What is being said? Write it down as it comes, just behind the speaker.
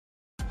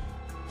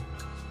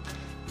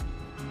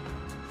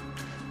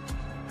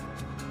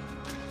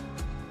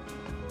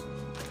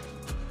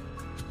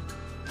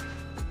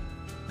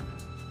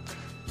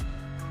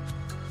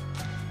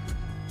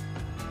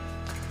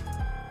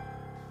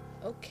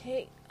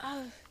Okay.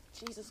 Oh,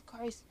 Jesus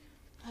Christ.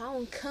 How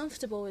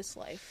uncomfortable is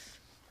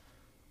life?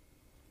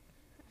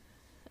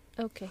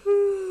 Okay.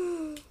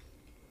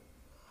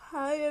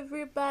 Hi,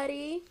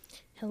 everybody.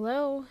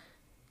 Hello.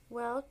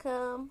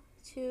 Welcome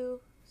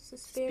to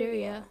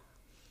Suspiria.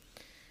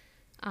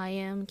 I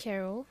am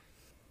Carol.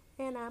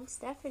 And I'm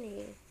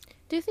Stephanie.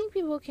 Do you think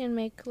people can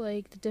make,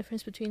 the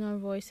difference between our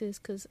voices?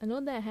 Because I know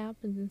that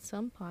happens in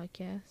some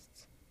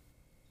podcasts.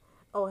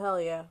 Oh, hell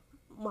yeah.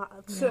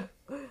 Yeah.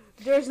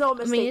 There's no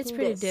mistaking it's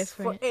pretty this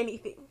different. for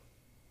anything.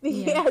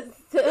 Yeah.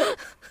 Yes.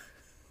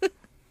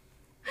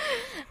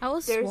 I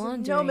was There's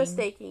wondering. no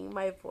mistaking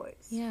my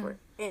voice for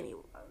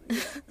anyone. Yeah,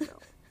 no.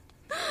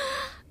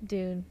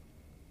 Dude.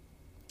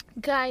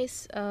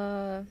 Guys,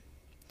 as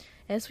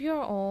we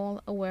are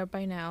all aware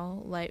by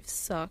now, life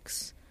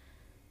sucks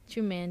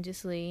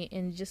tremendously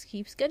and it just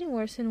keeps getting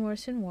worse and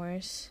worse and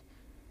worse.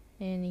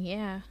 And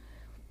yeah,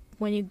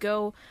 when you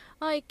go,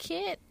 it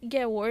can't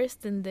get worse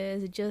than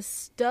this, it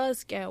just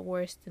does get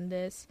worse than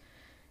this.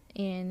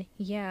 And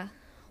yeah,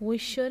 we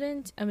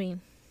shouldn't, I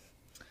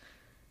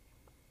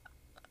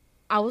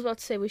was about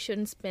to say we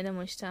shouldn't spend that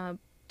much time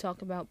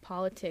talk about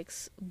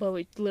politics, but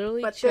we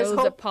literally chose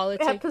a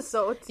politics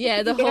episode.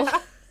 Yeah, the whole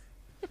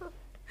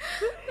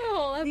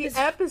episode. The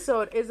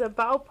episode is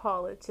about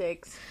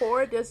politics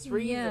for this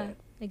reason. Yeah,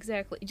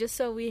 exactly. Just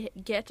so we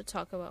get to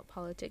talk about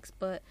politics.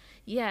 But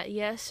yeah,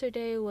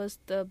 yesterday was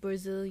the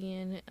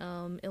Brazilian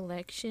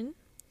election.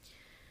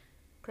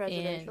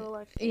 Presidential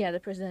election. Yeah, the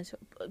presidential.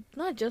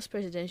 Not just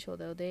presidential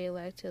though. They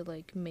elected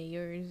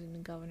mayors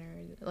and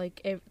governors. I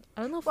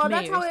don't know if well,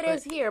 mayors, that's how it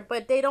is here.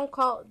 But they don't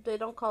call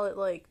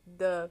it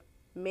the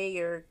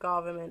mayor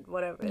government,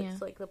 whatever. Yeah. It's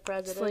the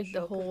presidential. It's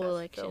the whole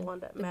election. The one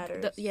that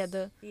matters.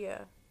 The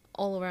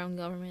all around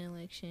government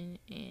election,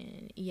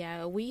 and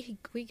yeah, we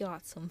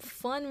got some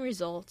fun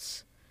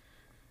results.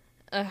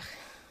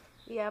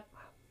 Yep.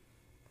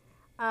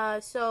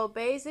 So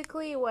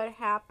basically what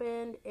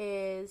happened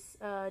is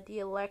the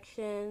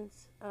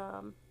elections...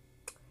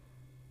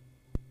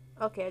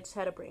 Okay, I just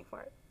had a brain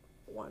fart.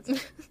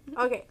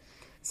 Okay,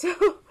 so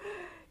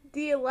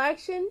the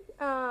election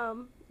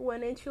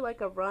went into a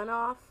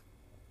runoff.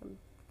 I'm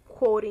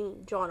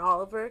quoting John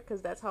Oliver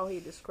because that's how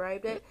he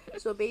described it.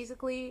 So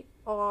basically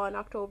on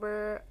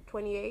October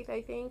 28th,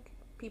 I think,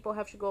 people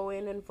have to go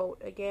in and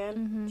vote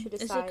again to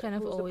decide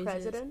who's the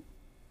president. Is.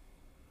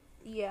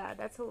 Yeah,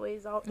 that's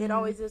always it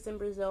always is in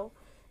Brazil.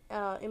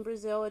 In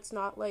Brazil, it's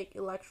not like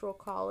electoral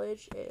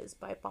college; is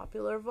by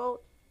popular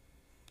vote.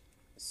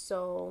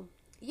 So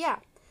yeah,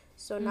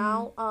 so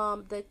now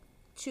the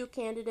two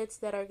candidates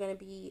that are going to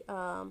be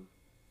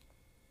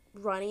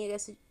running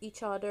against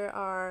each other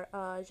are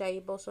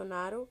Jair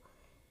Bolsonaro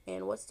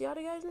and what's the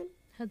other guy's name?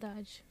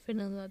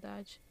 Fernando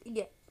Haddad.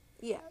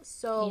 Yeah.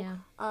 So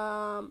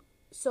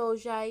so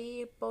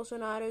Jair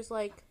Bolsonaro is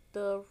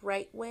the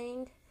right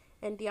wing.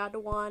 And the other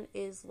one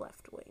is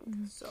left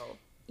wing. So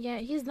yeah,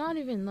 he's not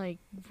even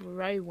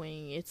right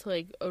wing. It's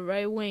a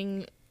right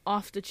wing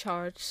off the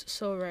charts,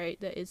 so right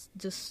that it's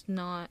just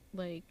not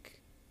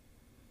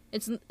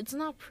it's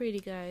not pretty,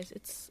 guys.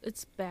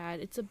 It's bad.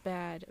 It's a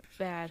bad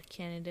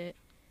candidate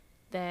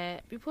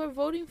that people are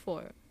voting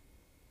for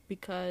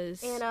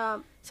because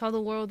it's how the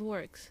world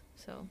works.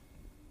 So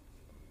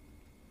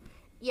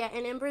yeah,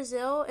 and in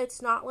Brazil, it's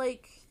not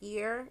like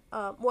here.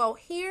 Well,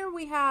 here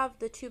we have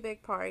the two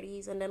big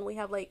parties, and then we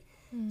have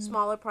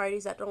smaller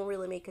parties that don't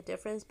really make a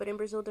difference. But in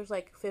Brazil, there's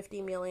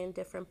 50 million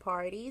different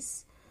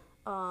parties.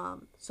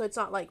 So it's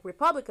not like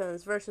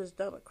Republicans versus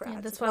Democrats.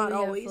 Yeah, that's it's why not we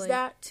always have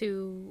that.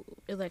 Two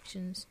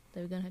elections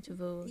that we're gonna have to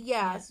vote.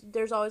 Yeah,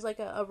 there's always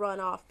a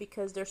runoff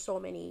because there's so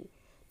many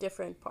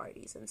different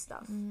parties and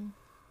stuff.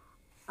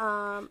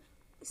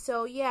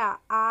 So yeah,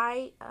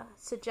 I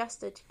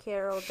suggested to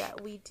Carol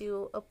that we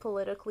do a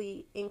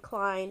politically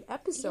inclined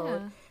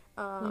episode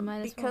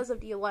because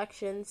of the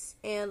elections,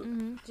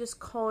 and just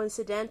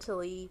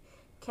coincidentally,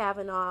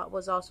 Kavanaugh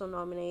was also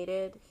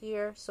nominated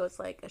here, so it's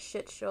a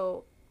shit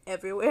show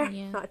everywhere,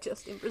 not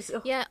just in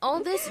Brazil. Yeah,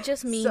 all this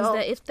just means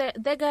that if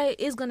that guy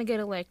is gonna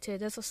get elected,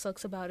 that's what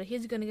sucks about it.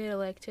 He's gonna get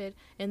elected,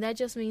 and that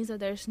just means that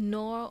there's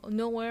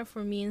nowhere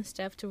for me and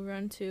Steph to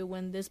run to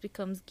when this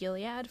becomes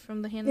Gilead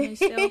from The Handmaid's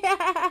Tale.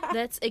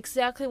 That's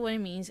exactly what it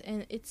means,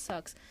 and it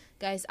sucks,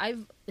 guys. I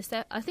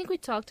think we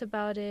talked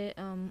about it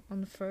on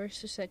the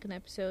first or second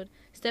episode.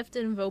 Steph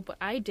didn't vote, but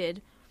I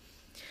did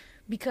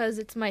because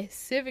it's my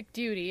civic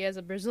duty as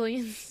a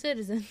Brazilian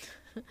citizen.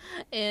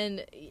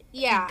 And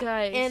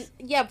guys, and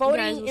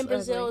voting in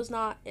Brazil is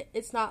not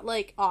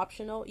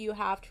optional. You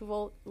have to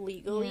vote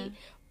legally,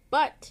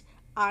 but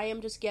I am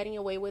just getting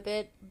away with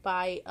it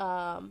by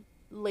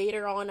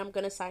later on I'm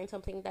gonna sign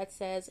something that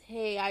says,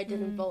 hey, I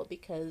didn't vote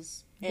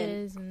because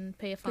and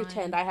pay a fine.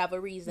 Pretend I have a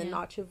reason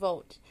not to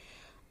vote.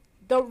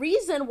 The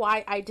reason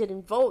why I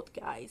didn't vote,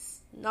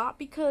 guys, not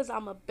because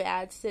I'm a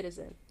bad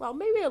citizen, well,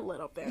 maybe a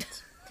little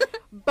bit,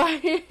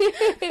 but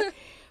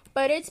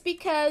it's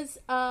because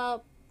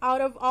out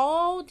of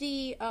all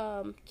the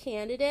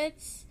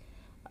candidates,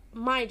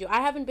 mind you,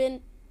 I haven't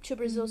been to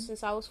Brazil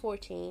since I was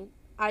 14.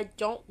 I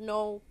don't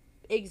know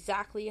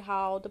exactly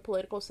how the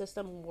political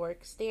system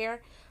works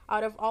there.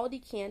 Out of all the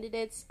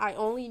candidates, I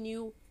only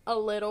knew a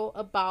little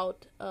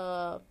about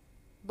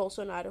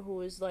Bolsonaro,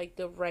 who is like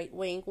the right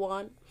wing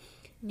one.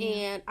 Yeah.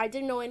 And I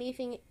didn't know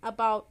anything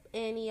about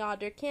any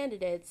other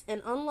candidates.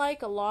 And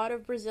unlike a lot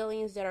of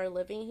Brazilians that are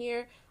living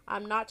here,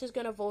 I'm not just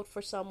going to vote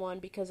for someone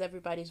because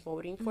everybody's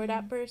voting for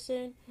that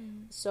person.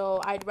 So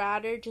I'd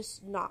rather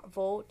just not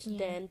vote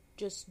than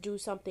just do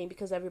something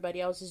because everybody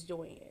else is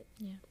doing it.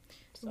 Yeah.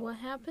 So. What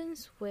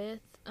happens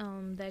with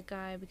that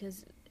guy,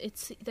 because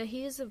it's that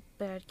he is a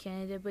bad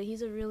candidate, but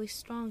he's a really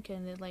strong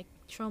candidate like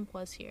Trump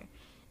was here.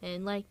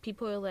 And like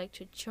people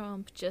elected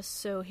Trump just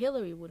so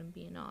Hillary wouldn't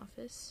be in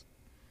office.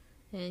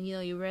 And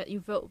you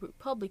vote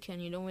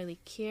Republican, you don't really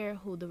care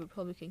who the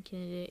Republican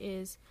candidate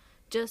is,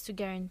 just to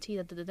guarantee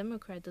that the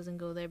Democrat doesn't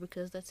go there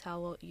because that's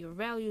how your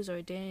values or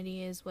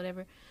identity is,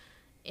 whatever.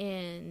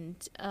 And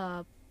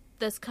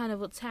that's kind of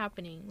what's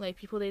happening. Like,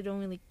 people, they don't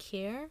really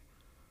care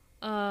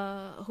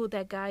who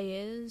that guy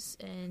is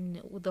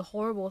and the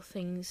horrible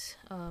things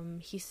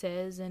he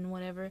says and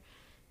whatever,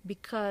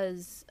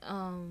 because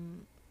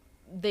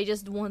they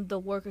just want the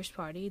Workers'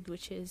 Party,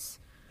 which is...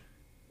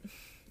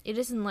 It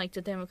isn't like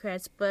the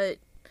Democrats, but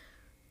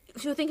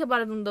if you think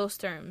about it in those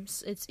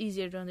terms, it's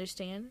easier to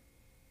understand,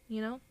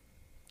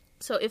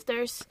 So if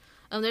there's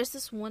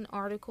this one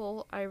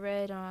article I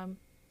read, I'm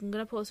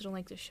gonna post it on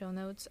like the show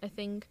notes. I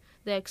think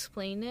they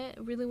explain it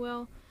really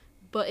well,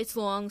 but it's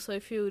long, so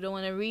if you don't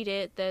want to read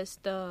it, there's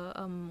the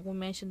we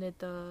mentioned it,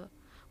 the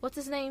what's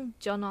his name,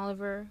 John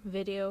Oliver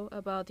video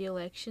about the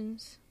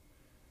elections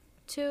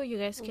too. You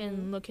guys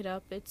can look it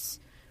up. It's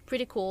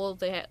pretty cool.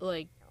 They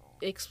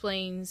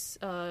explains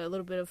a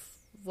little bit of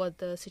what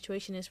the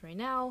situation is right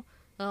now,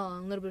 a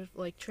little bit of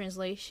like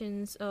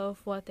translations of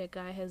what that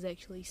guy has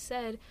actually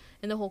said,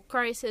 and the whole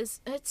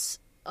crisis. It's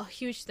a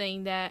huge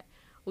thing that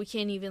we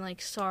can't even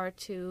like start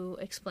to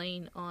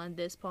explain on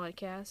this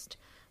podcast.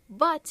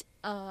 But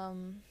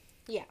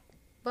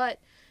but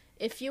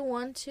if you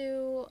want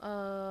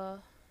to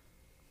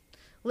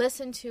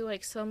listen to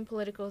like some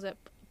political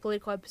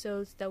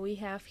episodes that we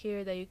have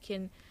here, that you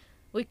can.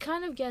 We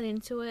kind of get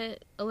into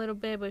it a little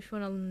bit, but if you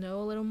want to know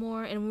a little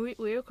more, and we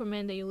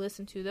recommend that you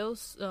listen to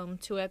those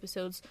 2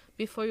 episodes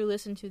before you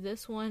listen to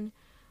this one,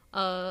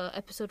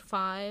 episode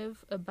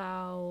 5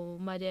 about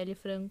Marielle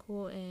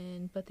Franco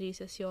and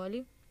Patrícia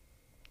Scioli.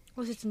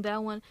 Listen to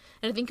that one,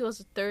 and I think it was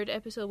the 3rd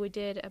episode we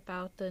did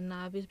about the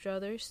Navis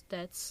brothers.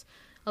 That's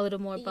a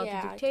little more about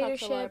the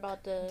dictatorship. Talks a lot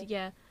about the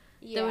that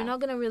we're not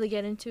gonna really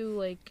get into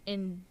like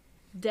in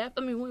depth.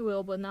 I mean, we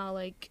will, but not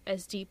like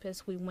as deep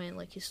as we went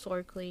like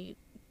historically.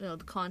 The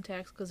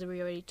context, because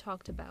we already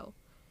talked about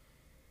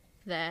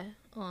that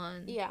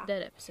on that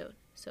episode.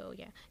 So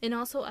and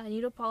also I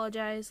need to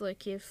apologize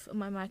like if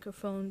my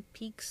microphone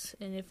peaks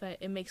and if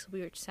it makes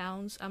weird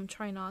sounds. I'm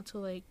trying not to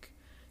like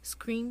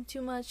scream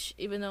too much,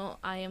 even though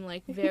I am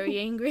like very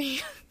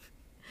angry.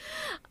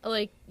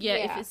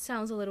 If it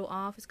sounds a little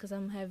off, it's because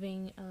I'm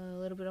having a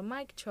little bit of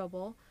mic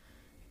trouble.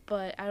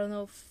 But I don't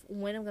know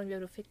when I'm going to be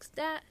able to fix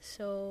that.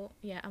 So,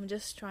 I'm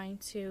just trying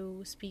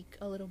to speak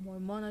a little more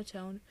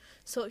monotone.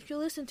 So, if you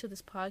listen to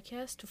this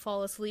podcast to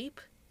fall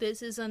asleep,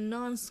 this is a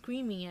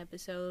non-screaming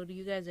episode.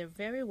 You guys are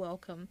very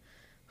welcome.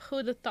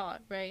 Who'd have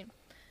thought, right?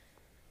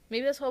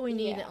 Maybe that's what we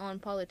need on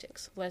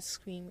politics. Less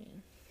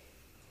screaming.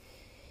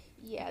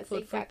 Yes,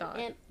 food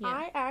exactly. And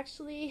I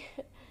actually...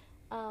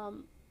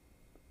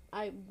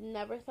 I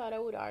never thought I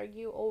would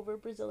argue over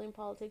Brazilian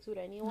politics with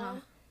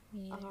anyone.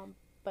 No,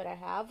 but I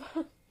have.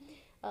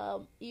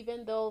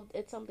 Even though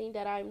it's something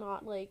that I'm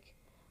not like,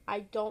 I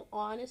don't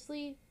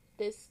honestly,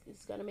 this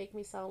is gonna make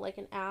me sound like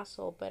an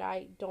asshole, but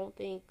I don't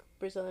think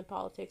Brazilian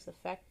politics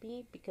affect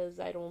me because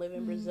I don't live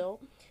in Brazil.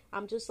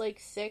 I'm just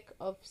like sick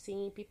of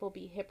seeing people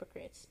be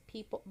hypocrites.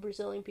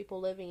 Brazilian people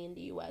living in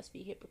the US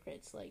be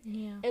hypocrites, like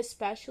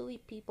especially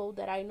people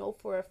that I know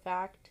for a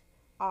fact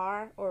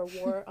are or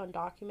were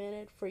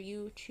undocumented. For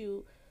you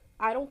to,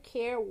 I don't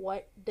care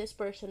what this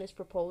person is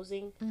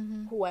proposing,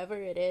 whoever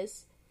it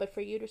is, but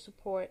for you to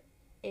support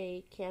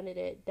a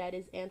candidate that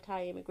is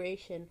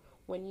anti-immigration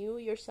when you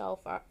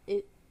yourself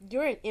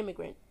you're an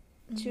immigrant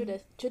to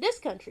this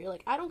country.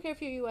 Like, I don't care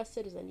if you're a U.S.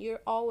 citizen, you're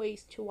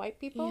always to white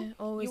people.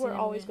 You are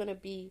always going to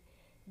be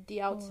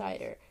the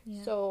outsider.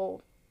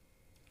 So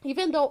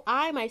even though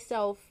I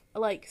myself,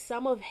 like,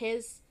 some of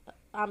his,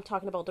 I'm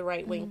talking about the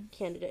right wing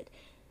candidate,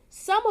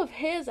 some of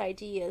his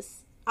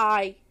ideas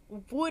I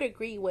would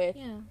agree with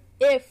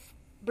if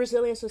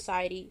Brazilian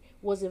society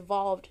was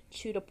evolved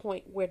to the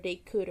point where they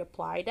could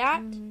apply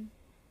that.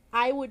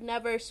 I would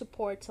never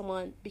support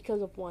someone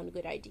because of one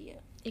good idea.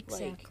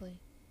 Exactly.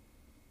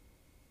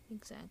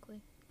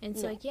 And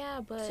it's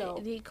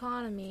but the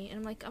economy, and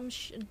I'm like, I'm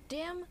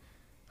damn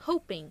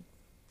hoping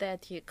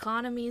that the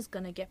economy is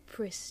gonna get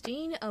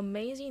pristine,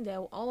 amazing, that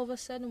all of a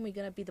sudden we're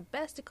gonna be the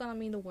best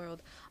economy in the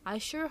world. I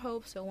sure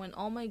hope so, when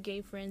all my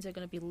gay friends are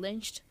gonna be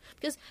lynched.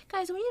 Because,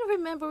 guys, we need to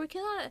remember, we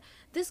cannot,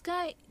 this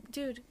guy,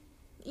 dude,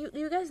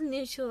 you guys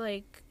need to,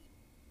 like,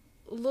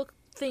 look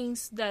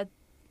things that,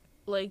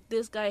 like,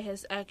 this guy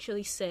has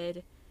actually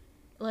said,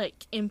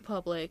 like, in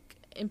public,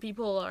 and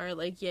people are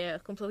like, yeah,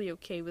 completely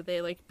okay with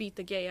it. Like, beat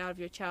the gay out of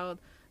your child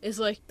is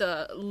like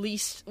the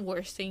least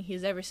worst thing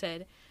he's ever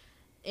said.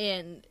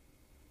 And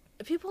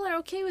people are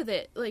okay with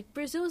it. Like,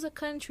 Brazil is a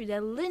country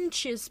that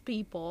lynches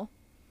people.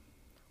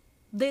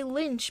 They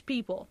lynch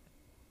people.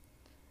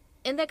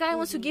 And that guy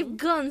wants to give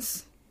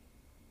guns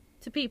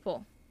to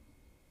people.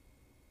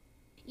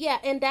 Yeah,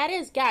 and that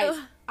is, guys,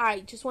 I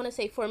just want to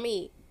say, for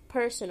me,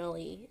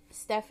 personally,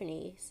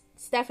 Stephanie,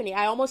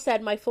 I almost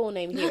said my full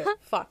name here.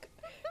 Fuck.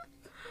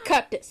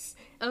 Cut this.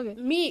 Okay.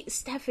 Me,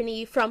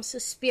 Stephanie from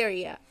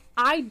Suspiria.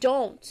 I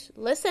don't,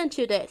 listen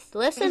to this.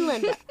 Listen,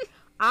 Linda.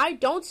 I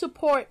don't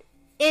support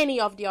any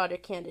of the other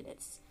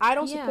candidates. I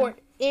don't support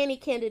any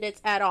candidates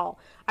at all.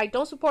 I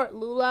don't support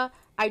Lula.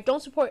 I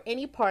don't support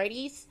any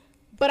parties.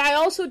 But I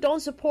also don't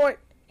support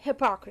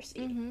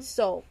hypocrisy.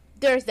 So,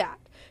 there's that.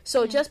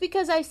 So, just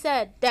because I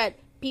said that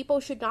people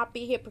should not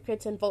be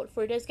hypocrites and vote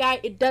for this guy,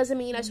 it doesn't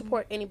mean I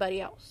support anybody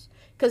else.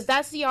 Because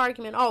that's the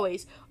argument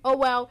always. Oh,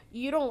 well,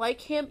 you don't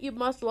like him, you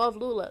must love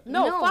Lula.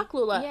 No, fuck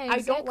Lula. Yeah,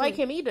 exactly. I don't like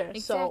him either.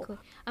 Exactly. So.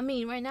 I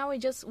mean, right now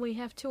we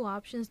have two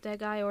options, that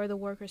guy or the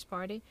Workers'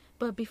 Party.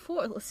 But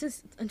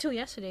until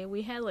yesterday,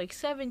 we had like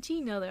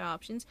 17 other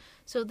options.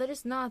 So that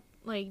is not,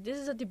 like, this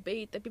is a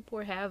debate that people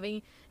are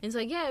having. And it's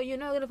like, yeah, you're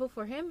not going to vote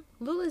for him?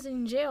 Lula's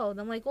in jail.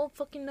 And I'm like, well,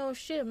 fucking no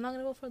shit. I'm not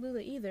going to vote for Lula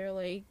either.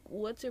 Like,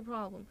 what's your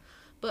problem?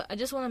 But I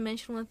just want to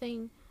mention one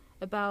thing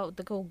about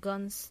the whole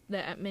guns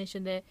that I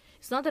mentioned. That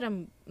it's not that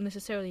I'm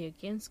necessarily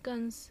against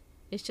guns.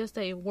 It's just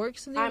that it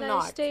works in the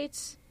United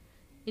States.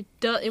 It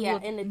does. It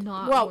would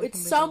not. Well, it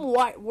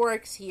somewhat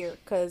works here,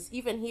 because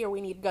even here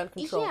we need gun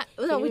control. Yeah,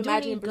 Can you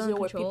imagine in Brazil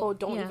where people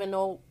don't even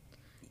know?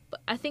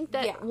 But I think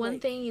that one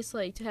thing is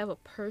like to have a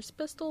purse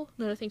pistol.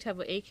 Another thing to have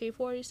an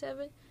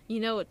AK-47. You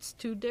know, it's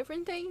two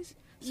different things.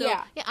 So,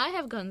 yeah, I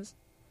have guns.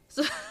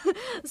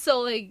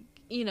 So like,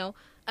 you know,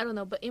 I don't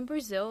know, but in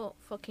Brazil,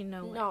 fucking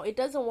no way. No, it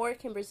doesn't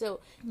work in Brazil.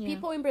 Yeah.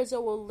 People in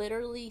Brazil will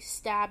literally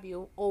stab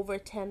you over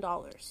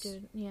 $10.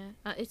 Dude, yeah.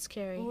 It's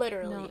scary.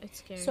 Literally. No, it's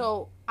scary.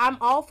 So, I'm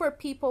all for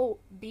people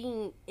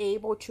being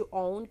able to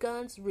own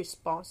guns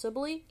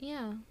responsibly.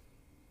 Yeah.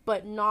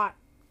 But not...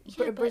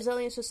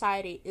 Brazilian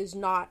society is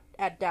not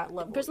at that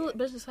level. Brazilian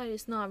society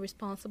is not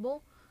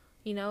responsible,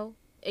 you know?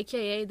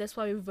 AKA, that's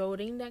why we're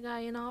voting that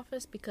guy in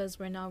office, because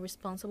we're not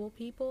responsible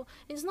people.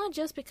 It's not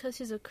just because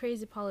he's a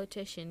crazy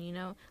politician, you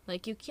know?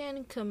 Like, you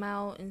can't come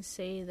out and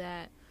say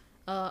that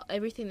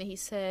everything that he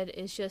said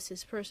is just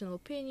his personal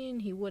opinion.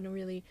 He wouldn't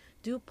really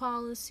do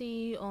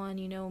policy on,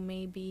 you know,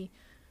 maybe,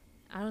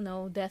 I don't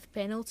know, death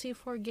penalty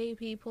for gay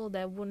people.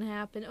 That wouldn't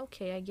happen.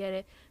 Okay, I get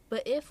it.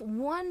 But if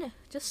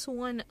just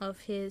one of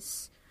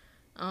his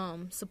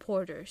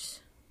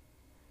supporters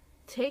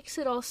takes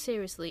it all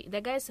seriously.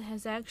 That guy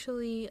has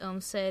actually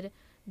said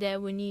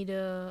that we need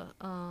to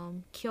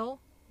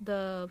kill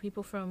the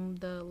people from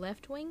the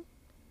left-wing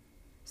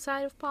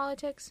side of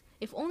politics.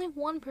 If only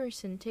one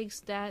person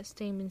takes that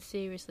statement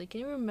seriously,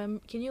 can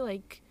you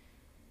like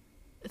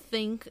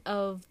think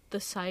of the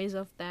size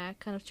of that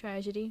kind of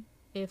tragedy?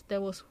 If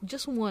there was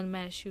just one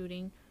mass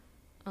shooting,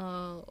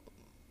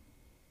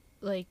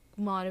 like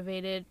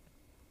motivated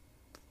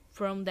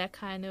from that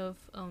kind of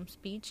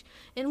speech.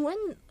 And when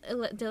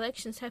the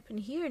elections happened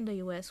here in the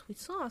U.S., we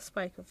saw a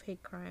spike of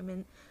hate crime,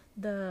 and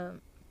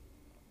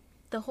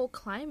the whole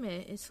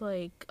climate is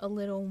like a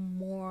little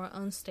more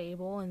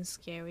unstable and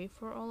scary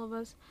for all of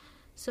us.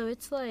 So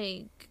it's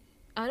like,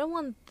 I don't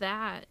want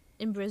that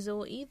in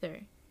Brazil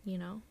either, you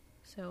know?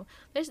 So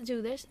Steph,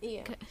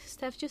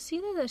 do you see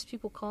that there's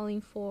people calling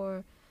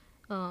for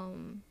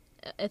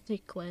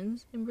ethnic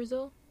cleanse in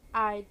Brazil?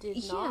 I did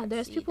not. Yeah,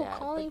 there's see people that,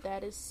 calling. But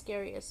that is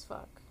scary as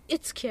fuck.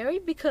 It's scary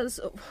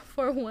because,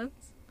 for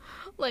once,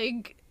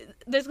 like,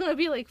 there's gonna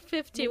be like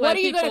 50 What white are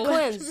you people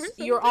gonna cleanse?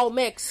 You're all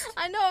mixed.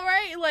 I know,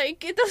 right?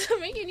 Like, it doesn't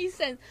make any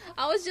sense.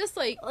 I was just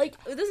like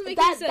it doesn't make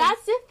any sense.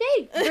 That's the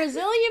thing.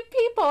 Brazilian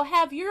people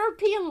have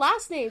European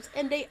last names,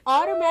 and they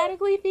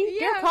automatically think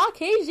they're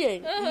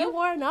Caucasian. You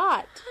are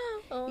not.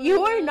 Oh,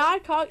 you are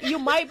not. You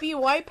might be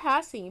white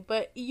passing,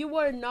 but you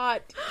are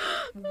not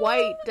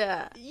white.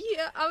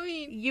 Yeah, I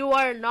mean, you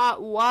are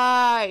not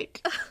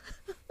white.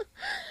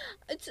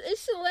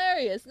 It's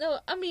hilarious. No,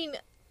 I mean,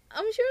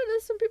 I'm sure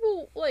there's some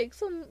people, like,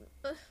 some...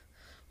 I'm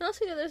not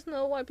saying that there's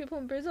no white people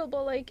in Brazil,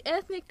 but, like,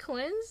 ethnic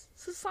cleanse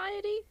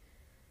society?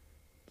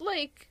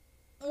 Like,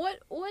 what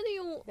do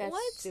you... That's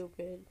what?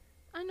 stupid.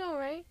 I know,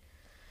 right?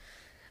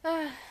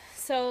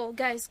 So,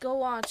 guys, go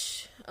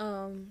watch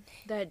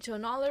that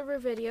John Oliver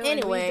video.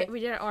 Anyway.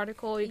 Read that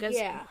article. You guys,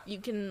 you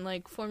can,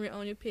 like, form your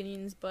own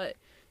opinions, but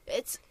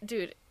it's...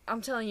 Dude,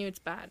 I'm telling you, it's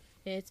bad.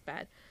 It's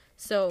bad.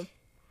 So...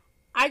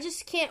 I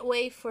just can't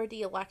wait for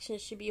the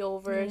elections to be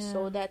over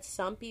so that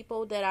some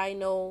people that I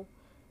know,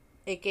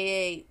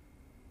 aka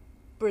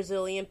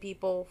Brazilian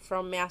people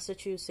from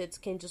Massachusetts,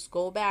 can just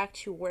go back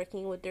to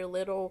working with their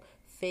little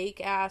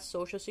fake ass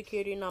social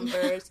security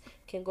numbers,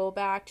 can go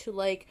back to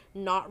like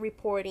not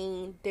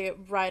reporting the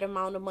right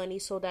amount of money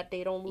so that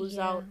they don't lose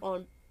out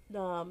on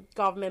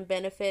government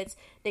benefits.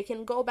 They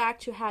can go back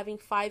to having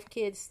 5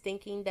 kids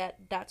thinking that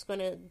that's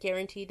going to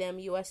guarantee them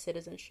U.S.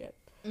 citizenship.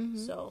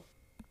 So.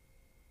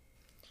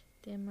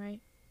 Damn right.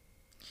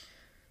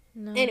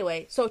 No.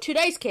 Anyway, so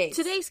today's case.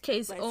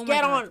 Let's oh my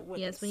get God. on with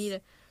yes, this.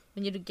 we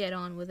need to get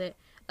on with it.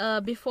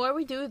 Before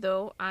we do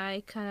though,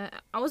 I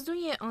was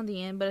doing it on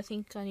the end, but I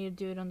think I need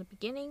to do it on the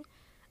beginning.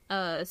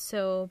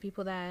 So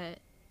people that,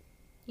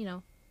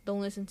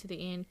 don't listen to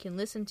the end can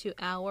listen to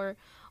our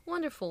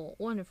wonderful,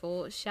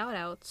 wonderful shout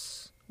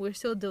outs. We're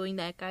still doing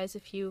that, guys.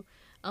 If you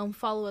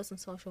follow us on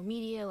social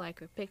media,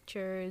 like our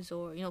pictures,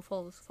 or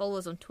follow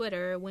us on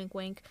Twitter, wink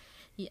wink,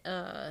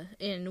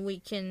 and we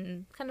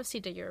can kind of see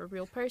that you're a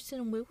real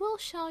person, we will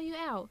shout you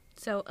out.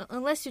 So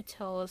unless you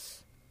tell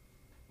us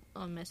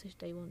on message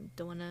that you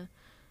don't want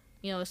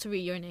to, us to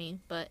read your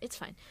name, but it's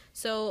fine.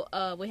 So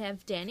we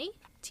have Danny,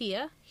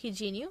 Tia,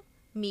 Eugenio,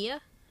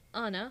 Mia,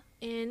 Anna,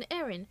 and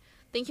Aaron.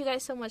 Thank you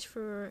guys so much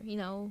for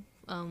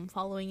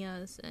following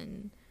us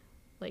and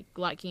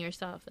liking our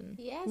stuff and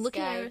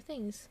looking at our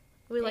things.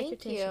 We like your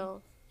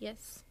attention.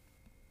 Yes.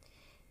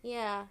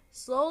 Yeah,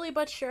 slowly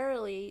but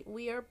surely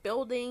we are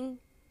building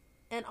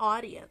an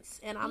audience,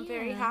 and I'm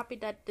very happy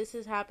that this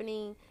is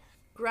happening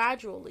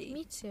gradually.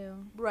 Me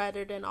too.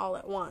 Rather than all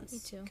at once. Me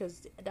too.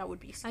 Because that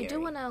would be scary. I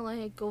do want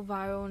to go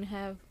viral and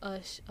have a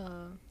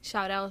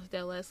shout out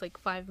that lasts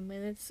 5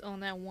 minutes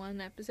on that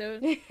one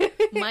episode.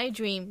 My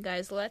dream,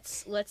 guys.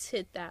 Let's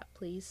hit that,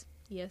 please.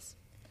 Yes.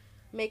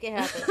 Make it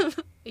happen.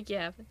 Make it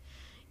happen.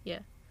 Yeah.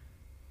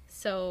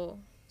 So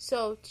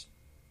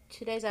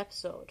today's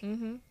episode.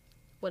 Mm-hmm.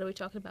 What are we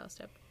talking about,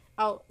 Steph?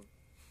 Oh,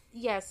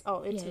 yes.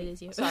 Oh, it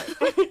is you. Sorry.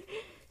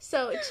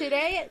 So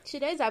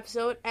today's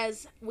episode,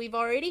 as we've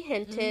already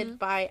hinted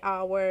by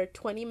our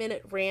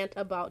 20-minute rant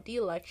about the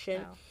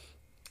election,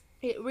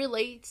 it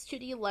relates to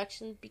the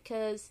election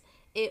because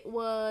it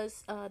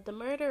was the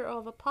murder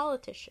of a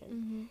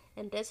politician.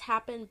 And this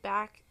happened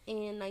back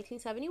in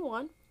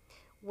 1971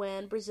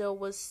 when Brazil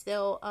was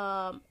still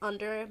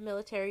under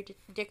military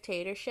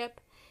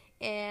dictatorship.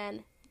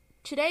 And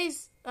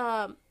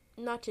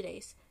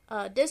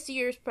this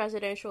year's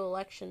presidential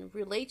election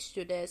relates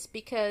to this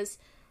because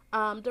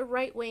the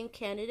right-wing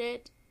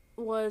candidate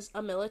was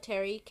a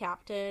military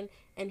captain,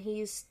 and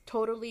he's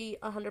totally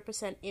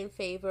 100% in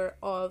favor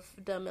of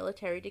the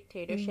military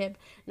dictatorship.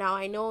 Now,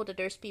 I know that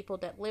there's people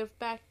that lived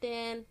back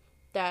then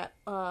that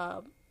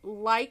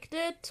liked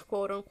it,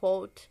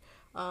 quote-unquote.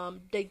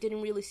 They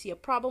didn't really see a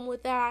problem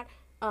with that.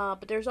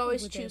 But there's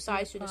always two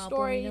sides to the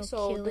story,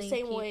 so the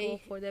same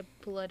way for their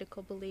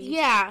political beliefs.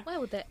 Yeah. Why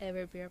would that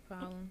ever be a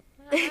problem?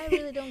 I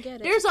really don't get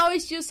it. There's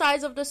always two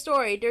sides of the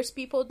story. There's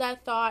people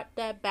that thought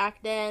that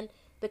back then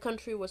the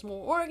country was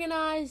more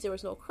organized, there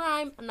was no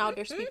crime. And now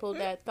there's people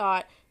that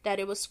thought that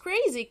it was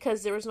crazy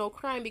because there was no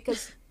crime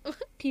because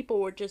people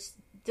were just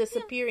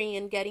disappearing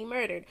and getting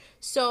murdered.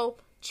 So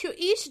to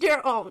each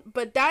their own.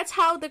 But that's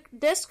how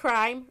this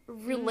crime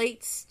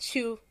relates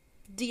to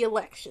the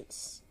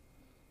elections.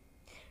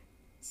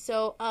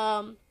 So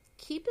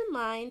keep in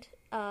mind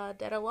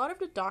that a lot of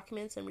the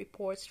documents and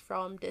reports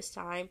from this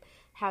time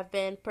have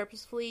been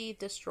purposefully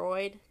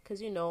destroyed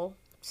because,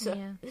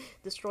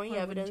 destroying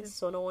evidence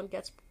so no one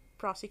gets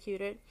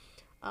prosecuted.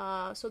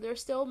 So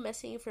there's still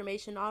missing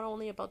information not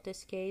only about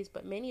this case,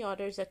 but many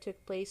others that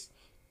took place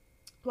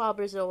while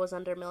Brazil was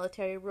under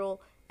military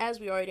rule, as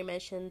we already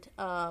mentioned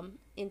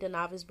in the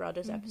Naves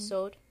Brothers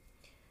episode.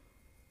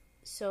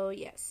 So,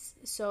 yes.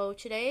 So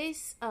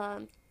today's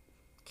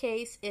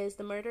case is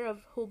the murder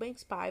of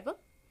Rubens Paiva.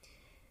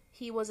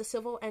 He was a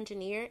civil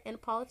engineer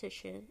and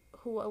politician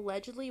who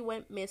allegedly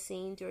went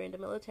missing during the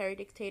military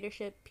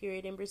dictatorship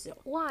period in Brazil.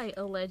 Why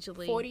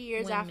allegedly? 40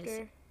 years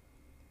after.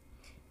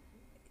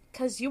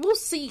 Because you will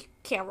see,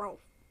 Carol.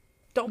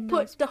 Don't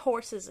put the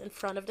horses in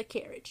front of the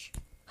carriage.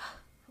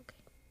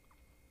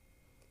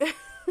 Okay.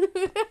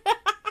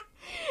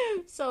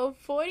 So,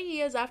 40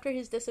 years after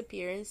his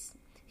disappearance,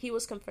 he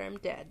was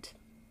confirmed dead.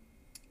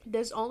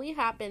 This only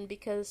happened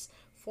because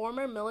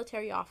former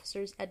military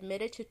officers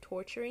admitted to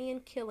torturing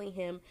and killing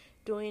him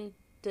during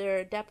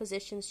their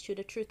depositions to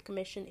the Truth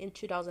Commission in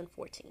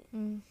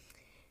 2014.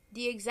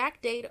 The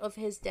exact date of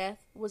his death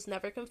was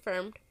never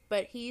confirmed,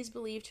 but he is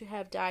believed to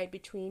have died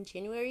between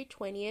January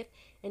 20th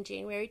and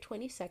January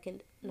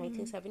 22nd,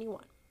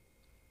 1971.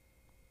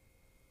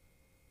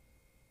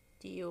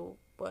 Do you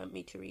want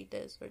me to read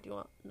this, or do you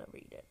want to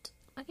read it?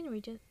 I can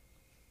read it.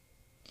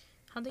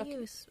 How do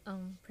you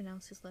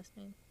pronounce his last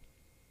name?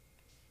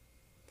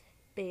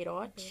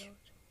 Beiroch.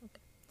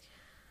 Okay.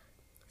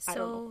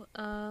 So,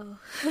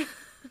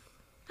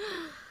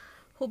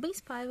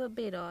 Rubens Paiva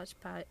Beiroch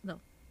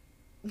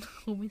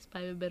Rubens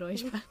Paiva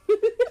Beiroch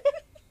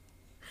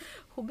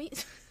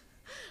Rubens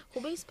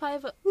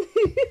Paiva.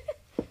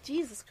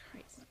 Jesus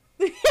Christ.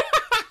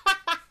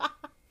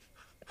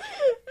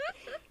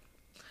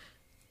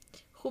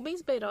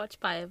 Rubens Beiroch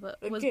Paiva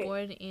was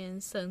born in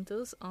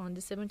Santos on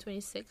December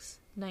 26,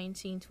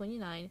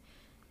 1929.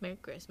 Merry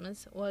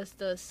Christmas. Was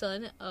the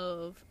son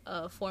of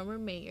a former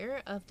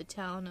mayor of the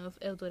town of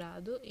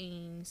Eldorado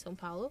in São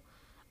Paulo,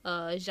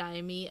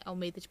 Jaime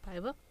Almeida de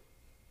Paiva.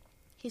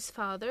 His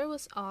father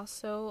was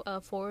also a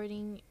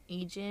forwarding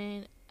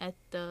agent at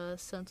the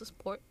Santos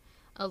port,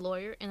 a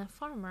lawyer, and a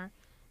farmer.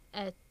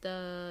 at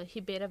the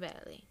Ribeira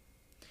Valley.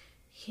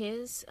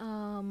 His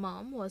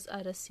mom was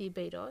Ada C.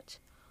 Beirut.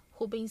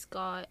 Rubens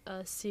got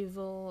a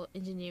civil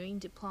engineering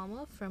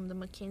diploma from the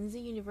Mackenzie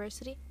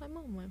University. My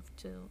mom went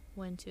to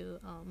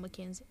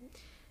Mackenzie.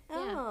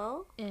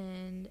 Oh. Yeah.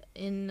 And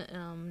in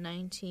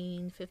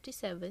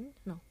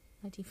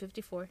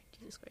 1954,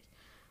 Jesus Christ,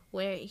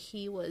 where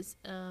he was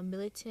a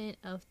militant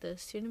of the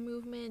student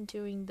movement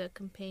during the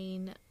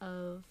campaign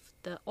of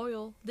the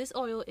oil. This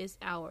oil is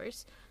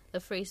ours. The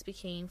phrase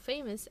became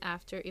famous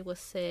after it was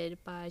said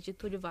by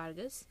Getúlio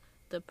Vargas,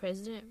 the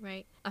president,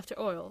 right? After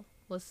oil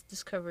was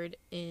discovered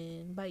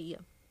in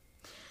Bahia.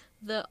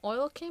 The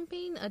oil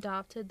campaign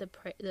adopted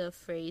the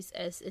phrase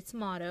as its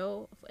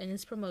motto, and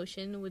its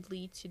promotion would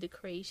lead to the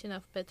creation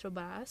of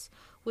Petrobras,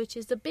 which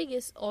is the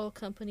biggest oil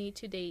company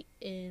to date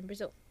in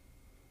Brazil.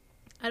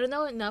 I don't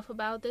know enough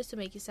about this to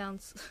make me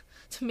sound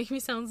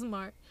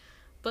smart,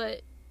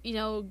 but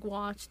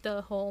watch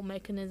the whole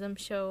Mechanism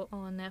show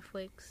on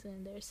Netflix,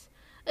 and there's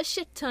a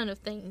shit ton of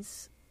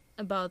things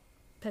about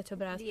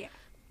Petrobras. Yeah.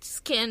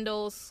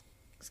 Scandals,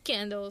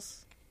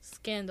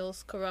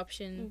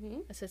 corruption. Mm-hmm.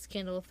 I said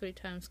scandal 3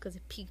 times because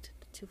it peaked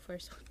the 2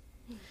 first ones.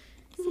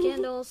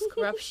 Scandals,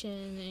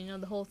 corruption,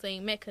 the whole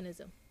thing.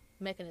 Mechanism.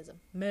 A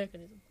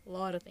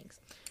lot of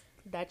things.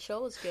 That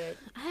show is good.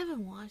 I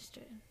haven't watched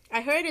it. I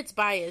heard it's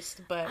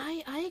biased, but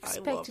I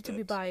expect it to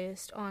be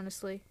biased,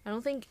 honestly. I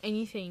don't think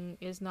anything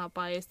is not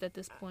biased at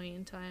this point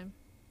in time,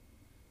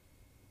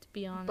 to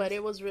be honest. But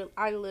it was real.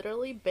 I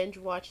literally binge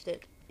watched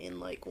it in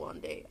like one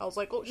day. I was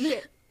like, oh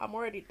shit, I'm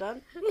already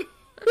done.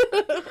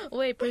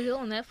 Wait, Brazil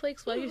on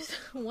Netflix?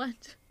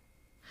 What?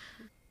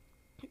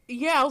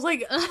 Yeah, I was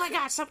like, oh my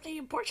god, something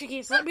in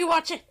Portuguese. Let me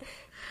watch it.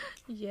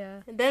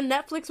 Yeah. And then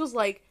Netflix was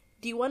like,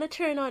 do you want to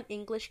turn on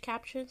English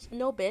captions?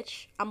 No,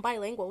 bitch. I'm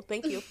bilingual.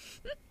 Thank you.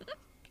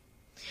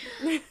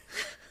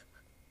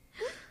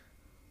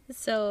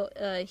 So,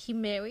 he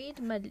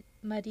married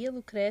Maria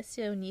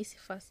Lucrecia Eunice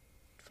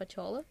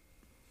Faciola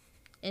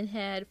and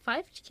had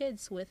 5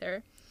 kids with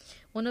her,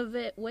 one of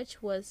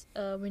which was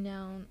a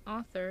renowned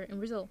author in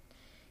Brazil.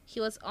 He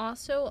was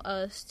also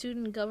a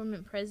student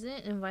government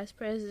president and vice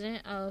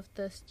president of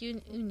the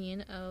Student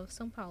Union of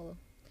São Paulo.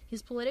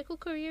 His political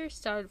career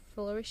started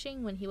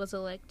flourishing when he was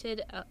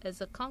elected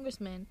as a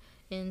congressman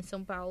in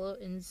São Paulo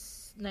in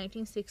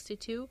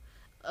 1962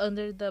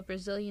 under the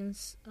Brazilian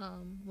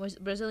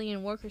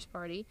Workers'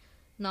 Party,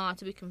 not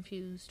to be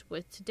confused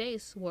with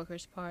today's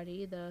Workers'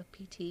 Party, the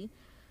PT,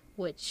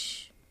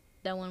 which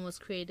that one was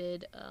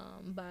created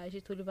by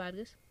Getúlio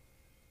Vargas.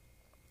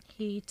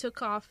 He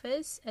took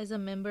office as a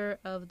member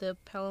of the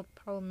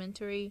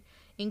Parliamentary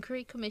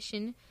Inquiry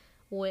Commission,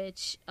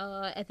 which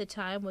at the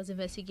time was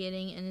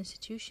investigating an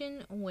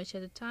institution which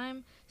at the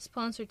time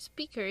sponsored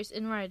speakers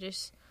and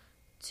writers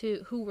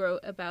who wrote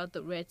about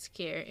the Red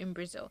Scare in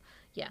Brazil.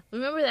 Yeah,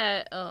 remember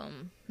that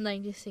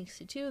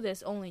 1962,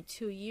 that's only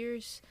 2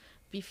 years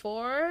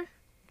before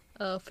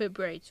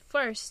February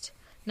 1st,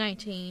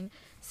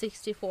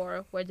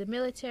 1964, where the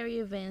military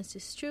advanced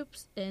its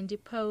troops and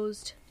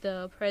deposed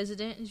the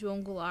president,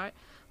 João Goulart.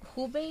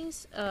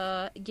 Rubens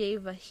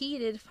gave a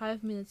heated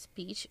 5-minute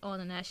speech on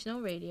the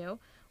national radio.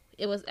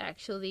 It was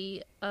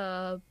actually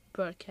a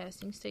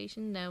broadcasting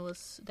station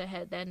that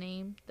had that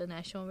name, the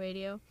National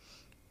Radio,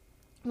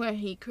 where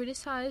he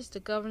criticized the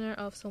governor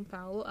of São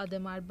Paulo,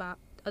 Ademar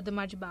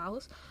de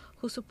Barros,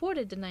 who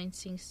supported the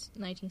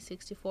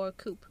 1964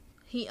 coup.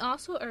 He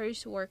also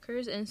urged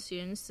workers and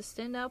students to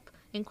stand up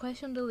and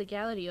question the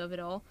legality of it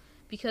all,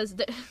 because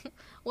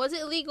was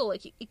it legal?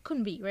 Like, it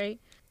couldn't be, right?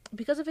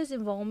 Because of his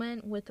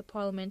involvement with the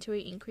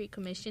Parliamentary Inquiry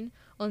Commission,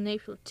 on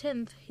April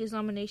 10th, his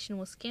nomination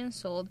was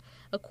cancelled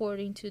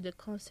according to the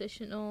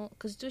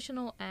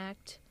Constitutional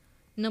Act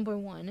No.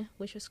 1,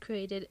 which was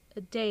created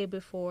a day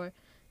before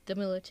the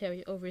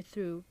military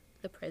overthrew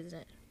the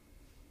president.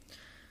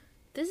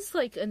 This is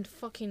like a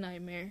fucking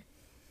nightmare,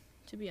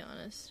 to be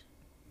honest.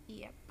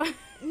 Yep.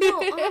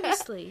 No,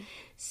 honestly.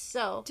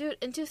 So. Dude,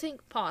 and to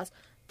think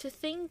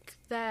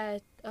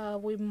that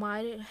we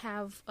might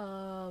have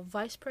a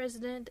vice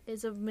president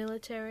is a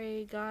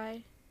military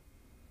guy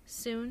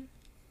soon.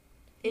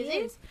 Is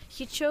it?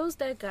 He chose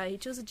that guy. He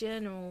chose a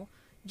general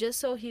just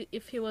so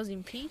if he was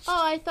impeached.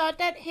 Oh, I thought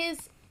that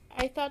his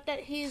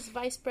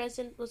vice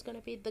president was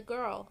gonna be the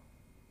girl,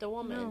 the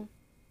woman. No.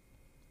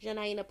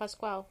 Janaína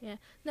Pascoal. Yeah.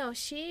 No,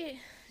 Janaína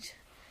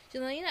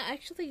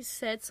actually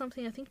said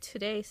something, I think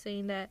today,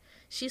 saying that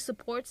she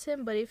supports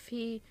him, but if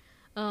he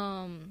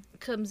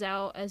comes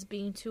out as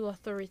being too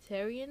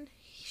authoritarian,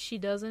 she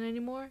doesn't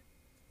anymore.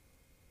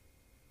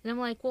 And I'm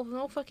like, well,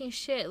 no fucking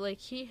shit. Like,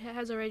 he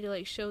has already,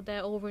 like, showed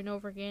that over and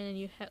over again, and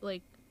you had,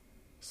 like,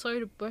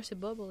 sorry to burst a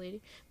bubble,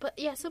 lady. But,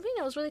 yeah, something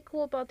that was really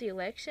cool about the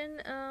election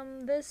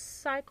this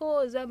cycle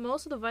is that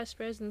most of the vice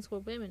presidents were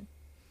women.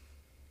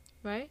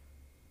 Right?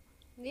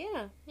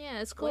 Yeah.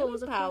 Yeah, it's cool. Women It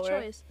was a power. cool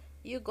choice.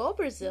 You go,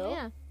 Brazil.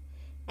 Yeah.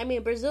 I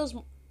mean, Brazil's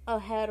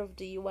ahead of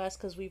the U.S.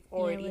 because we've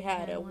already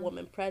had a one.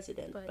 woman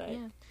president. But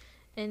yeah.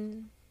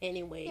 And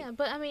anyway. yeah,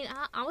 but I mean,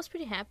 I was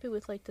pretty happy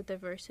with, like, the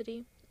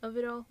diversity of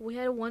it all. We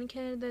had one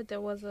candidate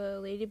that was a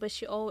lady, but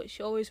she always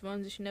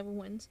runs and she never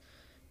wins,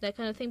 that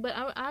kind of thing. But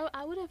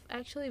I would have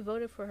actually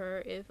voted for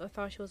her if I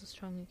thought she was a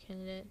stronger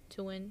candidate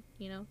to win,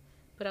 you know.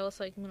 But I was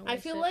like, I'm gonna I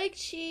feel like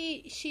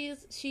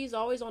she's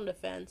always on the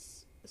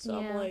fence. So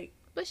yeah. I'm like,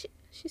 but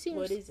she seems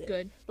what is it?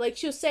 Good. Like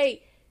she'll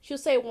say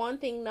one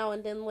thing now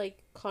and then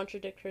like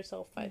contradict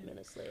herself 5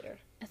 minutes later.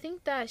 I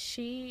think that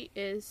she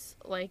is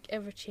like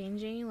ever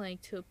changing,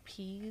 like to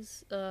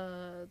appease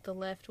the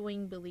left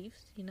wing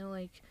beliefs. You know,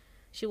 like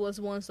she was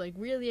once like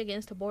really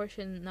against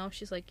abortion. Now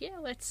she's like, yeah,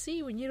 let's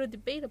see, we need to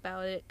debate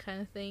about it,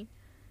 kind of thing.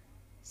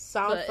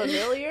 Sound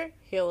familiar?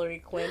 Hillary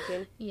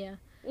Clinton. Yeah.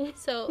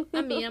 So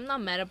I mean, I'm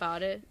not mad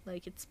about it.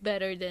 Like it's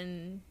better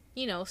than,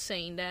 you know,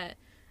 saying that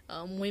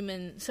some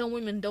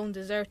women don't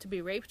deserve to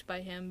be raped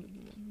by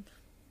him.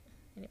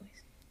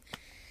 Anyways.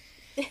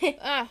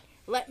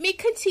 Let me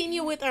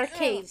continue with our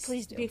case,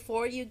 please do.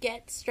 Before you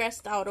get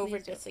stressed out over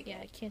this again.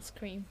 Yeah, I can't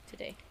scream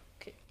today.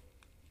 Okay.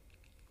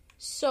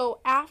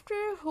 So after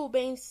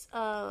Rubens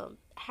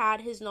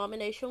had his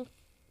nomination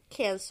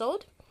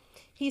canceled,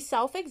 he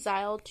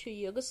self-exiled to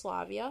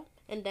Yugoslavia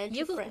and then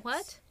to France.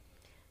 What?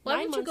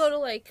 Why didn't you go to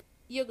like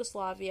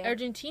Yugoslavia,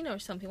 Argentina or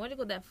something? Why did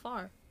you go that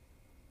far?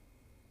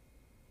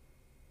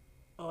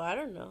 Oh, I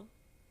don't know.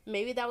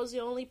 Maybe that was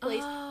the only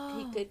place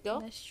he could go.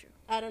 That's true.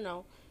 I don't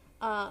know.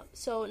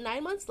 So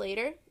 9 months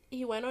later,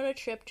 he went on a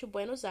trip to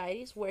Buenos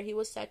Aires where he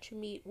was set to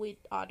meet with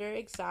other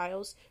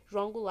exiles,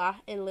 João Goulart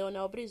and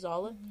Leonel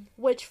Brizola. Mm-hmm.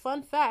 Which,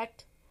 fun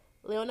fact,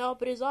 Leonel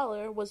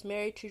Brizola was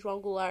married to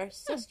João Goulart's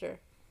sister.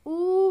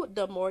 Ooh,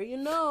 the more you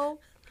know.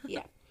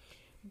 Yeah.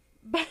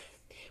 But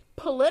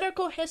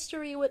political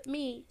history with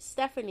me,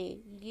 Stephanie.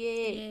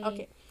 Yay.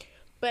 Okay.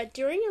 But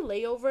during a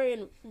layover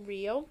in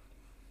Rio,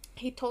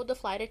 he told the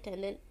flight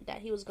attendant that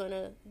he was going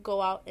to go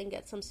out and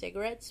get some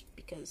cigarettes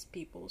because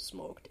people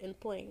smoked in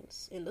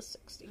planes in the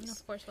 60s.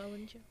 Of course, why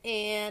wouldn't you?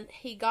 And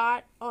he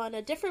got on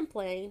a different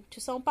plane to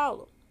São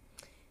Paulo.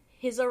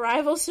 His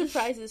arrival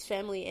surprised his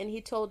family, and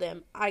he told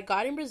them, I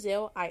got in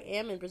Brazil, I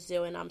am in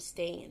Brazil, and I'm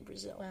staying in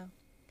Brazil. Wow.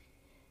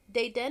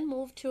 They then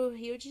moved to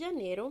Rio de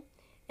Janeiro,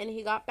 and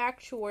he got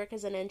back to work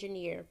as an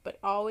engineer, but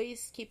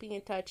always keeping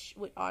in touch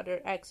with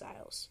other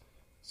exiles.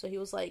 So he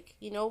was like,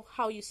 you know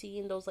how you see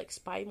in those like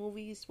spy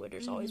movies where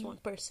there's always one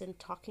person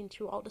talking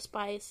to all the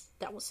spies?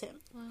 That was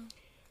him. Wow.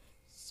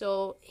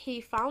 So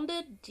he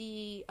founded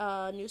the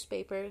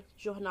newspaper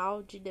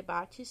Jornal de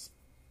Debates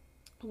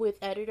with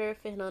editor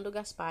Fernando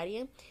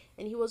Gaspari,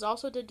 and he was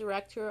also the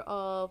director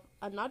of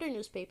another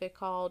newspaper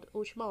called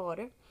Última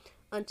Hora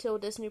until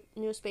this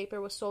newspaper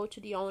was sold to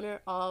the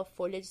owner of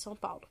Folha de São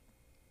Paulo,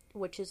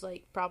 which is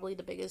like probably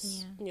the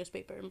biggest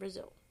newspaper in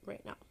Brazil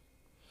right now.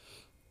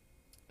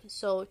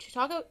 So to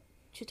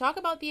talk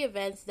about the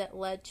events that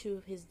led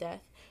to his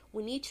death,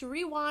 we need to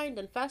rewind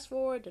and fast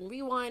forward and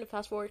rewind and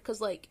fast forward,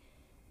 because like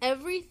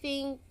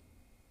everything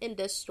in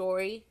this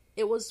story,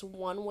 it was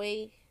one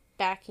way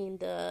back in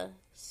the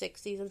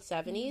 60s and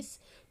 70s,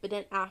 but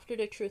then after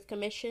the Truth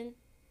Commission,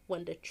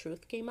 when the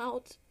truth came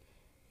out,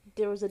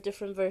 there was a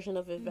different version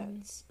of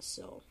events.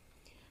 So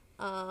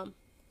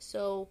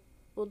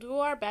we'll do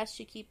our best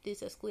to keep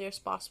this as clear as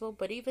possible,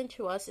 but even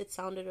to us, it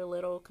sounded a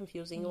little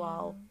confusing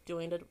while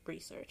doing the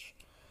research.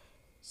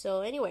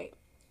 So anyway,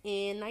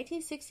 in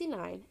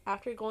 1969,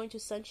 after going to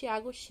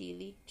Santiago,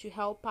 Chile, to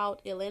help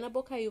out Helena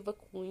Bocaiúva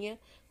Cunha,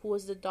 who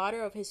was the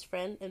daughter of his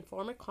friend and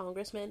former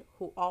congressman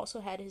who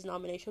also had his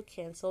nomination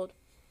canceled,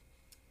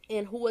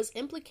 and who was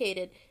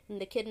implicated in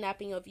the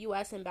kidnapping of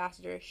U.S.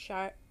 Ambassador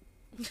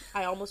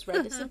I almost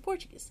read this in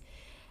Portuguese.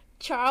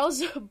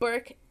 Charles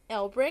Burke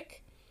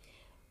Elbrick,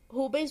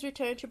 Rubens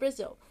returned to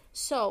Brazil.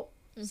 So,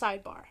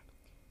 sidebar.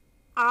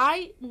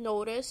 I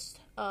noticed,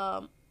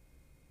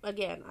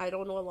 again, I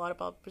don't know a lot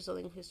about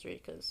Brazilian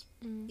history because,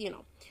 you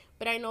know,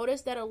 but I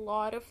noticed that a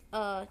lot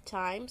of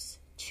times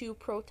to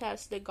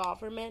protest the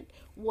government,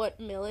 what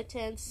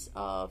militants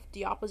of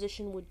the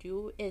opposition would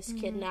do is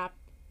kidnap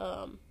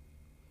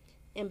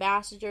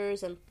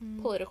ambassadors and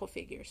political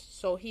figures.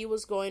 So he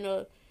was going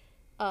to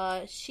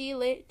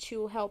Chile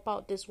to help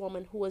out this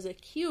woman who was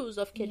accused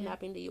of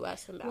kidnapping the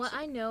U.S. ambassador. What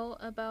I know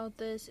about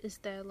this is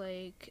that,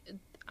 like,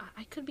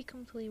 I could be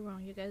completely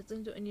wrong. You guys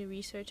didn't do any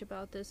research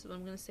about this, is what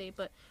I'm going to say.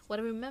 But what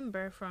I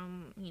remember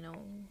from, you know,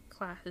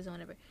 classes or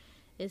whatever,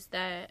 is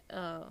that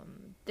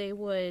they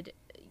would,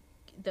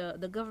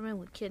 the government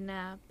would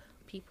kidnap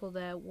people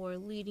that were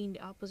leading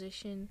the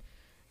opposition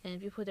and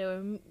people that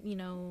were, you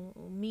know,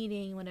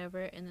 meeting,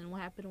 whatever. And then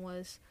what happened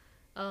was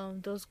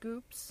those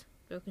groups,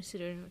 they were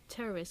considered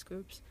terrorist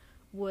groups,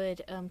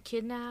 would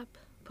kidnap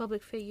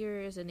public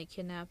figures, and they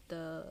kidnapped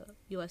the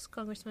U.S.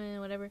 congressman,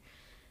 whatever,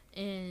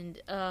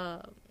 and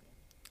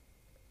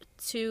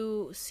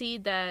to see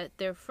that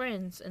their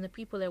friends and the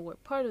people that were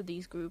part of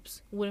these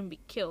groups wouldn't be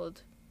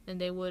killed, and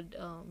they would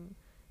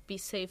be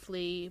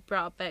safely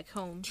brought back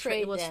home.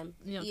 Trade them.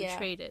 You know, to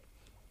trade it.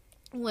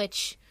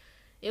 Which,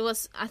 it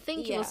was, I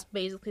think it was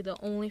basically the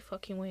only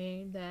fucking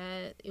way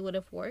that it would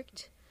have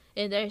worked.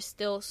 And there's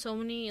still so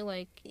many,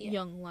 like,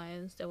 young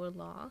lives that were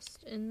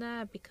lost in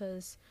that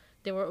because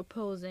they were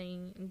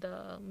opposing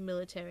the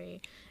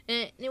military.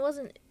 And it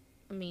wasn't,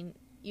 I mean,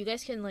 you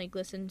guys can, like,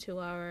 listen to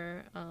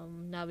our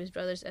Navi's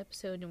Brothers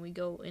episode, and we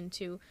go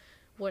into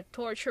what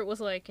torture was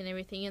like and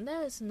everything, and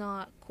that is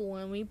not cool,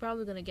 and we're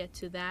probably going to get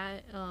to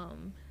that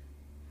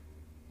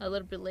a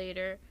little bit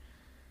later.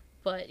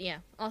 But yeah,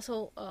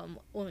 also,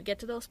 when we get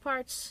to those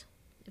parts,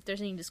 if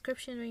there's any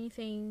description or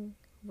anything,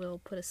 we'll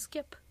put a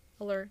skip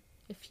alert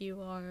if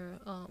you are,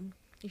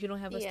 if you don't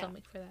have a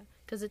stomach for that.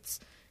 Because it's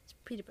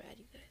pretty bad,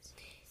 you guys.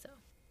 So.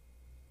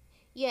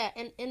 Yeah,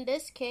 and in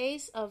this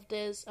case of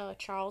this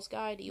Charles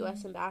guy, the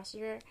U.S.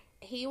 ambassador,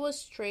 he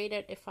was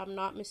traded, if I'm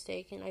not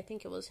mistaken, I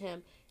think it was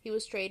him, he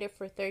was traded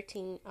for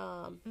 13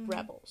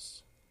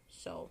 rebels.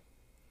 So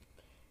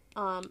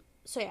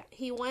yeah,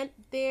 he went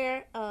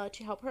there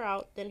to help her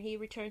out. Then he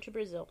returned to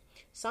Brazil.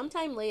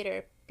 Sometime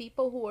later,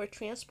 people who were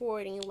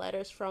transporting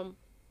letters from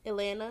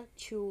Helena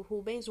to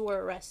Rubens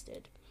were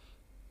arrested.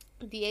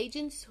 The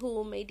agents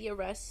who made the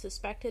arrest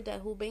suspected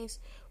that Rubens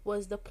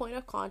was the point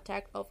of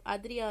contact of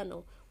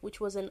Adriano, which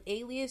was an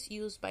alias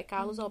used by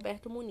Carlos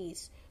Alberto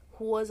Muniz,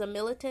 who was a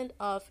militant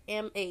of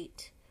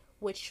M8,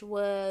 which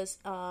was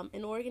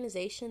an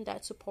organization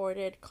that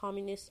supported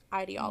communist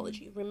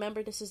ideology.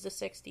 Remember, this is the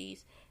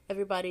 60s.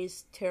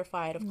 Everybody's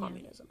terrified of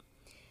communism.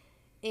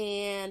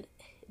 And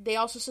they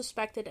also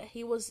suspected that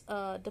he was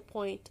the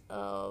point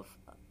of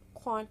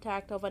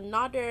contact of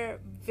another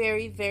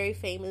very, very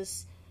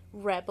famous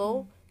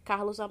rebel,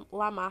 Carlos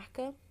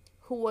Lamarca,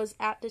 who was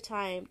at the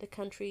time the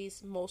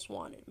country's most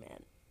wanted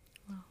man.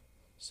 Wow.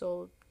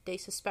 So they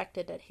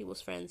suspected that he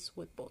was friends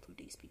with both of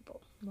these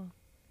people. Wow.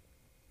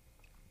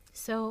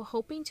 So,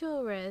 hoping to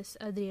arrest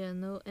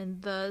Adriano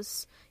and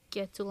thus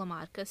get to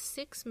Lamarca,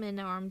 6 men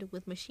armed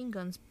with machine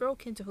guns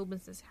broke into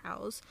Rubens'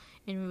 house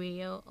in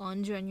Rio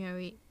on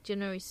January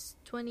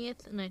 20th,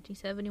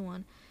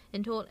 1971,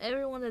 and told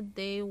everyone that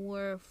they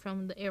were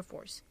from the Air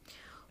Force.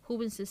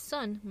 Rubens'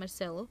 son,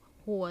 Marcelo,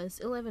 who was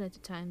 11 at the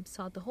time,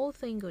 saw the whole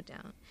thing go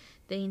down.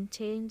 They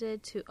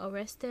intended to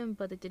arrest him,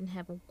 but they didn't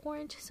have a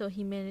warrant, so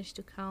he managed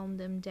to calm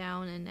them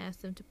down and ask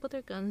them to put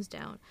their guns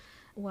down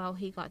while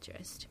he got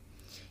dressed.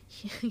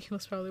 He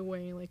was probably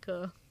wearing like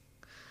a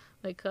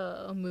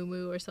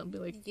muumuu or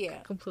something, like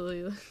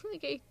completely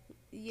like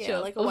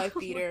like a wife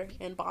beater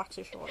and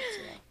boxer shorts.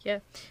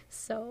 Yeah.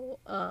 So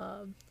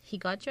he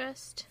got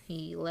dressed.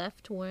 He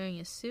left wearing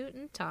a suit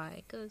and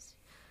tie because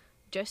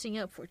dressing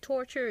up for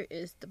torture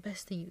is the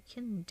best thing you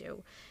can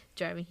do.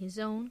 Driving his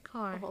own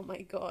car. Oh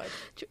my god!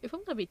 If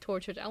I'm gonna be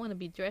tortured, I want to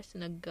be dressed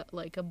in a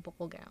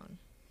ball gown,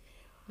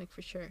 like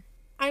for sure.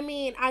 I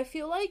mean, I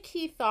feel like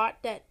he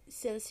thought that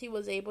since he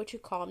was able to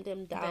calm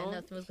them down,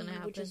 nothing was gonna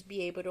happen. Would just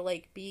be able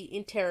to be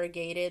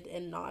interrogated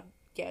and not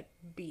get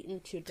beaten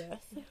to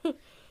death. But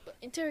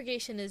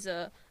interrogation is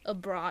a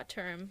broad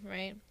term,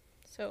 right?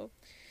 So,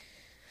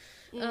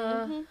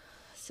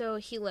 so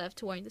he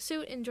left wearing the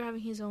suit and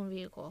driving his own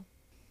vehicle.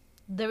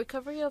 The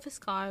recovery of his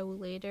car will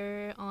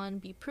later on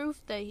be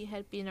proof that he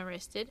had been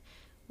arrested,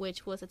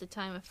 which was at the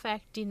time a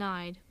fact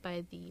denied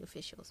by the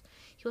officials.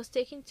 He was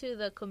taken to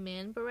the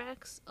command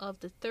barracks of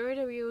the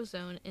 3rd Rio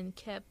Zone and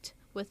kept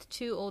with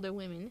 2 older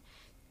women.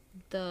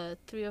 The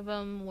 3 of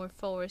them were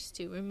forced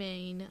to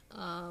remain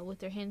with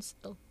their hands...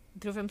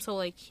 3 of them, so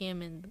like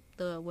him and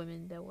the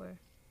women that were...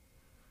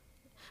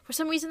 For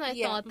some reason I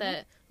thought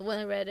that when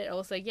I read it, I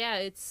was like, yeah,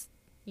 it's,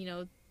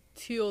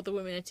 2 older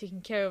women are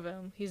taking care of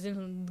him. He's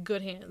in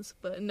good hands,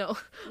 but no.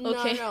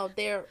 Okay. No,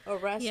 they're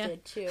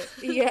arrested too.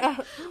 Yeah.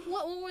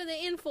 What were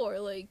they in for?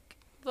 Like,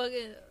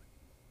 fucking...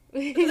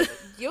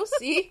 You'll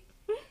see.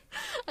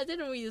 I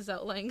didn't read this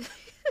outline.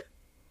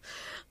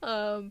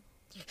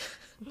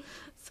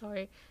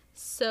 Sorry.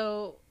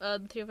 So,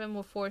 the 3 of them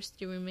were forced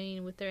to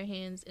remain with their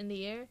hands in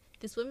the air.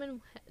 This woman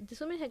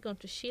had gone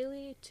to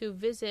Chile to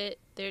visit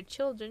their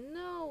children.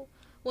 No.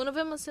 One of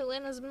them was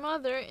Helena's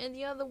mother, and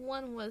the other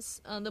one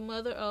was the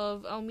mother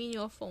of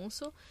Alminio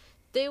Afonso.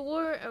 They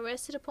were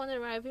arrested upon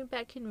arriving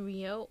back in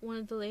Rio. One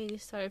of the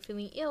ladies started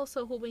feeling ill,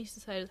 so Rubens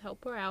decided to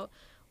help her out,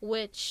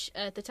 which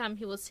at the time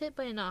he was hit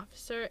by an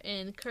officer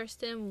and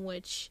cursed him,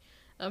 which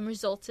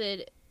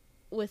resulted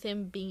with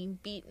him being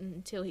beaten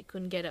until he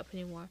couldn't get up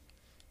anymore.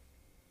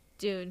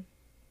 Dude,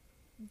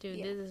 this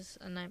is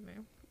a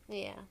nightmare.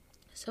 Yeah.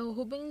 So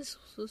Rubens'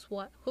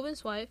 wife,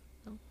 that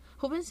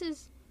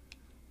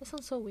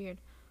sounds so weird.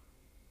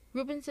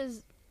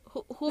 Miss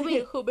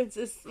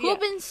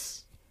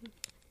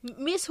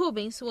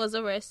Rubens was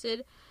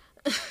arrested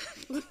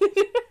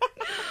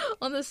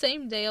on the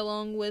same day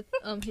along with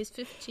his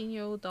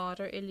 15-year-old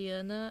daughter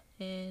Eliana,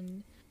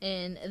 and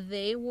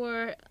they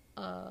were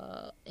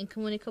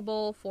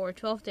incommunicable for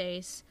 12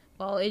 days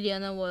while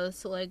Eliana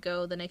was let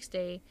go the next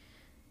day,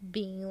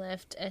 being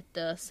left at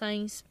the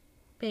Science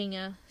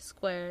Penha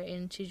Square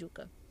in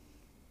Tijuca.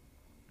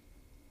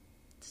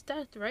 Is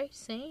that right?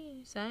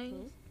 Science?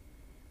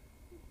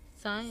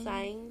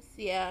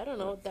 Yeah, I don't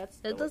know. That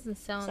doesn't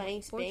sound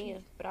Science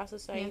Penha. Praça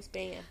Science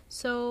Penha.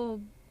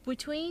 So,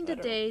 between the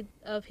day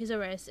of his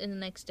arrest and the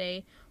next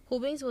day,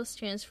 Rubens was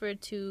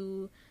transferred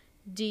to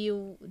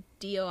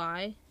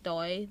DOI,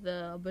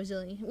 the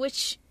Brazilian,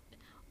 which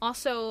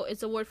Also,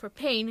 it's a word for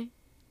pain.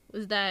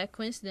 Was that a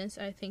coincidence?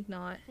 I think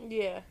not.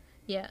 Yeah.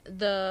 Yeah,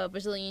 the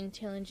Brazilian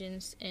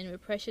Intelligence and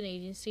Repression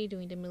Agency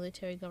doing the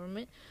military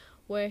government,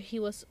 where he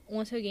was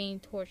once again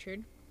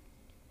tortured.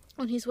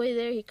 On his way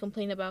there, he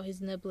complained about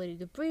his inability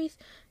to breathe,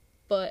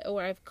 but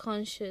arrived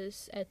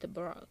conscious at the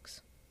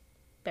barracks.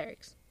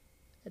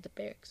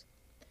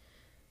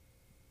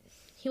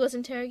 He was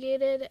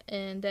interrogated,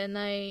 and that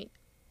night,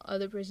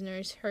 other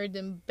prisoners heard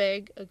them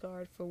beg a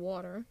guard for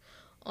water.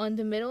 On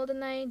the middle of the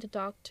night, the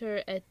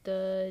doctor at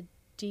the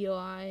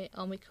DOI,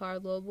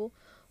 Almicar Lobo,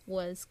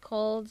 was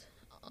called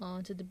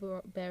to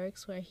the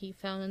barracks, where he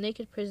found a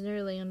naked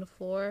prisoner laying on the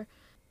floor.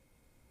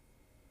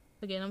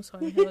 Again, I'm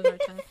sorry, I'm having a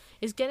hard time.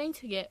 It's starting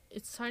to get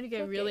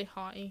really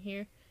hot in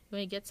here.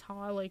 When it gets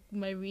hot, like,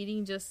 my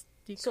reading just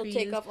decreases. So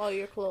take off all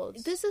your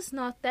clothes. This is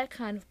not that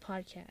kind of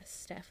podcast,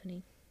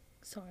 Stephanie.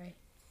 Sorry.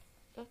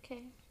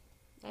 Okay.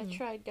 I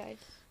tried, guys.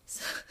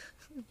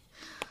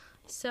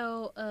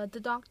 So, the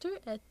doctor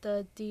at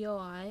the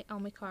DOI,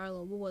 Almicar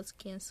Lobo, was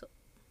canceled.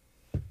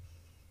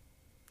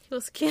 He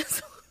was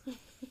canceled.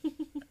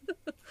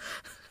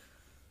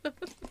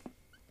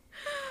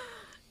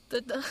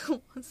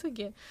 Once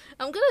again,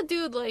 I'm gonna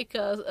do like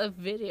a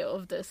video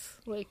of this,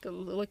 like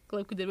we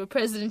did with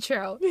President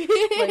Trout.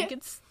 Like,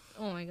 it's,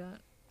 oh my god.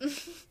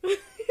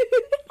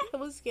 I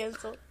was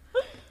canceled.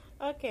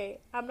 Okay,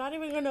 I'm not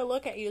even gonna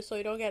look at you so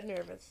you don't get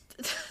nervous.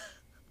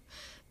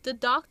 The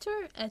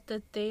doctor at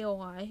the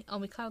DOI,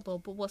 Almicar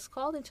Lobo, was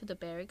called into the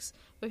barracks,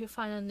 where he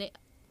found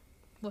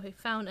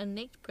a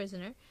naked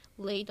prisoner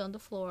laid on the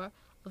floor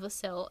of a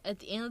cell at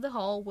the end of the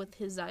hall with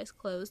his eyes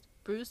closed,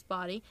 bruised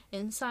body,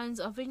 and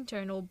signs of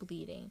internal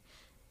bleeding.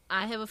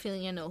 I have a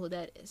feeling I know who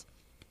that is.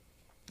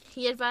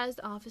 He advised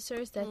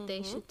officers that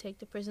they should take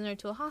the prisoner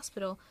to a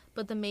hospital,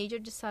 but the major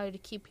decided to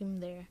keep him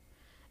there.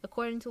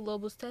 According to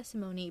Lobo's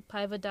testimony,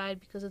 Paiva died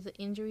because of the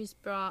injuries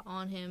brought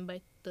on him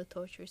by the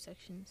torture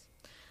sections.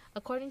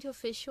 According to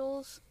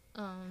official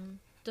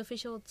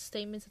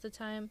statements at the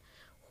time,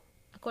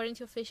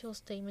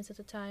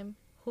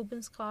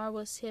 Rubens' car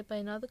was hit by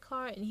another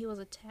car, and he was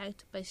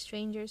attacked by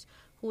strangers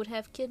who would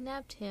have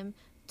kidnapped him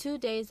 2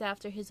 days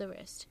after his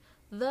arrest.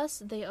 Thus,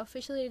 they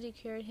officially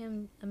declared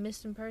him a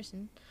missing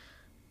person.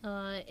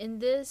 In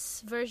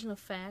this version of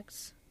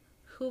facts,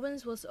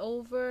 Rubens was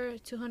over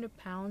 200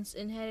 pounds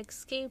and had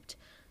escaped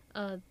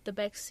the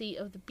back seat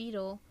of the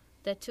Beetle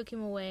that took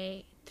him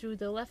away through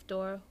the left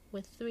door,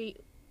 with three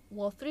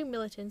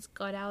militants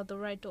got out the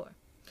right door.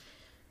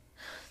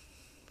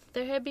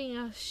 There had been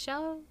a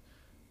shout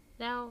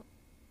out,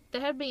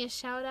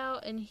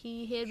 and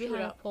he hid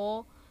behind a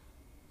pole.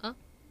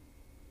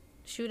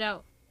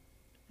 Shootout.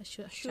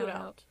 Shout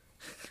out.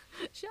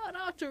 Shout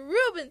out to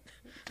Ruben.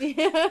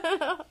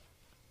 Yeah.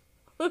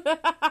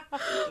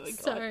 Oh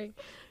sorry.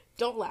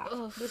 Don't laugh.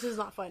 Ugh. This is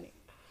not funny.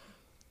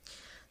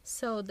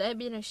 So there had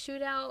been a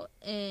shootout,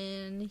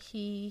 and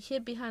he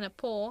hid behind a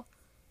pole.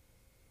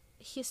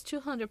 He's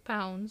 200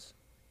 pounds,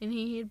 and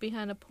he hid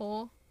behind a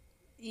pole.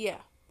 Yeah.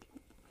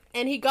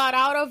 And he got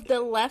out of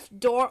the left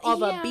door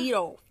of a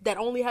Beetle that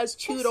only has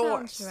two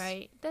doors. Sounds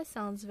right. That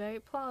sounds very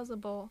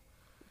plausible.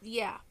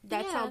 Yeah,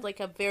 that sounds like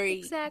a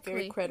very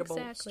credible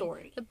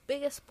story. The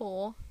biggest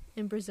pole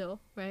in Brazil,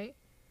 right?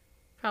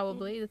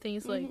 Probably. The thing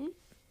is like...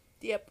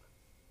 Yep.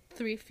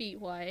 3 feet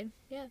wide.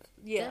 Yeah,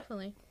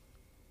 definitely.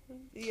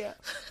 Yeah.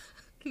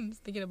 I'm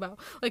just thinking about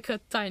like a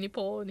tiny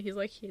pole, and he's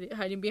like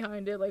hiding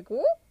behind it, like,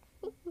 whoa,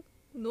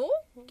 no,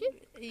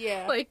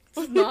 yeah, like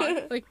it's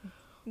not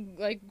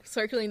like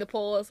circling the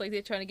pole. It's like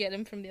they're trying to get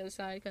him from the other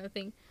side, kind of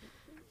thing.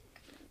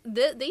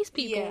 These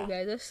people,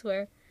 guys, I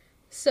swear.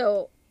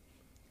 So,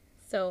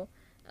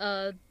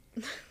 there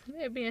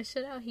being a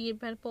shutout, he hit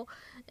by the pole,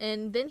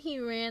 and then he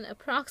ran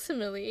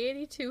approximately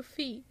 82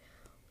 feet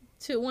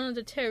to one of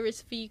the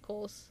terrorist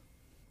vehicles.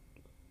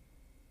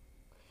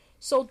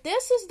 So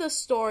this is the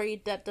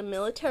story that the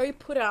military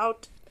put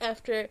out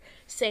after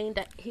saying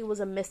that he was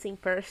a missing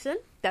person.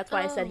 That's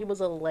why I said he was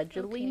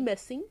allegedly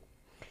missing.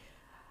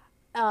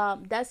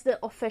 That's the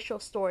official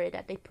story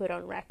that they put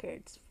on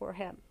records for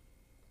him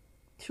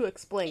to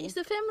explain. Is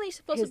the family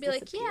supposed to be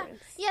like,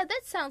 yeah,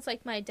 that sounds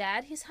like my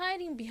dad. He's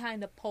hiding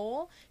behind a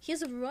pole.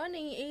 He's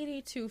running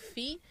 82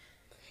 feet.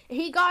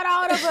 He got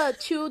out of a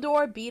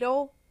 2-door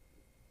Beetle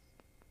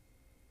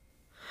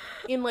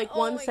in like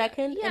 1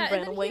 second and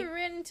ran away. He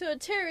ran into a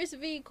terrorist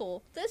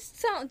vehicle. This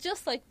sounds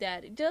just like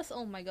that. Just,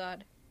 oh my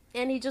god.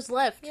 And he just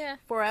left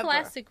forever.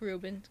 Classic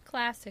Ruben.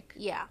 Classic.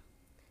 Yeah.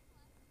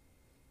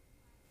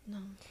 No.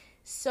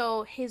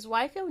 So his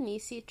wife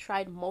Eunice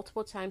tried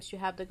multiple times to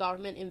have the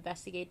government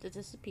investigate the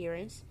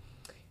disappearance.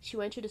 She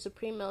went to the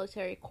Supreme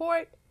Military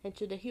Court and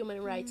to the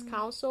Human Rights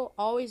Council,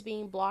 always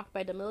being blocked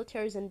by the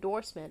military's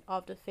endorsement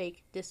of the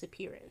fake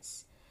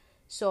disappearance.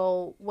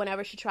 So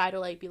whenever she tried to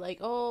like be like,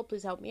 oh,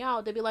 please help me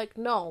out, they'd be like,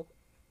 no,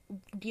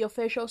 the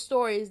official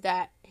story is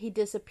that he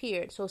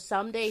disappeared. So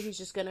someday he's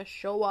just gonna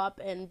show up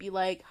and be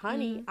like,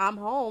 honey, I'm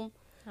home.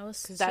 I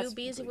was too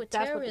busy with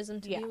terrorism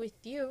to be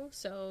with you.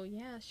 So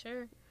yeah,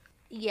 sure.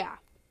 Yeah.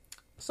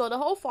 So the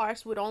whole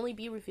farce would only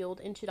be revealed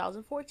in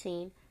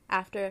 2014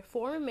 after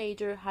former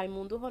Major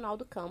Raimundo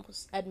Ronaldo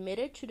Campos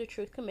admitted to the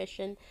Truth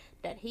Commission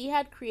that he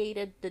had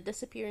created the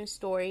disappearance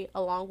story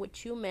along with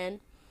two men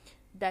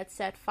that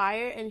set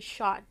fire and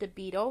shot the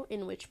Beetle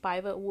in which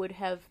Paiva would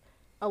have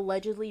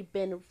allegedly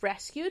been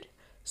rescued,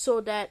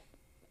 so that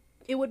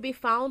it would be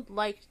found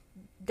like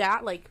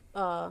that,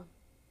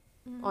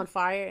 on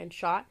fire and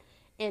shot,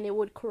 and it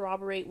would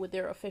corroborate with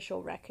their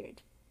official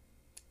record.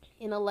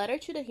 In a letter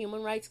to the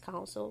Human Rights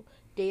Council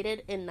dated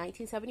in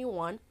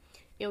 1971,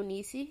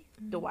 Eunice,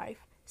 the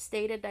wife,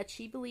 stated that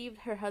she believed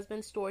her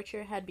husband's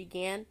torture had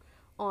began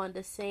on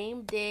the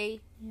same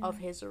day of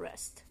his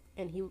arrest,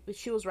 and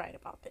she was right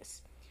about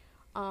this.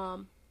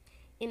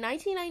 In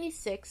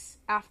 1996,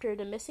 after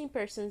the Missing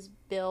Persons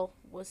Bill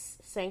was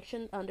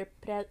sanctioned under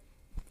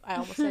I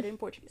almost said it in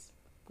Portuguese.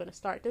 I'm going to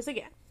start this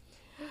again.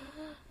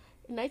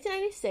 In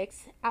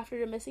 1996, after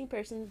the Missing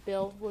Persons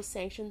Bill was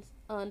sanctioned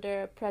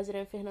under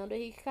President Fernando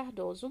Henrique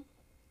Cardoso,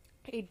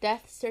 a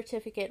death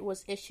certificate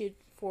was issued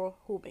for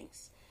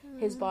Rubens.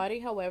 His body,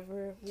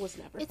 however, was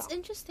never found. It's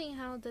interesting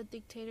how the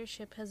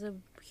dictatorship has a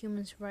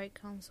Human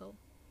Rights Council.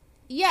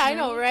 Yeah, I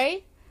know,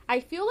 right? I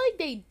feel like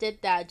they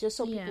did that just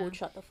so people would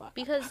shut the fuck up.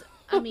 Because,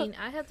 I mean,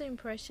 I have the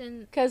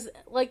impression... Because,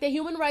 like, the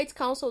Human Rights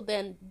Council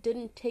then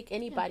didn't take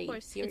anybody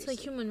seriously. It's like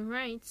human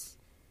rights,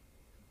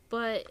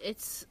 but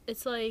it's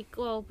like,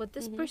 well, but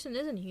this person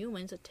isn't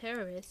human, it's a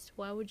terrorist.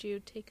 Why would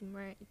you take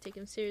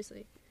him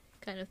seriously?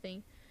 Kind of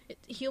thing.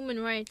 Human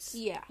rights,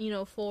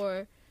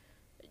 for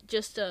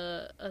just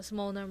a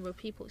small number of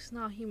people. It's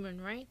not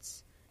human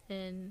rights.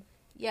 And...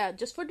 yeah,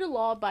 just for the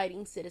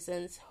law-abiding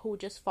citizens who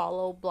just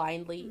follow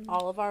blindly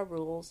all of our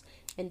rules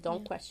and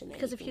don't question anything.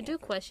 Because if you do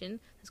question,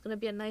 there's going to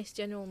be a nice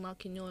general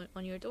knocking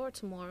on your door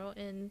tomorrow,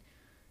 and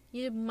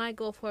you might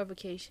go for a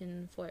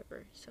vacation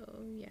forever. So,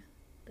 yeah,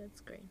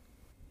 that's great.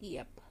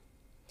 Yep.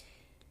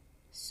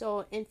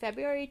 So, in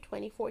February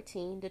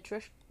 2014,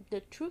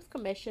 the Truth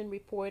Commission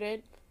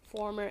reported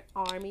former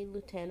Army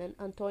Lieutenant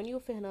Antonio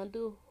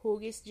Fernando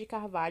Hugues de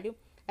Carvalho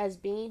as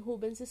being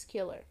Rubens'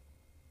 killer.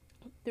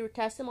 Through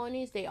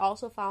testimonies, they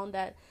also found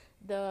that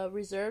the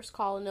Reserves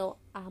Colonel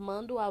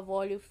Armando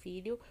Avolio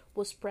Filho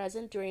was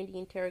present during the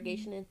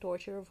interrogation and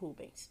torture of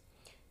Rubens.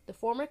 The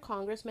former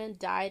congressman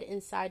died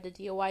inside the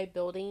DOI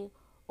building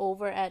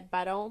over at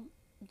Barão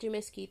de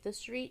Mesquita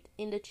Street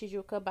in the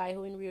Tijuca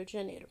bairro in Rio de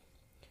Janeiro.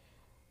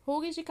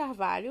 Hugues de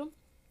Carvalho,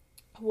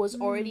 who was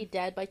already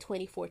dead by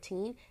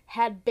 2014,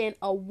 had been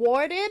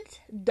awarded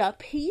the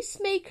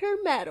Peacemaker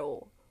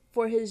Medal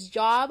for his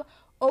job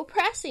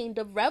oppressing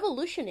the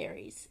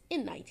revolutionaries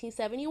in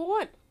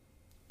 1971.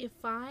 If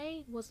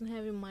I wasn't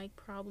having mic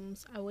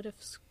problems, I would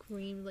have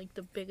screamed like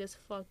the biggest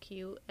fuck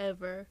you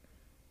ever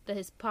that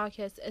his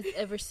podcast has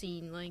ever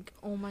seen. Like,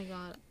 oh my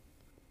god.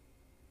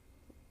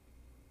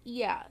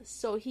 Yeah,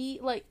 so he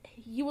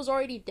was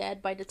already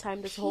dead by the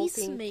time this whole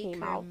thing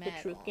came out, the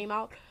truth came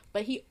out,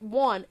 but he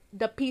won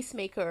the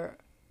Peacemaker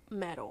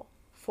Medal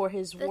for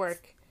his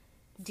work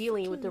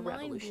dealing with the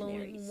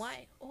revolutionaries.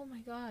 Why? Oh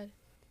my god.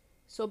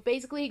 So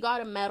basically, he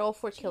got a medal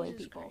for killing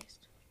people.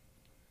 Christ.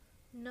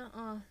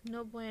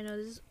 No bueno.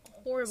 This is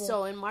horrible.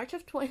 So in March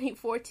of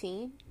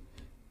 2014,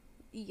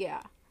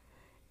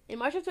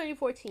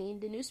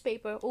 the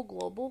newspaper O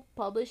Globo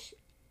published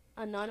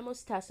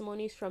anonymous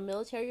testimonies from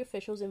military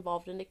officials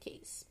involved in the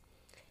case.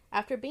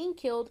 After being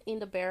killed in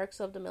the barracks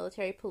of the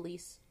military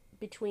police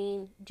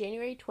between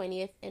January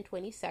 20th and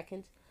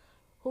 22nd,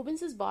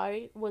 Rubens'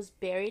 body was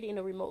buried in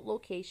a remote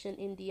location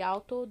in the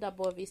Alto da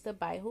Boa Vista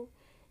bairro,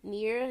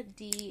 near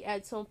the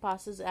Edson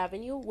Passos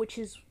Avenue, which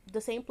is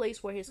the same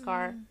place where his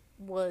car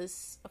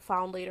was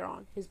found later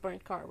on. His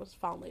burnt car was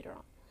found later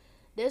on.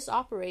 This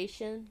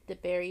operation, the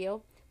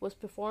burial, was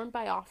performed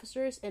by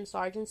officers and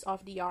sergeants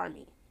of the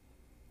army.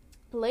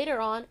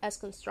 Later on, as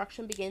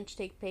construction began to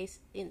take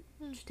place in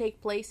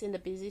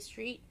the busy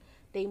street,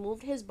 they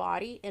moved his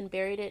body and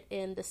buried it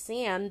in the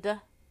sand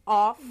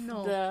off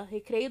the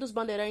Recreio dos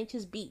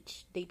Bandeirantes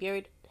beach. They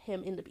buried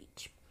him in the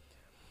beach.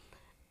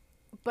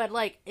 But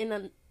like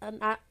in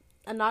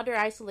another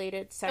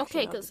isolated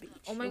section of the beach.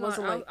 Oh my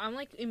god, I'm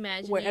like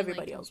imagining where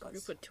everybody else a was.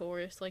 group of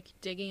tourists like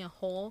digging a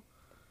hole.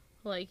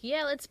 Like,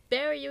 yeah, let's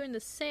bury you in the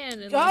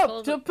sand. And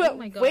oh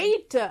my god.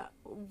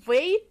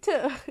 Wait.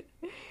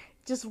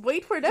 Just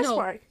wait for this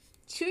part.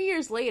 2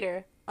 years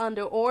later,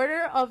 under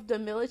order of the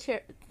military...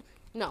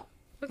 No,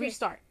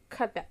 restart.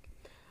 Cut that.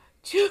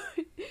 2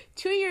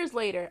 years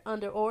later,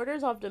 under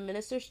orders of the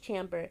minister's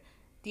chamber,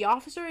 the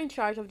officer in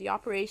charge of the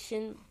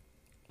operation,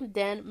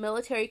 then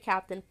military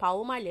captain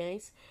Paulo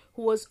Malhães,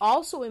 who was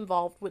also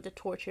involved with the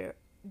torture,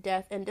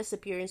 death, and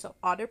disappearance of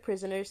other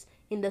prisoners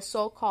in the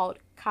so-called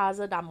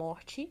Casa da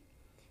Morte,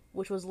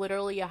 which was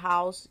literally a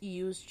house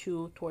used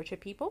to torture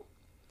people,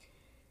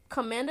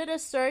 commanded a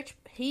search.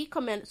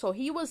 So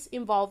he was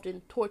involved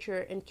in torture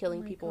and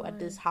killing people at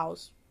this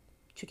house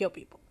to kill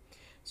people.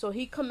 So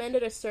he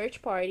commanded a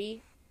search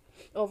party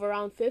of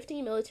around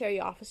 15 military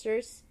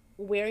officers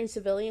wearing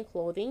civilian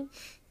clothing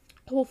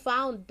who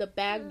found the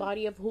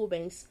body of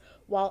Rubens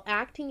while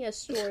acting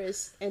as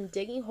tourists and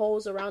digging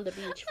holes around the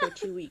beach for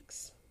 2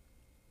 weeks.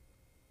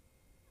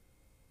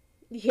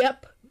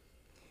 Yep.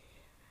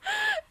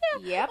 Yeah.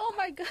 Yep. Oh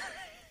my god.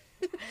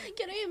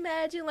 Can you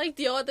imagine, like,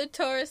 the other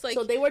tourists, like,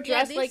 so they were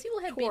dressed these like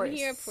people have tourists. been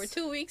here for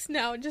 2 weeks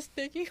now, just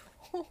digging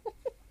holes.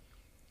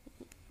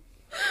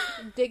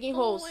 Digging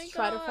holes Oh my to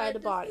try to God, find the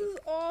body. This is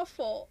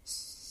awful.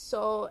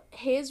 So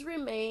his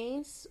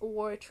remains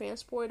were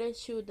transported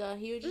to the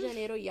Rio de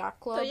Janeiro Yacht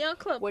Club, The yacht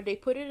club. where they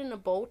put it in a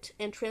boat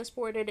and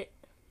transported it.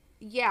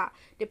 Yeah,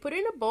 they put it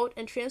in a boat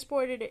and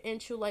transported it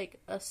into like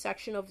a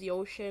section of the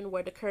ocean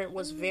where the current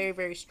was very,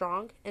 very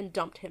strong, and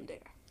dumped him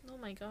there. Oh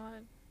my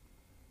god.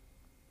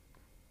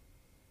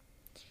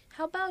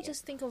 How about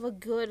just think of a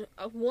good,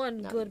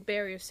 good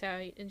burial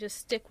site and just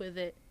stick with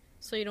it,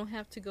 so you don't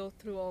have to go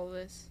through all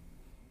this.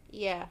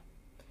 Yeah.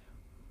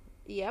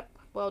 Yep.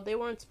 Well, they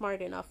weren't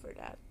smart enough for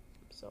that,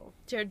 so.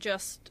 They're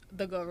just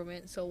the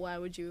government, so why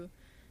would you?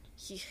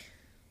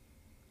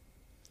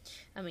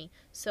 I mean,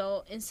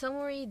 so in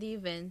summary, the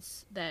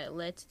events that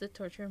led to the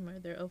torture and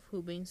murder of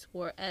Rubens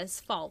were as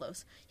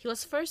follows. He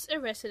was first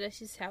arrested at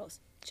his house,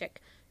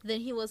 check.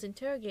 Then he was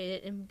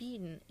interrogated and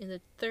beaten in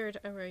the 3rd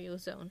Arroyo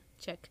Zone,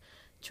 check.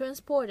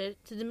 Transported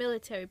to the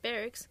military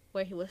barracks,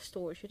 where he was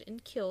tortured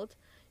and killed.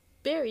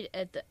 Buried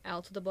at the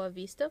Alto da Boa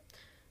Vista.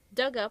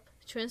 Dug up,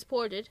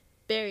 transported,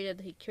 buried at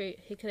the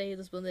Recreio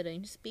dos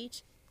Bandeirantes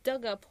beach.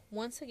 Dug up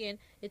once again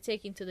and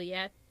taken to the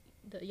yacht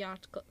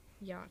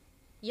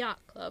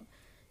club.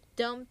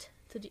 Dumped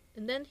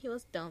and then he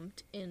was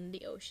dumped in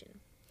the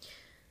ocean.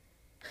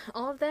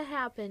 All of that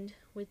happened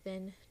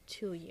within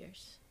 2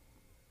 years.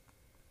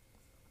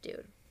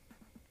 Dude.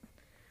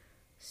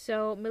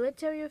 So,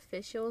 military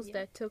officials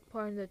that took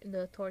part in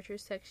the torture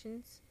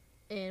sections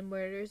and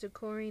murders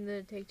occurring in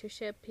the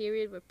dictatorship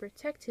period were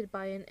protected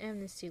by an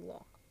amnesty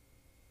law.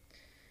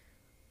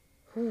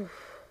 Whew.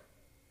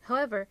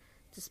 However,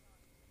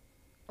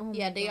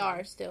 they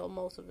are still,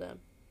 most of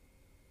them.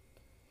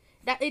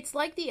 That it's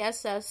like the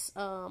SS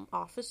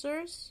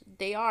officers.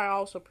 They are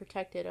also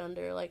protected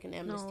under like an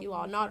amnesty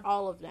law. Not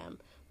all of them,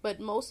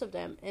 but most of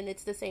them, and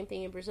it's the same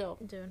thing in Brazil.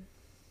 Dude.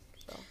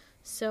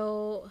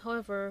 So,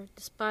 however,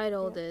 despite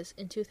all this,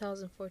 in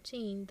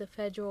 2014, the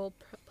Federal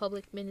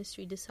Public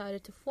Ministry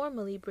decided to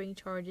formally bring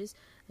charges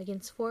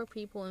against 4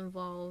 people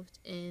involved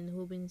in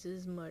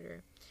Rubens'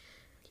 murder.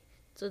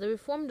 So, the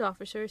reformed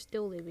officers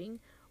still living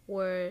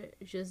were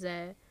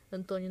José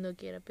Antônio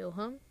Nogueira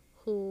Pilham,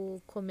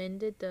 who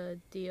commanded the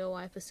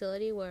DOI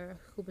facility where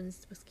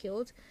Rubens was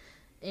killed,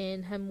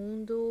 and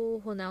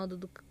Raimundo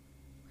Ronaldo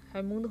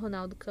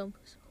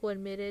Campos, who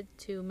admitted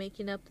to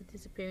making up the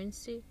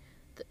disappearance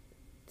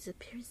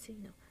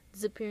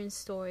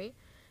story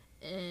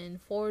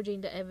and forging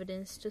the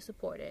evidence to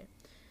support it.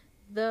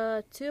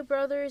 The 2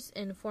 brothers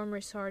and former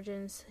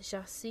sergeants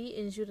Jaci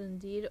and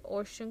Jurandir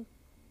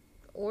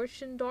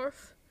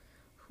Orchendorf,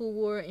 who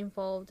were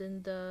involved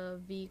in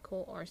the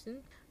vehicle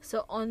arson.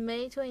 So on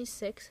May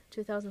 26,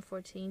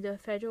 2014, the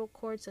federal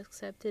courts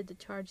accepted the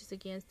charges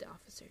against the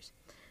officers.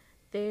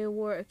 They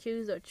were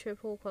accused of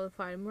triple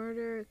qualified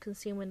murder,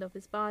 concealment of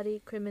his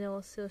body, criminal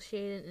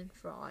association, and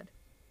fraud.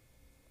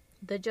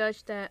 The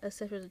judge that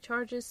accepted the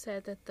charges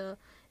said that the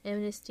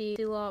amnesty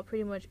law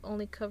pretty much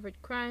only covered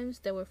crimes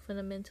that were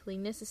fundamentally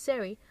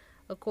necessary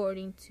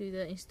according to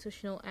the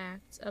institutional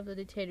acts of the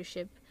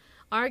dictatorship.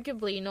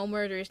 Arguably, no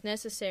murder is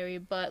necessary,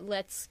 but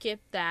let's skip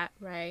that,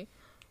 right?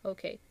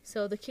 Okay,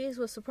 so the case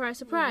was,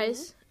 surprise,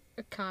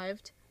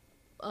 archived,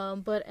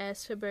 but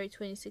as February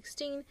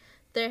 2016,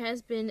 there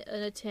has been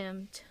an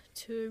attempt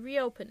to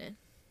reopen it.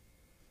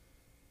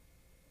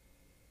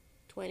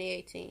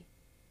 2018.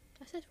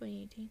 I said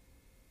 2018.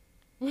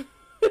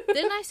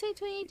 Didn't I say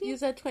 2018? You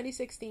said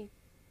 2016.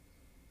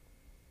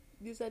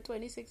 You said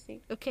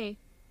 2016. Okay,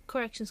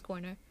 corrections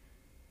corner.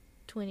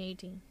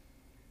 2018.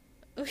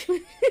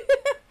 Okay.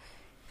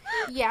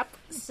 Yep.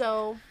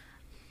 So,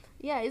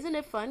 yeah, isn't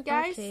it fun,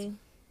 guys? Okay.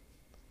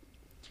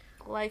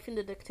 Life in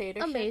the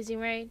dictatorship. Amazing,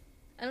 right?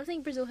 I don't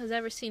think Brazil has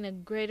ever seen a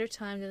greater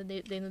time than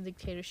the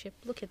dictatorship.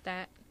 Look at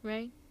that,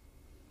 right?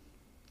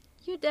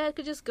 Your dad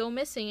could just go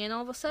missing, and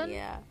all of a sudden,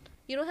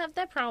 you don't have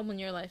that problem in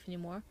your life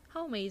anymore.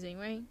 How amazing,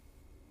 right?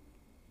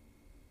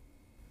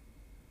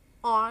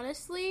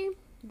 Honestly,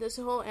 this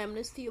whole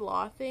amnesty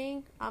law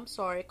thing, I'm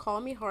sorry,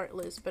 call me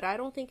heartless, but I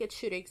don't think it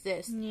should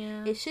exist.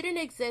 Yeah. It shouldn't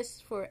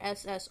exist for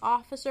SS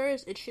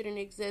officers. It shouldn't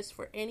exist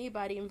for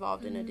anybody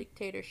involved in a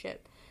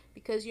dictatorship.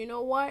 Because you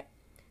know what?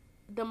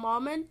 The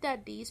moment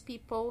that these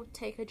people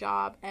take a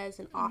job as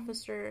an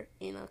officer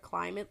in a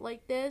climate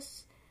like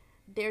this,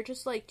 they're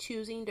just like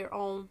choosing their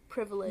own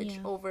privilege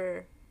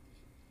over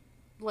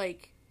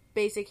like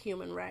basic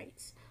human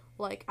rights.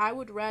 Like, I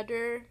would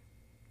rather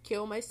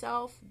kill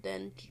myself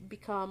than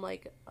become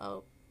like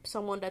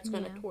someone that's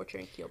going to torture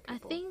and kill people.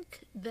 I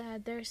think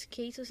that there's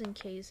cases and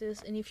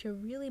cases, and if you're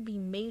really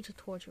being made to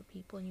torture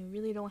people and you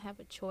really don't have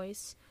a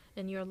choice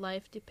and your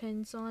life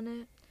depends on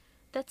it,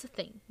 that's a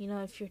thing. You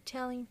know, if you're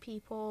telling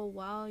people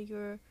while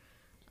you're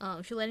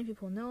if you're letting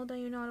people know that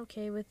you're not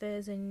okay with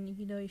this, and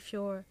you know, if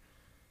you're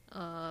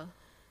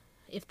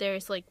if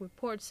there's like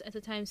reports at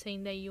the time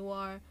saying that you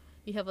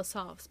have a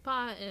soft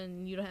spot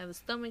and you don't have a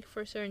stomach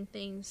for certain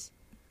things,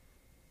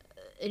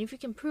 and if you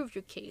can prove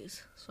your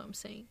case, that's what I'm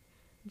saying,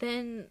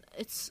 then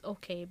it's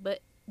okay.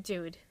 But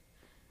dude,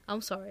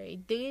 I'm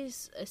sorry,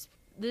 these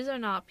are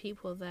not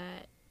people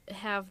that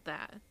have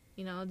that.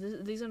 You know,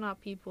 these are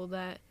not people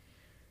that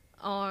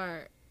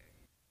are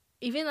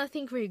even, I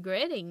think,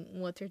 regretting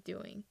what they're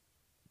doing.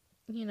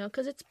 You know,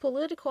 because it's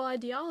political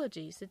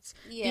ideologies. It's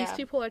These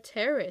people are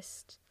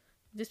terrorists.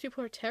 These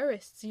people are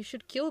terrorists. You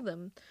should kill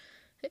them.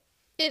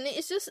 And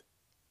it's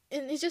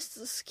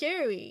just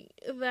scary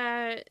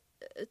that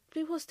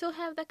people still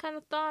have that kind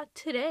of thought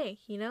today.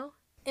 You know.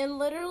 And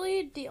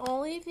literally, the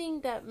only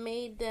thing that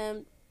made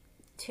them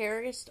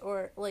terrorists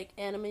or like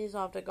enemies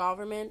of the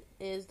government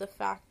is the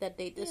fact that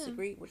they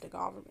disagree with the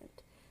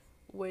government,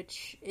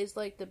 which is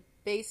like the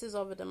basis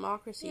of a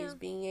democracy, is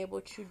being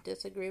able to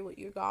disagree with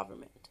your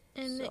government.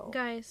 And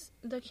guys,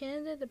 the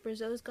candidate that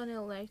Brazil is gonna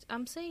elect,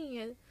 I'm saying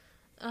it,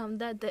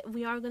 that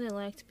we are gonna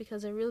elect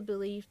because I really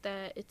believe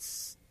that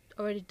it's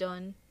already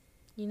done.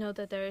 You know,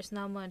 that there is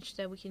not much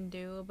that we can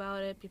do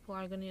about it. People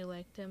are gonna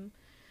elect him.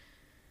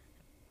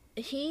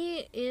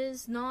 He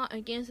is not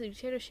against the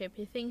dictatorship.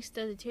 He thinks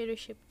that the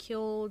dictatorship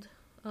killed,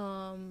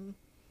 he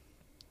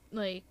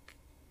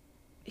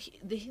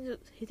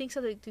thinks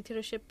that the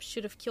dictatorship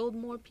should have killed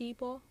more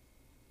people,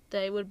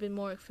 that it would have been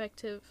more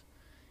effective.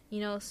 You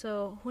know,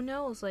 so who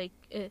knows? Like,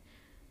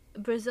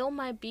 Brazil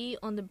might be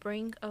on the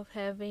brink of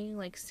having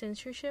like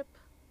censorship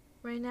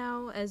right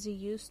now, as it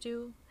used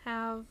to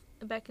have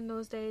back in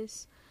those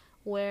days,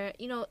 where,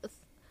 you know,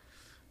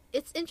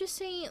 it's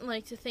interesting,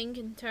 like, to think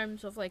in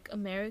terms of like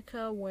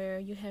America, where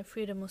you have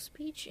freedom of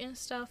speech and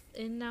stuff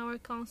in our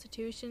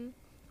constitution,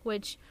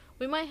 which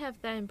we might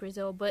have that in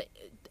Brazil, but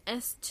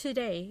as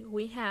today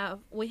we have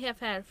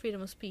had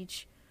freedom of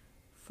speech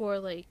for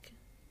like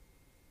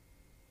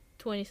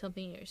 20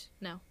 something years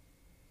now.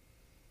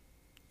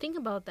 Think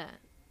about that.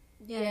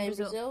 Yeah, in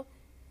Brazil,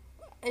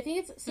 I think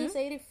it's since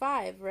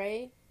 85,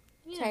 right?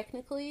 Yeah.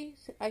 Technically,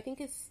 I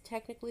think it's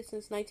technically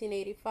since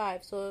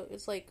 1985, so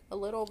it's like a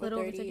little over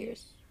 30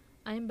 years.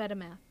 I am bad at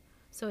math,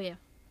 so yeah,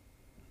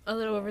 a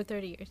little over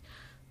 30 years.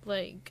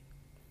 Like,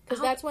 because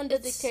that's when the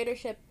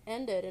dictatorship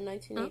ended in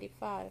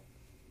 1985. Huh?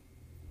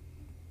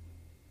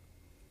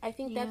 I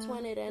think that's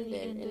when it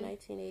ended in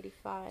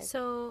 1985.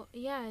 So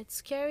yeah, it's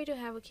scary to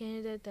have a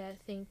candidate that I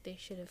think they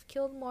should have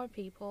killed more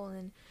people,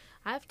 and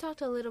I've talked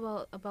a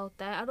little about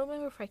that. I don't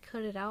remember if I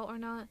cut it out or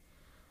not.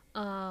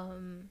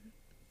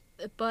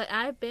 But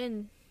I've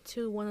been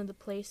to one of the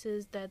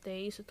places that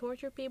they used to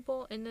torture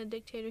people in the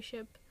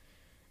dictatorship,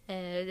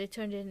 and they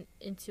turned it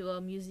into a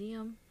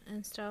museum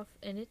and stuff,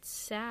 and it's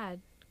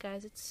sad,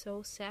 guys. It's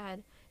so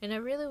sad, and I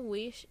really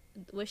wish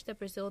that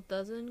Brazil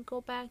doesn't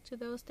go back to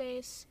those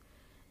days.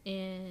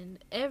 And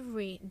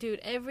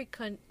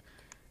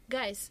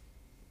guys,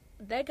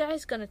 that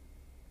guy's gonna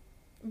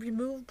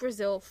remove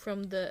Brazil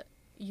from the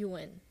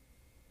UN,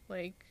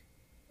 like,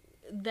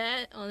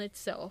 that on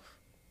itself,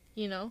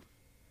 you know,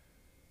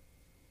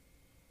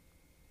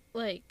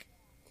 like,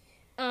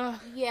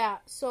 yeah.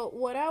 So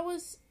what I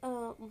was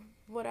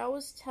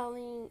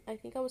telling, I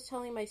think I was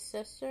telling my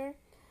sister,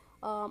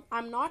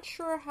 I'm not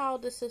sure how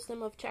the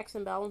system of checks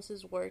and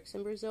balances works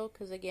in Brazil,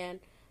 because again,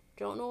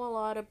 don't know a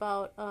lot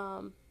about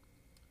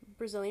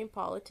Brazilian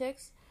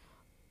politics,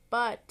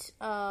 but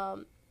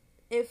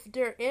if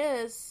there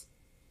is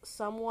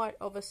somewhat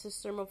of a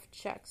system of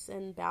checks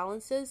and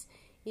balances,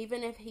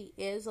 even if he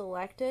is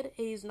elected,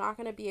 he's not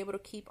going to be able to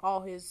keep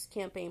all his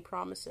campaign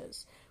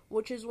promises,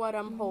 which is what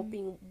I'm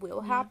hoping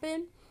will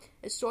happen.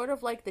 It's sort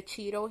of like the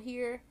Cheeto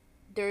here.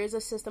 There is a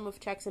system of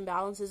checks and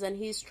balances, and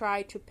he's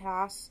tried to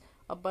pass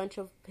a bunch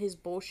of his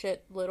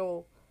bullshit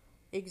little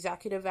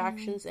executive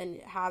actions, and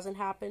it hasn't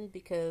happened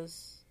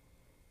because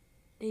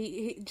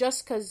he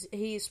just because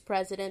he's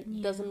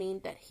president doesn't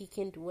mean that he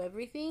can do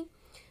everything.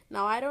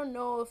 Now, I don't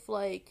know if,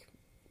 like,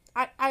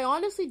 I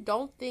honestly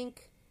don't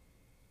think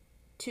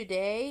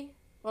today,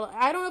 well,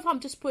 I don't know if I'm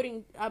just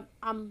putting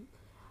I'm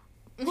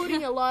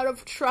putting a lot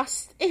of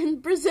trust in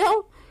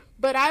Brazil,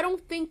 but I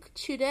don't think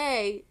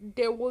today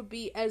there would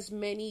be as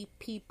many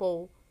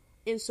people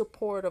in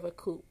support of a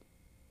coup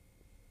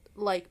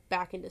like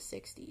back in the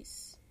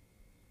 60s.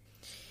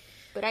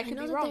 But I could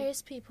be wrong.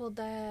 There's people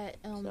that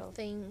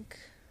think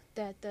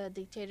that the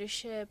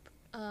dictatorship,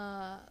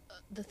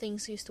 the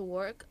things used to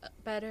work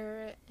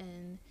better,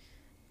 and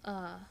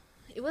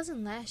it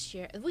wasn't last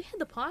year. We had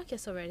the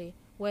podcast already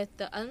with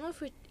I don't know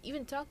if we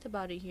even talked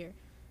about it here,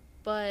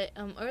 but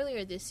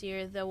earlier this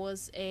year there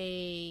was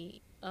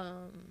a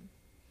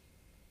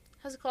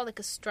how's it called, like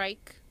a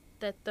strike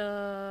that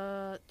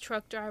the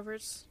truck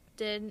drivers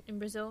did in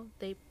Brazil.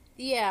 I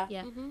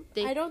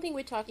don't think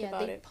we talked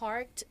about it. They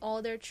parked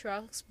all their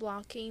trucks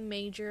blocking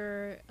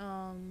major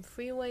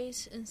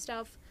freeways and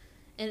stuff.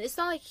 And it's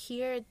not like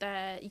here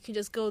that you can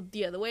just go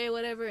the other way or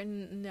whatever.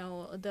 And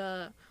no,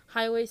 the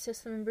highway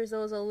system in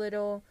Brazil is a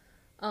little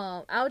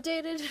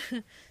outdated.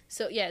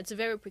 So yeah, it's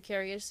very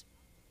precarious.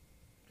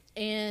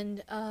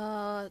 And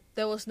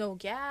there was no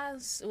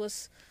gas.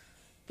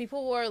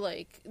 People were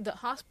like, the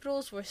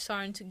hospitals were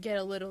starting to get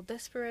a little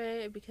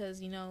desperate because,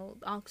 you know,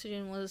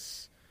 oxygen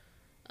was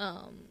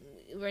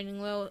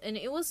running low, and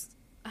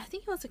I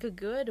think it was like a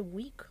good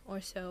week or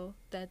so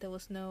that there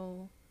was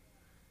no,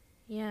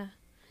 yeah.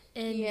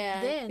 And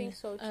then I think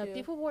so too.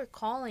 People were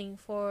calling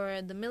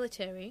for the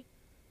military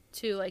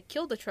to like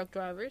kill the truck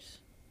drivers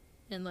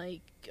and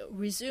like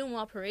resume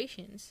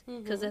operations,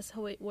 because that's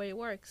how way it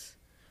works.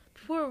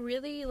 People were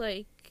really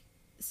like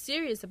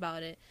serious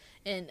about it,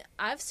 and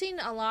I've seen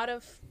a lot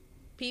of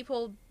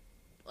people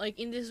like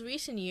in these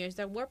recent years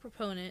that are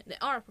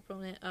a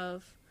proponent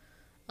of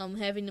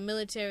having the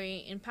military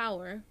in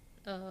power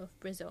of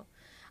Brazil.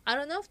 I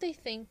don't know if they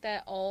think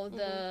that all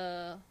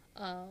the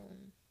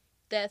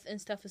death and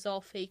stuff is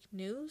all fake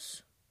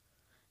news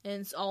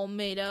and it's all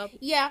made up.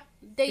 Yeah,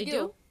 they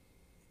do.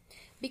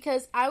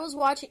 Because I was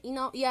watching,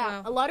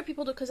 Wow. a lot of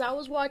people do, because I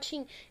was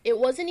watching, it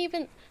wasn't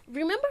even,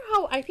 remember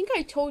how, I think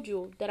I told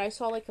you that I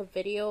saw like a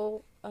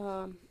video,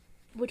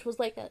 which was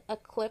like a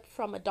clip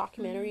from a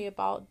documentary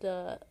about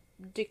the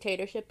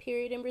dictatorship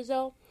period in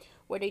Brazil,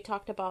 where they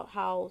talked about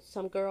how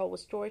some girl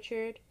was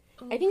tortured.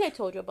 I think I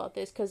told you about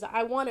this because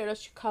I wanted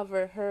us to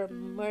cover her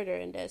murder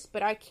in this,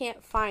 but I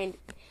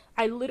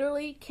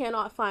literally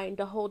cannot find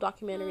the whole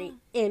documentary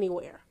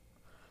anywhere.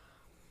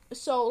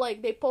 So,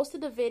 like, they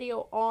posted the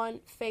video on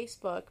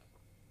Facebook,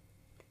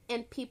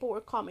 and people were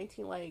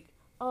commenting, like,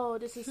 oh,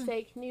 this is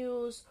fake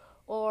news,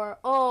 or,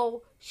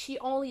 oh, she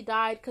only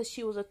died because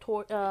she was a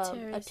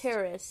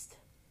terrorist.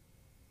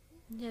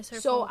 Yes,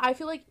 her So, fault. I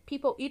feel like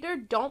people either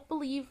don't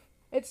believe,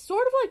 it's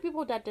sort of like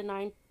people that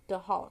deny the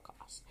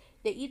Holocaust.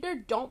 They either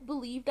don't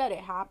believe that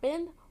it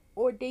happened,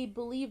 or they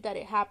believe that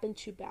it happened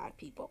to bad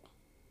people.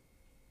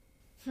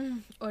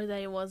 Or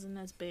that it wasn't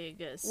as big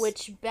as...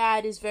 Which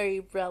bad is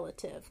very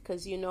relative,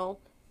 because,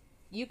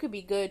 you could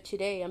be good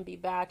today and be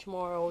bad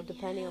tomorrow,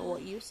 depending on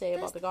what you say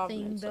about the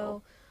government. Thing,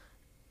 though,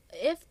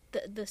 if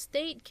the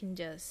state can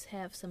just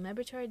have some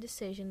arbitrary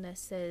decision that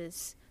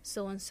says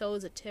so-and-so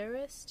is a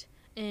terrorist,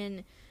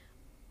 and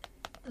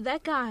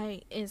that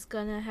guy is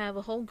gonna have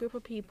a whole group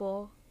of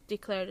people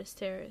declared as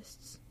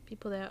terrorists.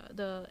 People that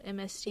the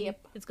MST.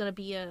 Yep. It's gonna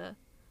be a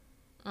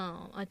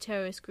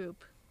terrorist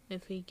group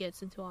if he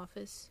gets into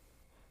office.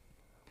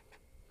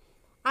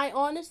 I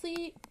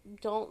honestly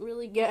don't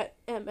really get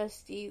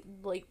MST,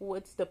 like,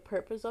 what's the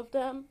purpose of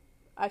them?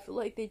 I feel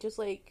like they just,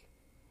 like,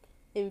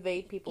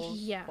 invade people's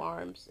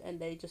farms and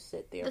they just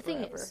sit there forever. The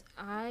thing is,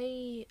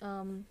 I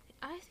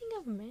think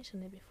I've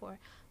mentioned it before,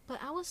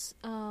 but I was,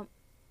 a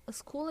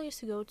school I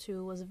used to go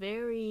to was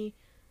very,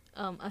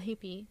 a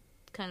hippie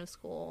kind of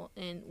school,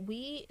 and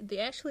they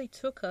actually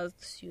took us,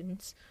 the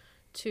students,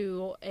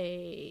 to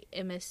a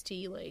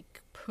MST,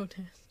 like,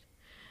 protest,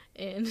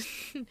 and,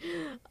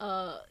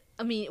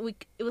 I mean,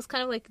 it was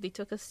kind of like they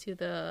took us to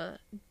the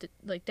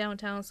like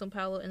downtown São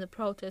Paulo, and the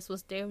protest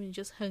was there. We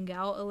just hung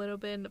out a little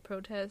bit in the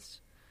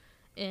protest,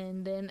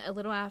 and then a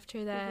little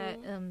after that,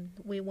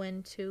 we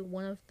went to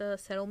one of the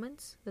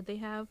settlements that they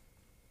have.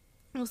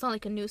 It was not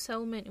like a new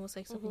settlement. It was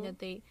like something that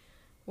they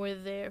were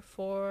there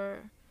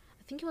for.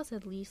 I think it was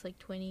at least like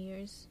 20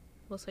 years.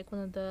 It was like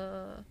one of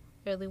the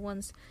early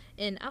ones,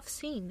 and I've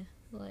seen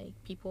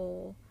like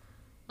people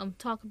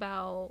talk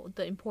about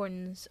the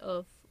importance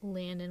of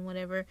land and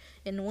whatever.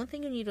 And one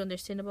thing you need to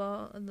understand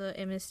about the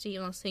MST,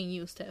 I'm not saying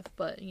you, Steph,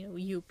 but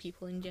you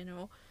people in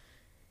general,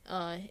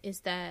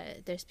 is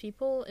that there's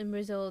people in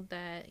Brazil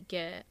that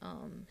get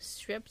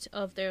stripped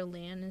of their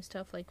land and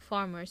stuff, like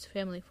farmers,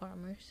 family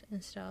farmers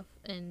and stuff,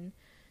 and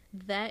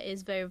that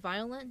is very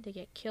violent. They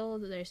get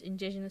killed. There's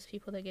indigenous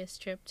people that get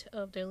stripped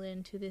of their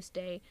land to this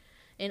day.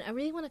 And I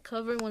really want to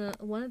cover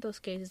one of those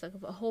cases, like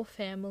of a whole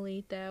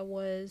family that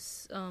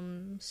was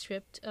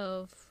stripped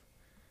of,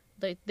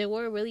 like, they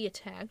were really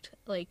attacked,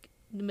 like,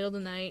 in the middle of the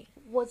night.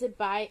 Was it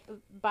by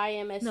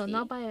MST? No,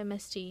 not by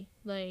MST.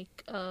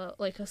 Like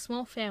a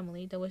small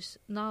family that was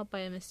not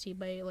by MST,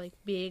 by, like,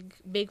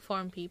 big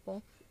farm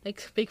people.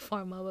 Like, big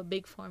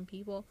farm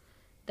people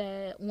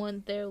that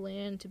want their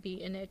land to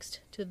be annexed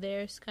to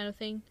theirs kind of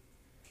thing.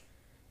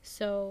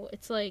 So,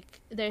 it's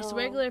like, there's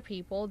regular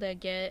people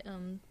that get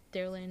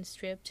their land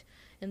stripped,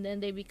 and then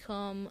they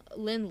become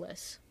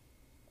landless.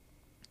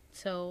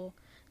 So,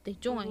 they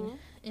join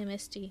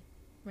MST.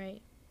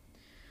 Right.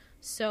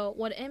 So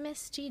what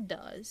MST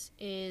does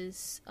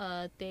is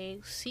they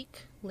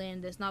seek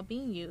land that's not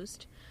being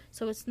used.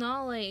 So it's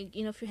not like,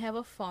 if you have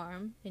a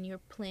farm and you're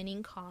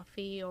planting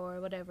coffee or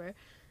whatever,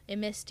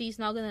 MST is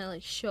not gonna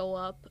like show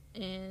up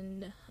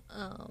and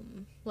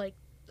like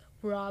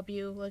rob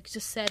you, like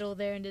just settle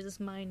there and this is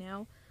mine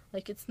now.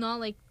 Like it's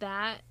not like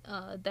that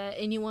that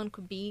anyone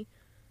could be.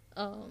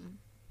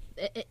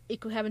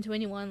 It could happen to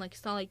anyone. Like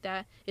it's not like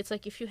that. It's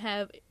like if you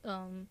have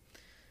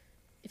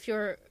if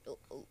your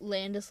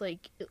land is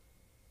like,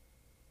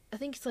 I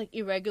think it's like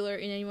irregular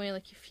in any way,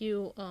 like if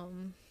you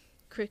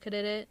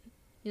cricketed it,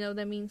 you know what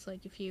that means?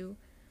 Like if you,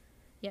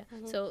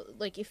 so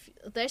like if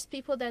there's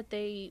people that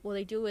what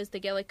they do is they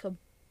get like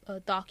a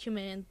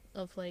document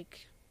of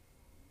like,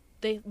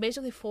 they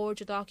basically forge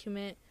a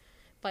document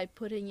by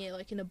putting it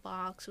like in a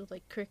box with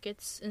like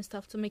crickets and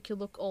stuff to make you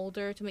look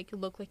older, to make you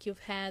look like you've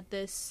had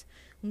this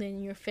land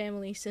in your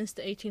family since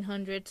the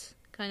 1800s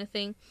kind of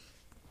thing.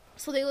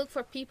 So they look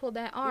for people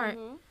that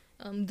aren't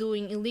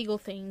doing illegal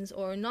things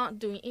or not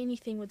doing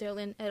anything with their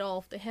land at all.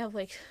 If they have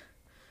like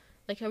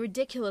a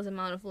ridiculous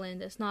amount of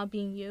land that's not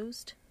being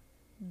used,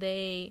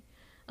 they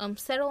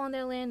settle on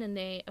their land and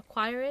they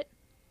acquire it.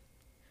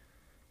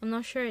 I'm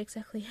not sure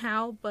exactly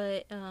how,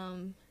 but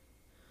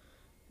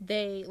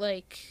they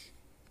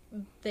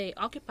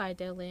occupy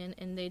their land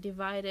and they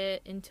divide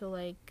it into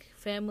like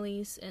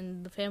families,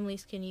 and the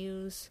families can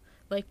use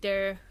like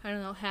their, I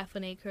don't know, half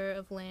an acre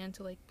of land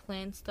to like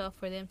plant stuff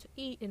for them to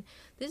eat. And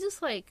this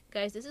is like,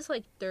 guys, this is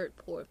like dirt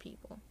poor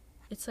people.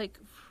 It's like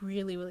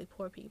really, really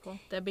poor people.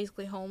 They're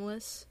basically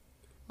homeless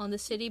on the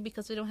city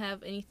because they don't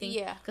have anything.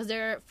 Yeah. Because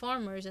they're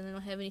farmers and they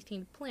don't have anything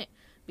to plant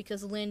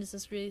because land is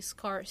this really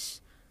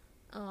scarce.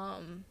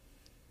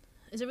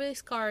 It's a really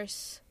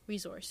scarce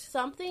resource.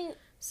 Something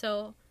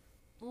so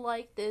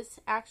like this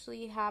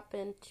actually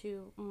happened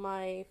to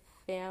my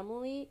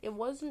family.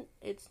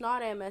 It's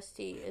not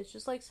MST. It's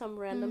just like some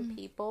random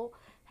people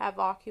have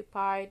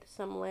occupied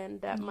some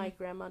land that my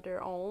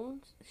grandmother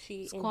owned.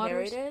 She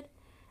inherited,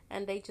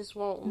 and they just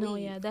won't leave. No,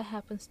 yeah, that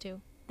happens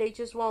too. They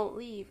just won't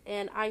leave.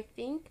 And I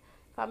think,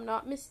 if I'm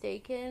not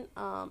mistaken,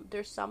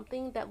 there's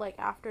something that like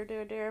after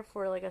they're there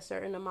for like a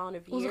certain amount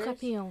of years,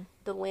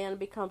 the land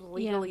becomes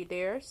legally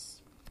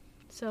theirs.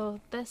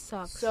 So that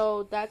sucks.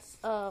 So that's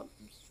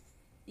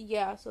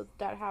yeah, so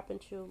that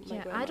happened to my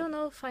grandma. I don't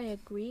know if I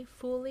agree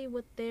fully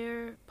with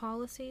their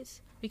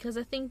policies, because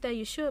I think that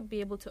you should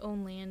be able to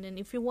own land, and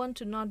if you want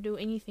to not do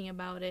anything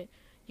about it,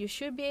 you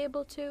should be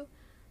able to,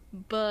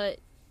 but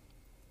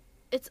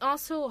it's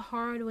also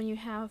hard when you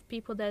have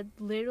people that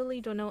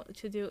literally don't know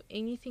to do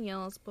anything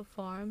else but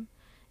farm,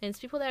 and it's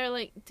people that are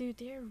like, dude,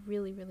 they're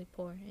really, really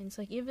poor, and it's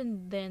like,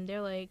 even then,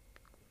 they're like,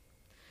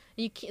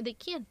 they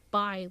can't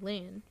buy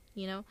land.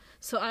 You know,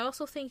 so I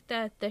also think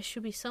that there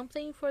should be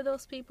something for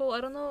those people.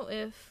 I don't know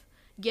if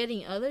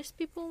getting others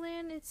people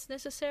land it's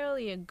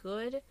necessarily a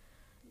good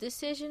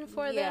decision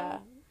for them. Yeah,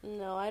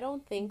 no, I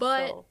don't think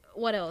but so.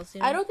 But what else? You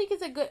know? I don't think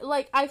it's a good,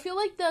 like, I feel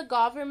like the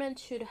government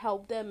should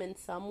help them in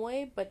some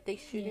way, but they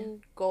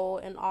shouldn't go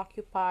and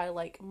occupy,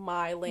 like,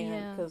 my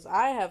land, because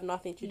I have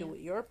nothing to do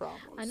with your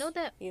problems. I know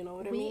that. You know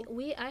what I mean?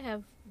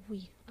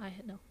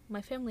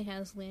 My family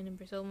has land in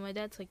Brazil. My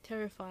dad's, like,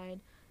 terrified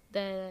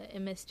that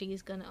MSD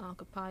is gonna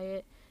occupy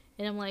it,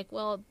 and I'm like,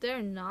 well,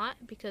 they're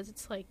not, because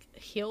it's like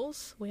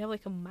hills. We have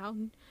like a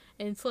mountain,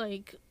 and it's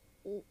like,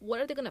 what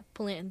are they gonna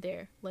plant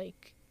there?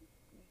 Like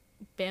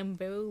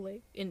bamboo,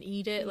 like, and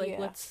eat it? Like,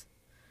 what's?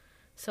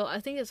 So I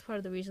think that's part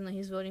of the reason that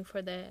he's voting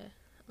for the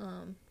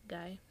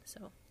guy.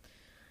 So,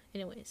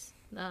 anyways,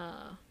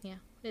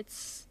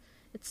 it's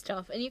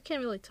tough, and you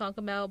can't really talk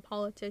about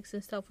politics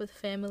and stuff with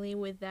family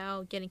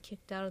without getting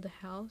kicked out of the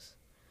house.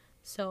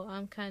 So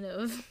I'm kind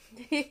of.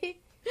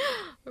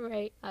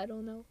 Right, I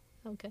don't know.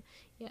 Okay,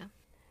 yeah.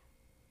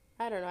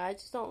 I don't know.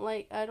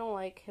 I don't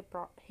like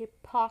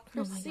hypocrisy.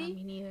 Oh my God,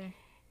 me neither.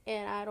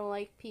 And I don't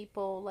like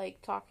people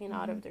like talking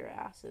out of their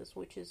asses,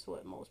 which is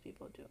what most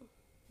people do.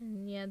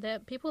 And yeah,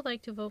 that people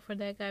like to vote for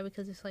that guy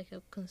because it's like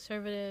a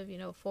conservative, you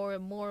know, for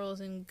morals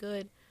and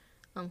good.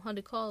 How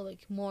to call it,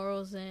 like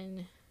morals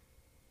and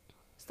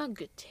it's not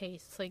good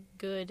taste. It's like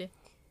good.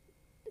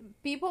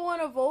 People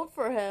want to vote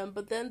for him,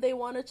 but then they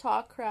want to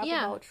talk crap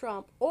about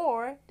Trump.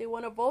 Or they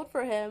want to vote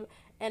for him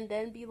and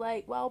then be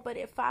like, well, but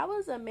if I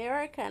was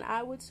American,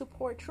 I would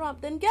support Trump.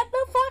 Then get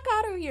the fuck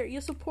out of here.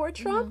 You support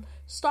Trump?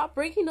 Stop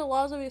breaking the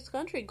laws of his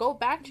country. Go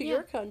back to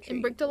your country.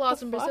 And break the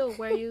laws in Brazil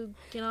where you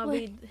cannot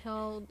be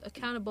held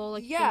accountable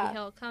like you can be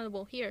held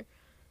accountable here.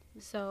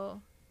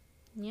 So,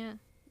 yeah.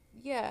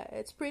 Yeah,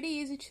 it's pretty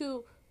easy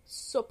to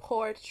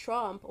support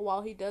Trump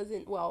while he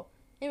doesn't, well,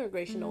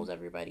 immigration knows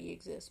everybody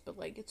exists, but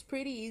like it's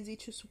pretty easy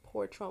to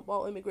support Trump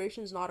while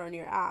immigration's not on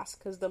your ass,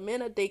 because the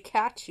minute they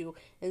catch you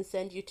and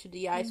send you to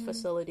the ICE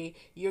facility,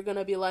 you're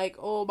gonna be like,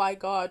 oh my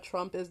God,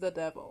 Trump is the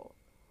devil.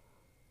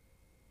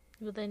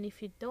 But then if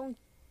they don't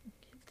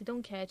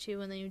catch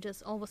you and then you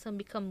just all of a sudden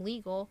become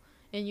legal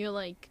and you're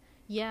like,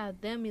 yeah,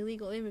 them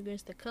illegal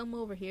immigrants that come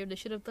over here, they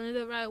should have done it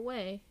the right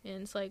way,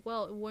 and it's like,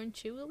 well,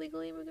 weren't you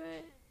illegal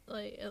immigrant?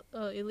 Like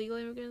illegal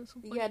immigrant at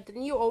some point? Yeah,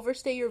 didn't you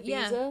overstay your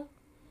visa?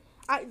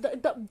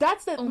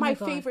 That's my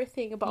favorite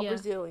thing about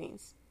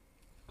Brazilians.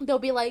 They'll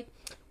be like,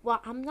 well,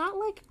 I'm not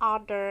like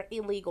other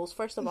illegals.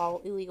 First of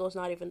all, illegal is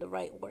not even the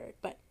right word.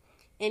 But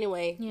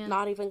anyway,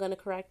 not even going to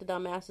correct the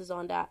dumbasses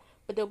on that.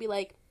 But they'll be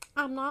like,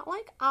 I'm not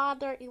like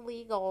other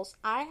illegals.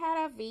 I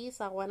had a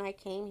visa when I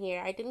came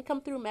here. I didn't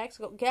come through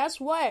Mexico. Guess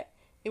what?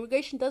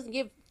 Immigration doesn't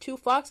give two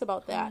fucks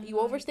about that. You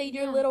overstayed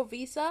your little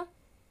visa,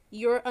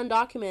 you're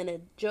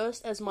undocumented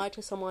just as much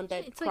as someone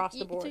that crossed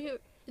the border.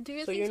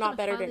 So you're not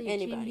better than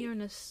anybody. Came here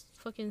in a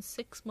fucking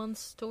 6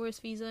 months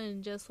tourist visa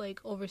and just like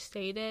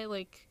overstayed it.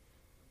 Like,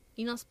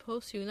 you're not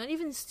supposed to. Not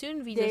even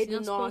student visas. You're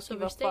not supposed to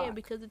overstay it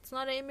because it's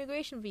not an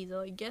immigration visa.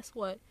 Like, guess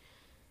what?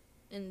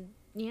 And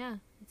yeah,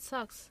 it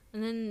sucks.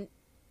 And then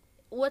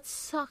what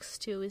sucks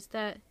too is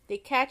that they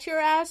catch your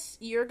ass,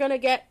 you're gonna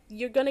get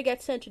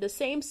sent to the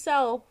same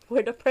cell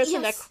where the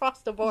person that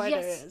crossed the border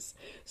is.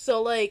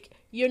 So like,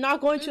 you're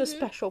not going to a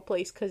special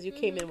place because you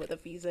came in with a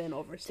visa and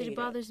overstayed. It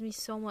bothers me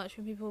so much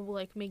when people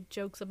like make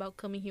jokes about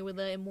coming here with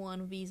a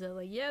M1 visa.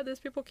 Like, yeah, these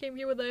people came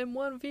here with a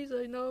M1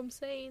 visa. You know what I'm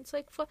saying? It's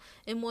like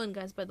M1,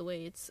 guys. By the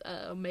way, it's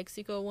a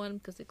Mexico one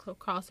because they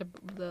cross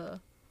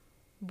the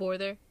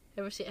border.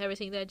 Ever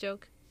seen that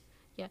joke?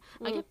 Yeah,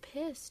 I get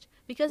pissed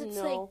because it's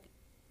like.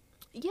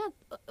 Yeah.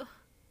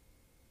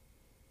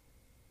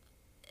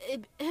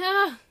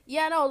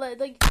 Yeah, no,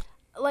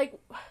 like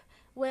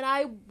when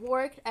I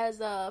worked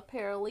as a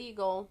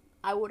paralegal,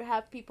 I would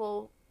have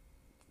people,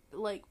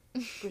 like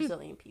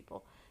Brazilian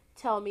people,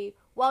 tell me,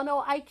 well,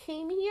 no, I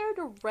came here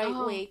the right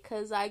way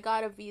because I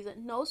got a visa.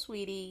 No,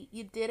 sweetie,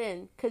 you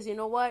didn't. Because you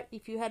know what?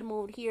 If you had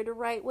moved here the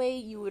right way,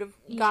 you would have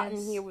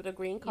gotten here with a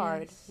green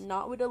card,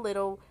 not with a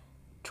little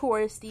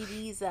touristy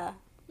visa.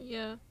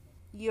 Yeah.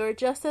 You're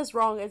just as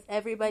wrong as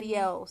everybody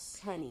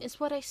else, honey. It's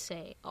what I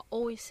say. I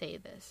always say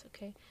this,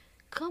 okay?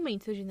 Coming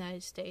to the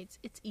United States,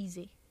 it's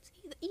easy. It's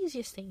the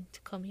easiest thing to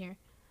come here.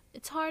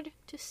 It's hard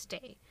to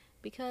stay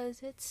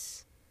because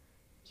it's...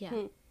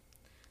 Yeah.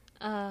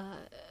 I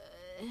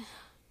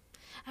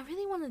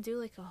really want to do,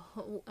 like,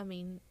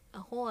 a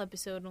whole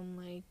episode on,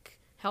 like,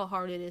 how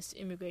hard it is to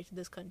immigrate to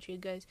this country,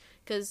 guys.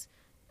 Because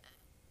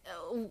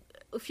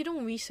if you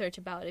don't research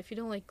about it, if you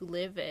don't, like,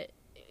 live it,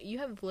 you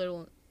have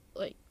little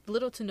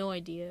to no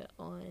idea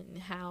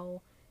on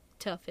how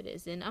tough it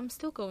is. And I'm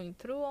still going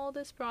through all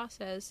this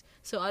process,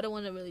 so I don't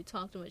want to really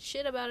talk too much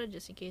shit about it,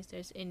 just in case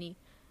there's any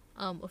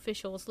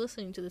officials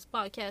listening to this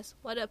podcast.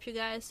 What up, you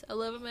guys? I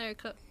love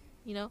America,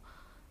 you know?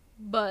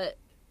 But,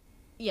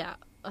 yeah.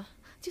 Do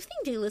you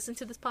think they listen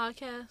to this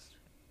podcast?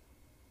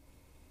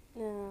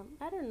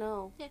 I don't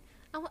know. Yeah.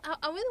 I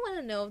really want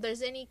to know if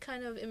there's any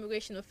kind of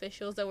immigration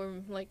officials that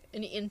were, like,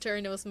 any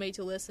intern that was made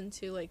to listen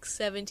to, like,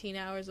 17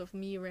 hours of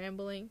me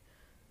rambling.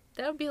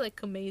 That would be, like,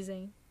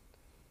 amazing.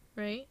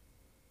 Right?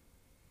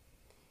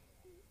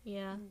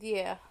 Yeah.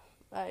 Yeah.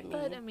 I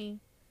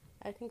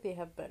think they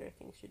have better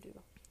things to do.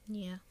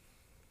 Yeah.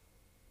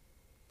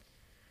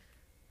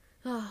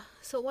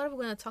 So what are we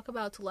going to talk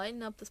about to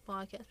lighten up this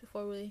podcast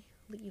before we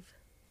leave?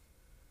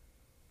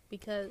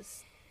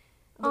 Because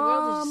the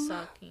world is just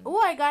sucking. Oh,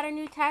 I got a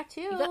new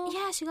tattoo.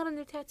 She got a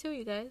new tattoo,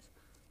 you guys.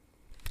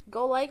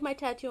 Go like my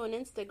tattoo on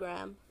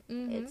Instagram.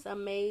 It's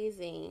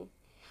amazing.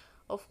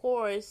 Of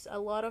course, a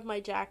lot of my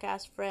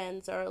jackass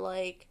friends are,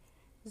 like,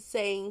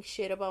 saying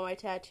shit about my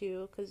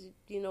tattoo, because,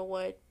 you know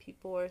what,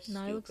 people are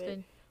stupid. It looks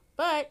good.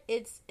 But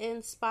it's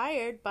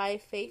inspired by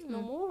Faith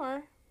No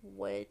More,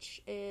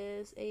 which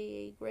is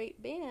a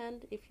great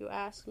band, if you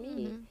ask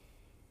me.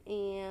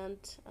 And,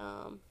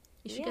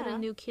 you should get a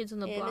New Kids on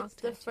the Block it's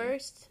tattoo. The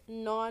first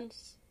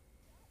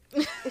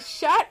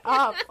Shut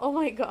up! Oh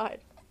my god.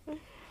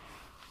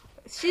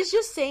 She's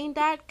just saying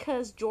that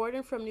because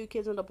Jordan from New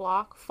Kids on the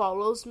Block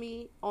follows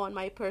me on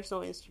my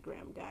personal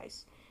Instagram,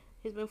 guys.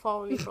 He's been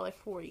following me for like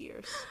 4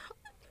 years.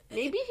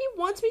 Maybe he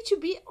wants me to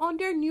be on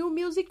their new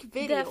music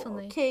video.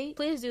 Definitely. Okay?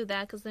 Please do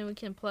that, because then we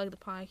can plug the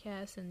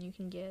podcast and you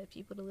can get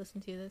people to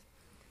listen to this.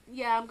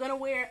 Yeah, I'm gonna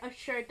wear a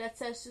shirt that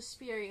says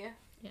Suspiria.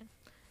 Yeah.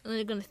 And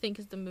they're gonna think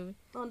it's the movie.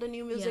 On the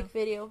new music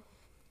video.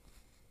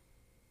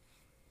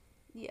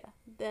 Yeah.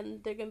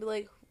 Then they're gonna be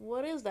like,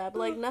 what is that? But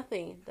like,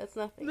 nothing. That's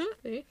nothing.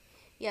 Nothing.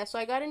 Yeah, so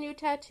I got a new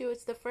tattoo.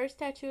 It's the first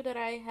tattoo that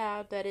I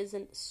have that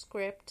isn't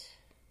script.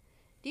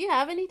 Do you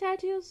have any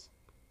tattoos?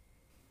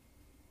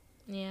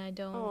 Yeah, I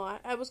don't. Oh,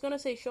 I was gonna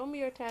say, show me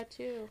your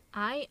tattoo.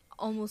 I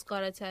almost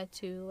got a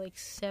tattoo like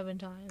 7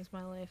 times in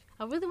my life.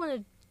 I really want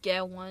to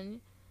get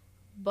one,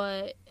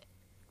 but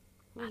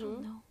I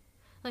don't know.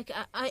 Like,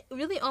 I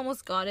really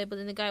almost got it, but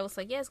then the guy was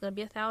like, yeah, it's gonna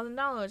be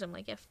 $1,000. I'm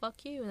like, yeah,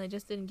 fuck you. And I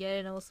just didn't get it,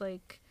 and I was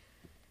like,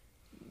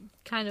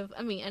 kind of,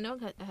 I mean, I know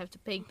I have to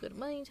pay good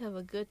money to have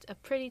a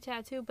pretty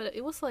tattoo, but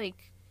it was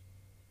like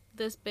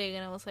this big,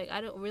 and I was like, I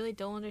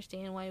don't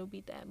understand why it would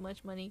be that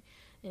much money.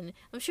 And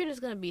I'm sure there's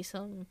gonna be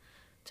some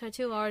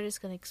tattoo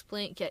artist can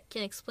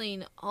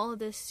explain all of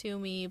this to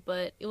me,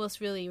 but it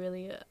was really,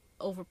 really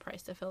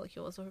overpriced. I felt like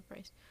it was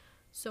overpriced,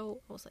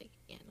 so I was like,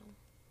 yeah,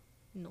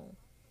 no.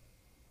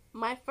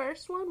 My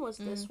first one was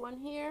this one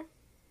here,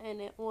 and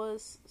it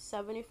was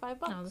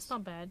 $75. No, that's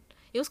not bad.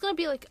 It was gonna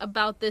be like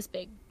about this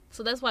big,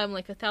 so that's why I'm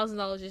like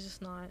 $1,000 is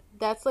just not.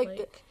 That's like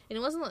and it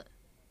wasn't.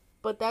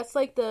 But that's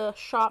like the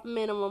shop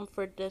minimum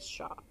for this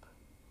shop.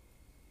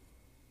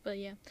 But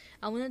yeah,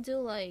 I want to do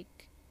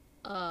like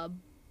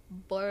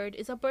bird.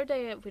 It's a bird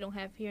that we don't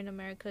have here in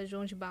America,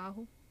 João de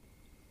Barro.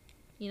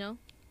 You know?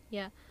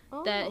 Yeah.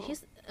 Oh.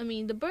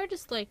 The bird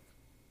is like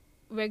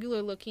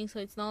regular looking, so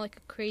it's not like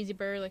a crazy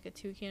bird like a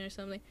toucan or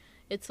something.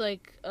 It's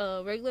like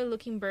a regular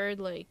looking bird,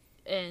 like,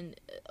 and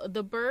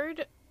the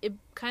bird, it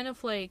kind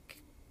of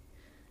like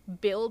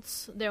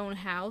builds their own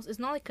house. It's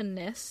not like a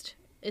nest.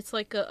 It's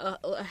like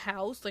a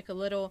house, like a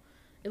little.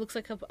 It looks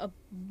like a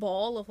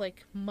ball of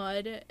like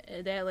mud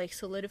that like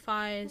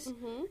solidifies,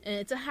 and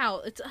it's a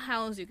house. It's a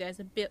house, you guys.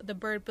 The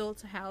bird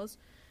builds a house,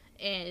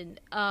 And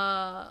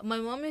my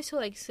mom used to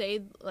like say,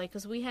 like,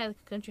 because we had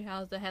a country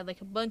house that had like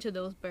a bunch of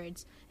those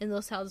birds, and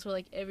those houses were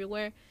like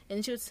everywhere.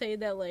 And she would say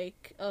that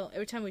like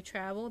every time we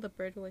travel, the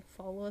bird would like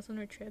follow us on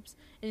our trips,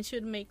 and she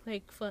would make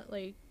like fun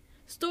like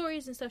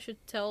stories and stuff. She'd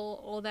tell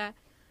all that.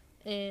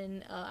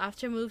 And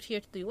after I moved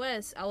here to the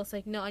U.S., I was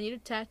like, no, I need to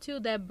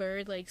tattoo that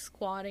bird like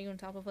squatting on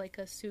top of like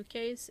a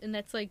suitcase, and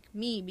that's like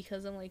me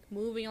because I'm like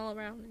moving all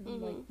around and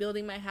like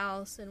building my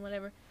house and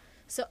whatever.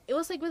 So it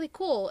was like really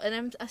cool,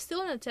 and I still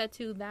want to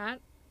tattoo that,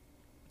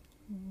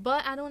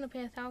 but I don't want to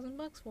pay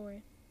 $1,000 for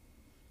it.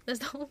 That's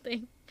the whole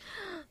thing.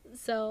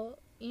 So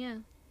yeah.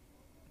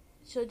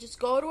 So just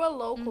go to a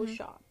local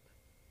shop,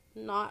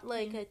 not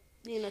like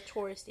in a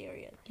tourist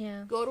area.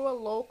 Yeah. Go to a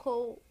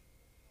local,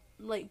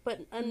 like,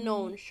 but a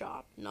known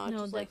shop, not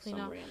just like some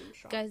random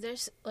shop. Guys,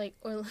 there's like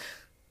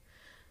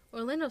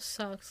Orlando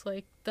sucks.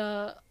 Like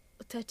the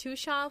tattoo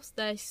shops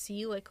that I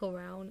see like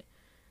around,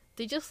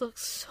 they just look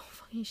so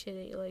fucking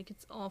shitty. Like,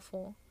 it's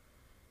awful.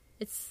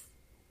 It's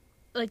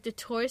like the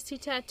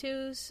touristy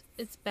tattoos,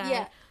 it's bad.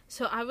 Yeah.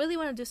 So I really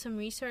want to do some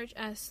research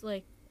as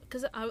like,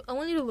 because I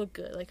want you to look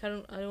good. Like, I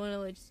don't want to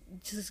like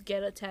just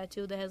get a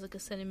tattoo that has like a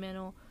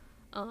sentimental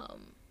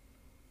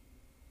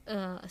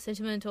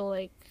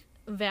like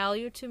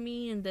value to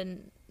me and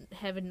then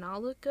have it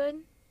not look good.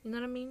 You know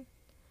what I mean?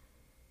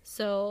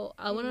 So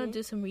I want to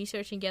do some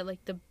research and get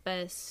like the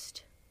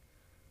best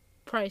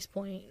price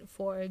point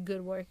for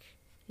good work.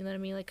 You know what I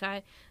mean? Like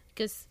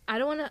because I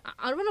don't want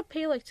to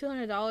pay like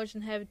 $200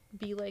 and have it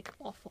be like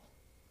awful.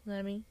 You know what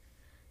I mean?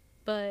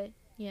 But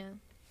yeah.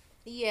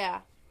 Yeah.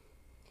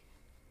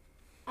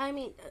 I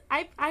mean,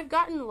 I've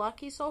gotten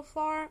lucky so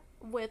far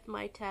with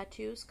my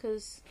tattoos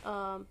because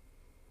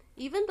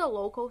even the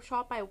local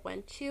shop I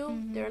went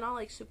to, they're not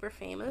like super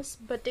famous,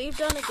 but they've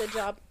done a good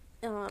job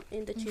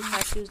in the two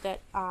tattoos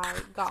that I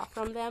got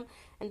from them.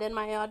 And then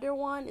my other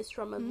one is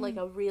from like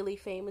a really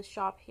famous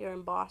shop here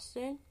in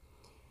Boston.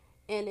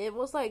 And it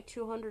was like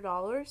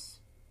 $200.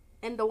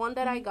 And the one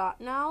that I got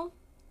now,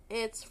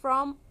 it's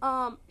from,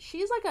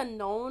 she's like a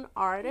known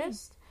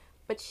artist,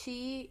 but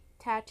she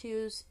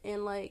tattoos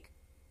in like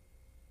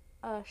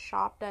a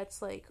shop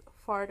that's like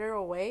farther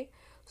away.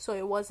 So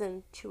it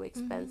wasn't too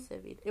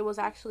expensive. It was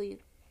actually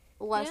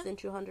less than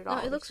 $200. No,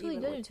 it looks really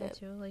good in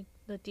tattoo. Like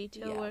the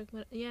detail work.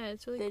 Yeah,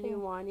 it's really cool. The new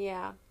one,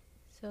 yeah.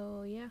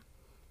 So, yeah.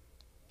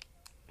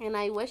 And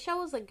I wish I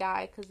was a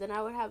guy, because then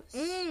I would have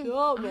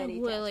so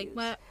many tattoos.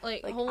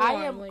 Like I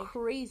am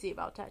crazy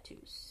about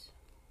tattoos.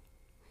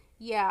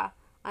 Yeah,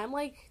 I'm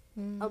like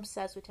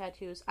obsessed with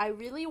tattoos. I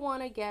really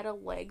want to get a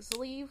leg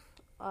sleeve.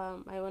 I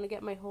want to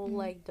get my whole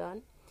leg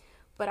done.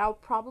 But I'll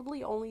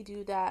probably only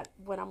do that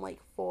when I'm like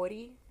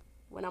 40,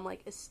 when I'm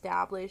like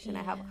established and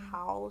I have a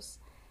house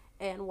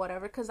and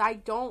whatever. Because I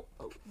don't,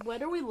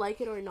 whether we like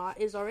it or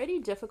not, it's already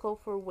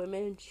difficult for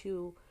women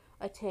to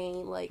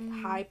attain like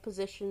high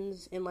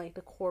positions in like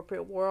the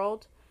corporate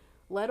world,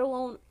 let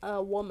alone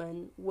a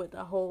woman with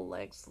a whole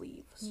leg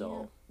sleeve.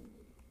 So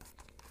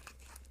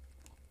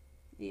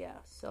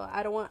so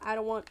I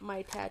don't want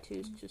my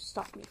tattoos to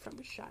stop me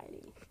from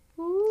shining.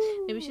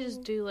 Ooh. Maybe we should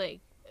just do like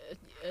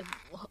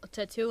a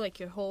tattoo like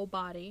your whole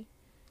body,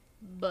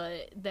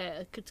 but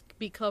that could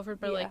be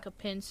covered by like a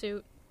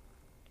pantsuit,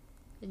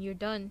 and you're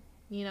done.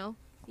 You know?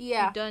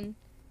 Yeah, you're done.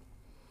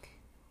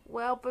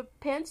 Well, but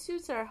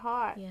pantsuits are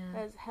hot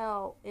as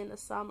hell in the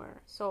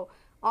summer. So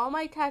all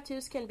my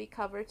tattoos can be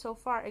covered so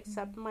far,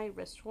 except my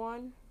wrist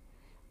one.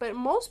 But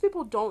most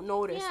people don't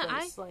notice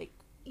this,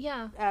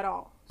 at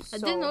all. So, I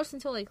didn't notice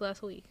until like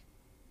last week.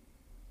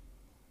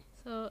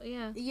 So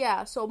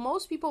yeah. So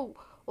most people,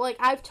 like,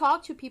 I've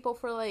talked to people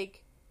for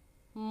like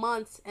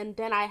months, and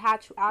then I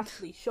had to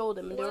actually show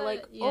them, and they're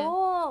like,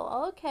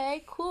 "Oh,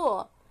 okay,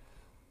 cool."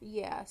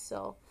 Yeah.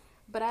 So.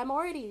 But I'm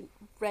already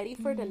ready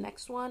for the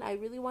next one. I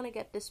really want to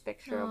get this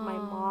picture of my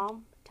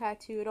mom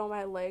tattooed on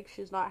my leg.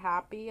 She's not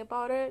happy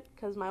about it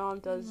because my mom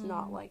does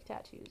not like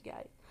tattoos,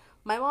 guys.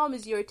 My mom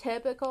is your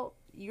typical...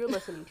 You're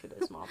listening to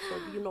this, Mom,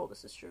 so you know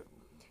this is true.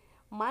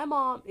 My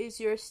mom is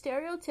your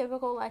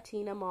stereotypical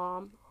Latina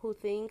mom who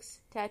thinks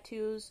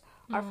tattoos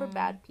are for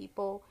bad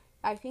people.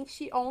 I think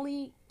she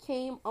only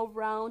came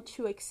around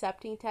to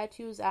accepting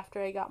tattoos after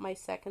I got my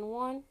second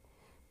one.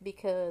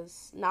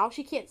 Because now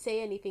she can't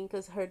say anything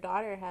because her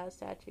daughter has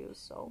tattoos.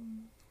 So,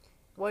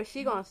 what is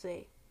she gonna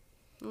say?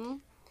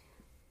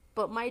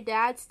 But my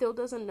dad still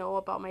doesn't know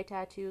about my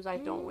tattoos. I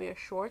don't wear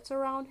shorts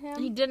around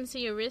him. He didn't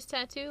see your wrist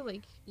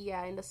tattoo?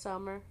 Yeah, in the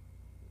summer.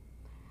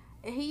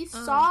 He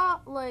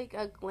saw, like,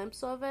 a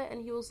glimpse of it,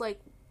 and he was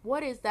like,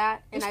 what is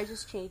that? And I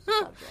just changed the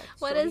subject.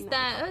 What is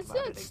that?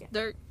 It's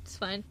dirt. It's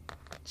fine.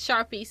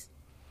 Sharpies.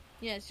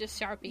 Yeah, it's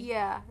just Sharpie.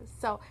 Yeah,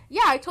 so,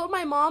 I told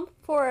my mom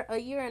for a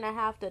year and a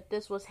half that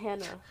this was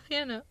henna.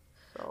 Henna.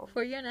 So.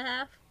 For a year and a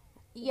half?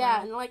 Yeah,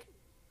 wow. And like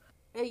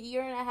a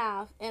year and a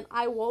half. And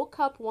I woke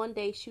up one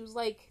day, she was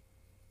like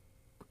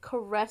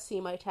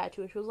caressing my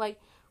tattoo. She was like,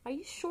 are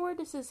you sure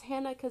this is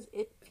henna? Because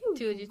it feels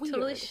weird. Dude, you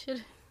totally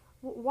should.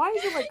 Why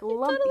is it like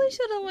lumpy? You totally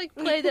should have like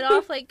played it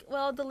off like,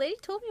 well, the lady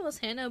told me it was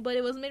henna, but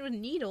it was made with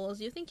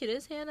needles. You think it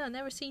is henna? I've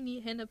never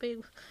seen henna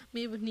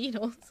made with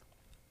needles.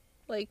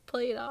 Like,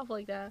 play it off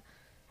like that.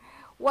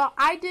 Well,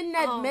 I didn't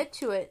admit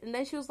to it, and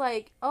then she was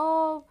like,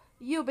 "Oh,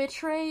 you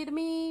betrayed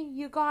me.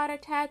 You got a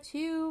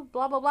tattoo.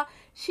 Blah blah blah."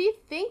 She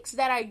thinks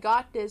that I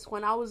got this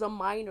when I was a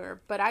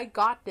minor, but I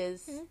got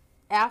this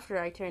after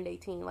I turned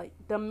 18. Like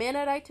the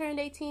minute I turned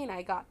 18,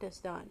 I got this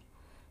done.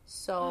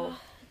 So.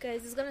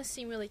 Guys, it's gonna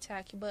seem really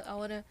tacky, but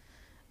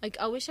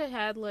I wish I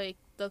had, like,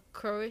 the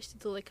courage to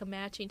do, like, a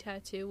matching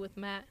tattoo with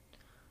Matt,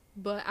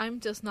 but I'm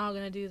just not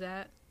gonna do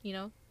that, you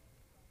know?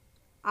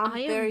 I'm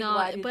very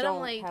glad you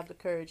don't have the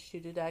courage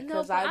to do that,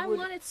 because I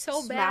want it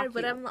so bad,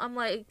 but I'm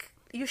like,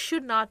 you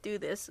should not do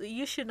this.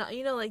 You should not,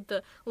 you know, like,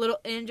 the little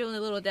angel and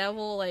the little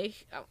devil,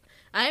 like,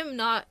 I am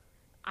not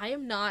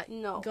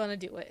gonna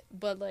do it,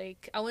 but,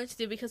 like, I wanted to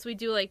do it because we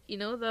do, like, you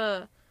know,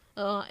 the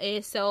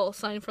ASL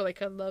sign for,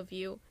 like, I love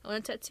you. I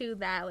want to tattoo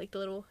that, like, the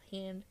little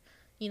hand,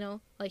 you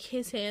know, like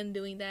his hand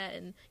doing that,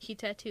 and he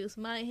tattoos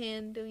my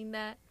hand doing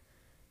that.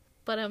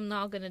 But I'm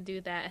not gonna do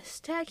that.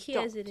 As tacky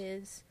as it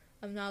is,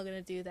 I'm not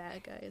gonna do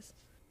that, guys.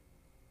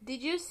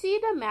 Did you see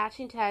the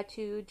matching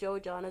tattoo Joe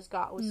Jonas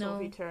got with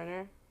Sophie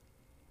Turner?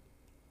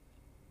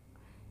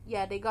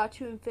 Yeah, they got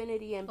to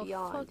infinity and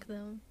beyond. Fuck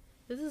them.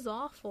 This is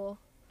awful.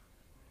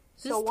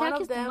 So one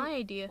of them, my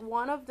idea.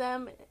 One of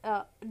them,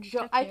 I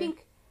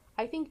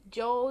think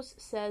Joe's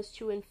says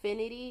to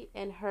infinity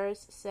and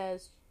hers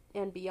says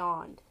and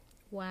beyond.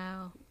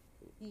 Wow.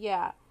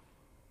 Yeah.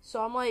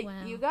 So I'm like,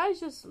 you guys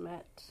just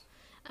met.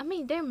 I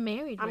mean, they're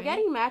married, I'm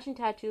getting matching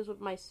tattoos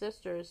with my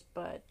sisters,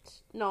 but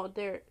no,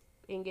 they're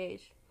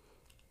engaged.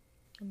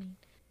 I mean,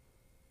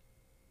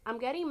 I'm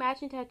getting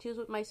matching tattoos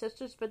with my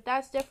sisters, but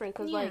that's different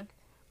because like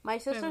my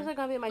sisters are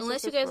gonna be my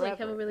unless sisters you guys forever, like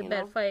have a really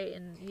bad fight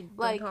and you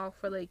don't talk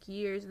for like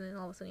years, and then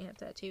all of a sudden you have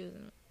tattoos.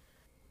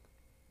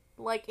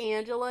 Like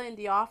Angela in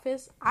The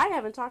Office, I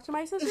haven't talked to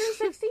my sister in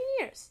 16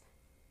 years,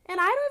 and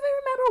I don't even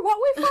remember what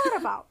we fought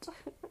about.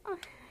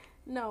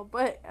 No,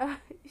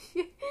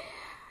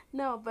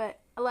 but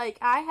like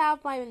I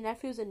have my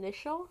nephew's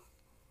initial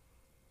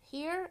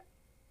here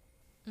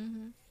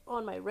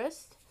on my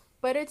wrist,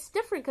 but it's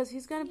different because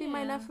he's gonna be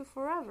my nephew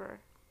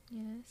forever.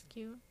 Yeah, that's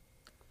cute.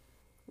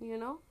 You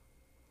know,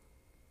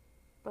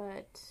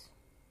 but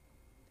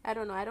I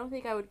don't know. I don't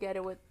think I would get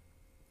it with,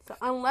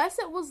 unless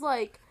it was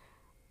like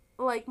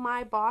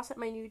my boss at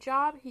my new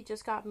job. He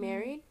just got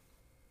married,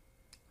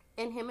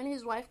 and him and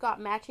his wife got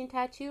matching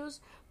tattoos.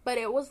 But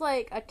it was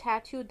like a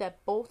tattoo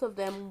that both of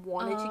them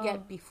wanted to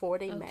get before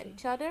they met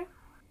each other.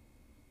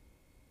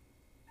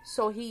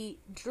 So he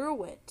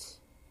drew it,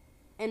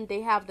 and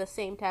they have the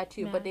same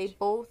tattoo. But they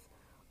both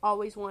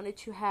always wanted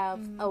to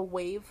have a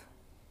wave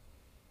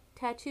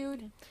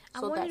tattooed. I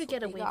wanted to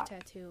get a wave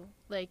tattoo,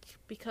 like,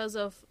 because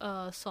of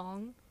a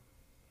song.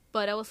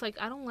 But I was like,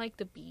 I don't like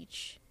the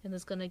beach, and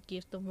it's gonna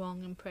give the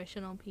wrong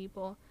impression on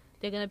people.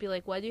 They're gonna be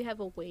like, why do you have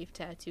a wave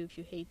tattoo if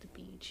you hate the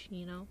beach,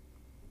 you know?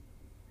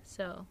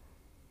 So...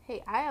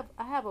 Hey, I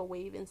have a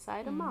wave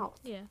inside a mouth.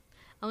 Yeah,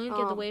 I'm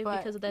gonna get the wave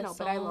because of that song.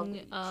 But I love the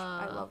beach.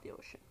 I love the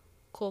ocean.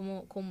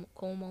 Como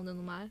mundo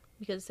no mar,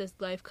 because it says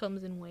life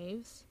comes in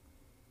waves,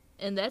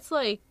 and that's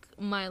like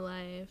my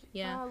life.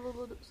 Yeah.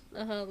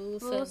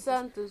 Lulu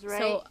Santos,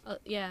 right? So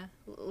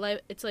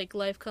life. It's like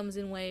life comes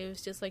in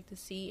waves, just like the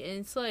sea, and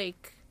it's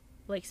like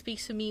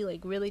speaks to me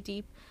like really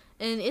deep,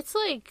 and it's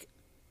like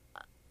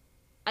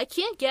I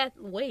can't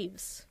get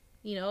waves,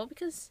 you know,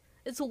 because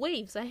it's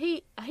waves. I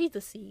hate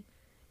the sea.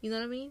 You know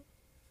what I mean?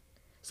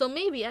 So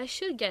maybe I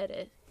should get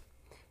it.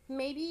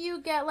 Maybe you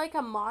get like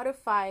a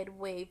modified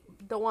wave.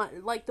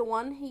 Because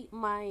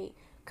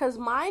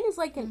mine is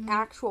like an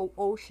actual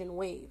ocean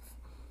wave.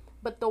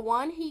 But the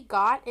one he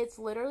got, it's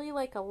literally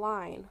like a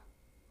line.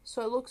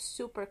 So it looks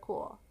super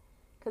cool.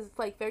 Because it's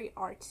like very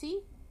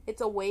artsy.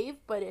 It's a wave,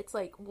 but it's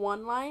like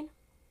one line.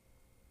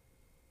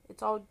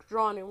 It's all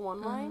drawn in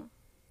one line.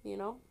 You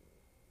know?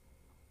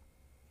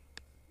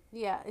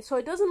 Yeah, so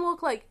it doesn't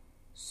look like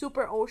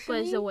super oceany, but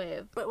it's a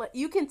wave. But like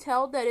you can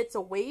tell that it's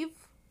a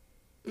wave.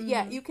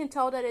 Yeah, you can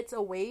tell that it's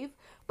a wave,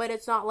 but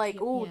it's not like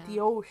the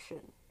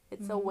ocean.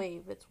 It's a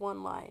wave. It's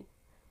one line,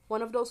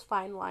 one of those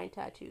fine line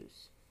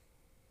tattoos.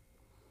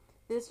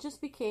 This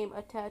just became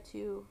a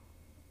tattoo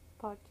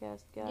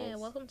podcast, guys. Yeah,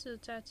 welcome to the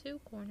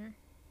tattoo corner.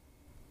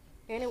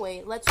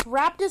 Anyway, let's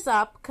wrap this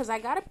up because I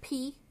gotta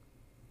pee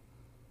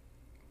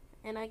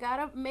and I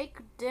gotta make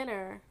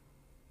dinner.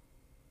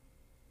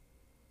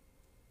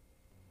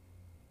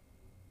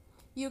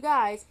 You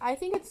guys, I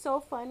think it's so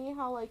funny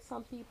how, like,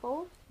 some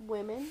people,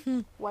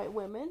 women, white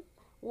women,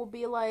 will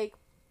be like,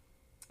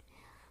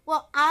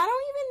 well, I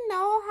don't even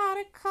know how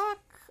to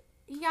cook,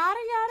 yada,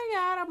 yada,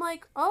 yada. I'm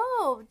like,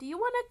 oh, do you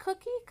want a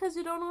cookie because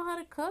you don't know how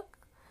to cook?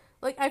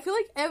 Like, I feel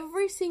like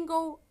every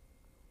single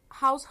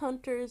House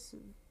Hunters,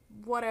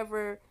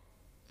 whatever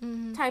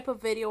type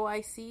of video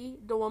I see,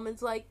 the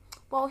woman's like,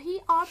 well,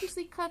 he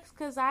obviously cooks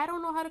because I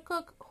don't know how to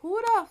cook.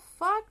 Who the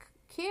fuck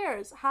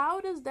cares?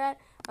 How does that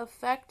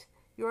affect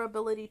your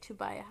ability to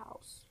buy a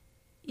house?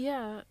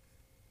 Yeah,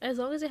 As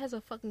long as it has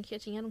a fucking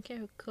kitchen, I don't care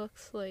who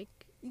cooks. Like,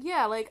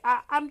 yeah, like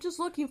I'm just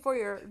looking for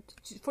you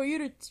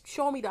to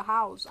show me the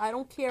house. I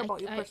don't care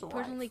about your personal life.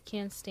 I personally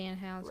can't stand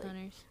house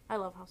hunters. I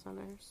love house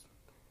hunters.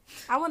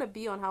 I want to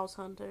be on House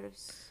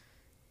Hunters.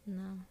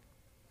 No.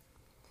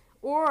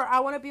 Or I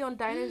want to be on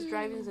Diners,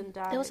 Drive-Ins, and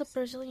Dives. There was a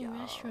Brazilian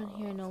restaurant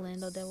here in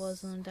Orlando that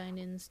was on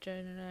Diners,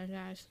 Drive-Ins, and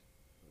Dives.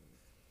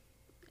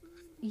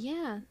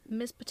 Yeah,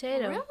 Miss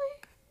Potato. Really?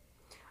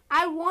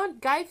 I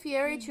want Guy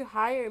Fieri to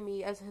hire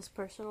me as his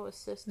personal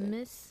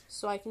assistant,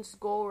 so I can just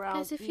go around.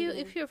 Guys,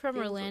 if you're from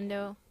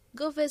Orlando,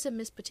 go visit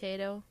Miss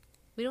Potato.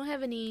 We don't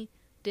have any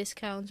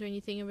discounts or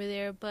anything over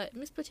there, but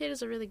Miss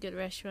Potato's a really good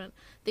restaurant.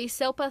 They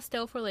sell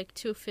pastel for like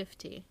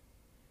 $2.50.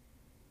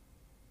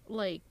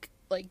 Like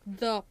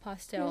the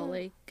pastel,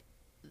 like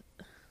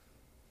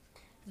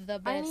the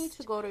best. I need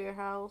to go to your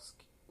house.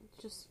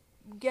 Just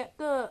get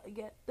the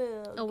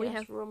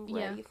guest room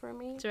ready for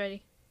me. It's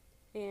ready.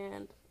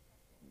 And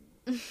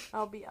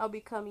I'll be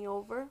coming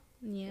over.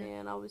 Yeah.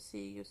 And I will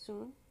see you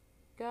soon,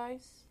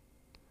 guys.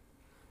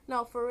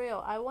 No, for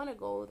real, I want to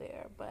go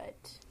there, but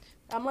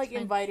I'm like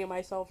inviting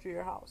myself to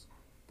your house.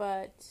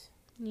 But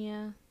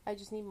yeah, I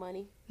just need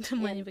money.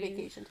 Money, and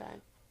vacation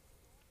time.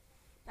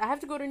 I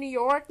have to go to New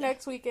York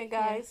next weekend,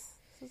 guys.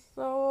 Yeah.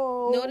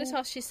 So notice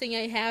how she's saying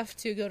I have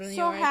to go to New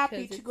York. So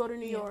happy to go to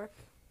New York.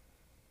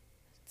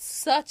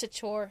 Such a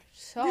chore.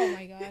 Oh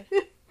my god.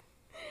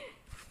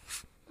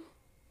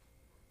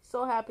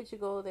 So happy to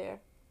go there.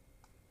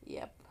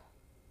 Yep.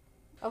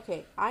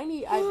 Okay, I'm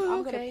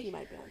gonna pee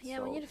my pants. Yeah,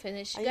 so we need to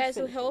finish. Guys,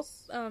 we hope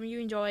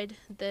you enjoyed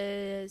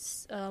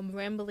this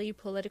rambly,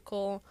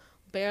 political,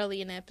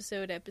 barely an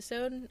episode.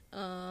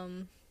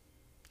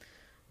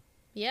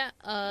 Yeah,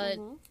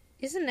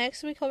 isn't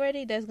next week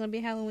already? That's gonna be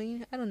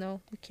Halloween? I don't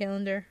know. The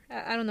calendar.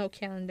 I don't know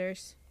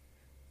calendars.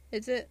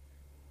 Is it?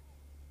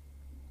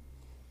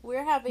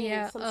 We're having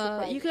some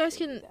surprises. You guys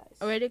can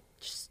already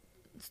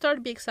start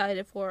to be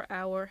excited for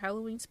our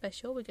Halloween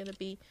special. We're gonna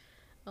be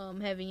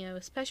having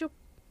a special.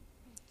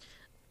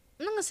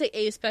 I'm not gonna say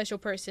a special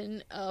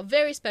person, a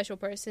very special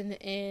person,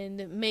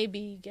 and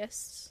maybe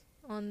guests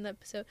on the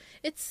episode.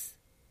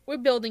 We're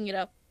building it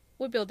up.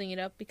 We're building it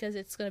up because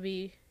it's gonna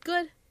be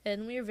good,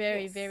 and we're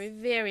very, very,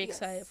 very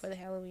excited for the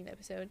Halloween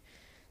episode.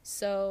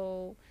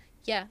 So,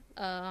 yeah,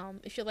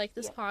 if you like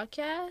this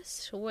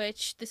podcast,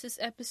 which this is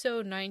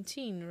episode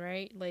 19,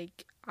 right?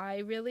 Like, I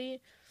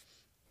really.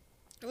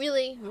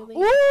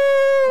 Ooh!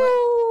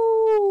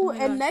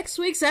 And next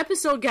week's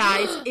episode,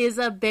 guys, is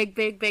a big,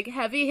 big, big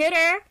heavy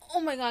hitter.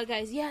 Oh my god,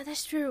 guys. Yeah,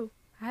 that's true.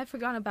 I had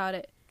forgotten about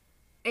it.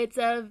 It's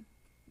a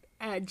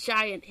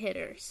giant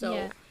hitter.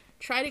 So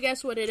try to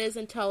guess what it is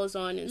and tell us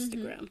on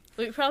Instagram. Mm-hmm.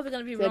 We're probably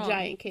going to be wrong. The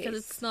giant case. Because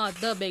it's not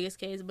the biggest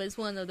case, but it's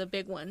one of the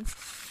big ones.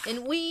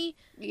 And we've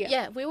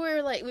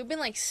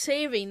been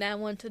saving that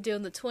one to do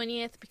on the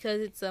 20th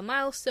because it's a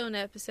milestone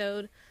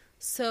episode.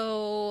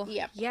 So,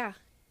 yeah.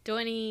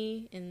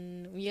 20,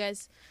 and you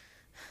guys,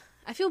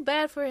 I feel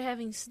bad for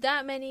having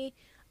that many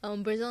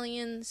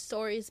Brazilian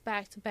stories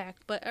back to back,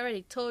 but I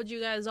already told you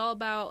guys all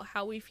about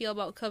how we feel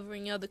about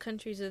covering other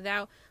countries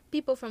without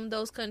people from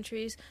those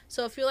countries.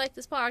 So if you like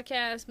this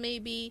podcast,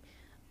 maybe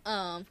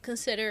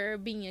consider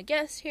being a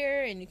guest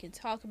here, and you can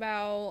talk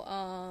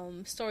about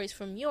stories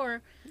from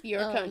your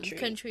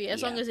country,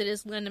 as long as it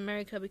is Latin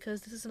America,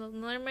 because this is an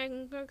Latin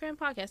American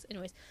podcast.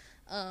 Anyways.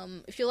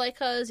 If you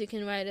like us, you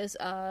can write us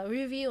a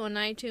review on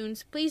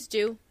iTunes. Please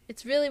do.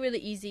 It's really, really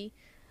easy.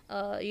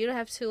 You don't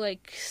have to,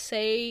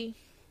 say,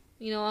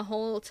 a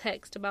whole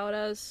text about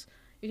us.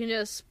 You can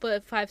just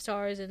put 5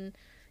 stars and,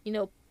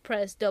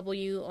 press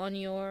W on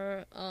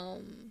your,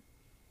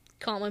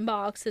 comment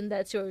box, and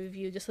that's your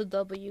review. Just a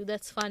W.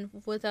 That's fine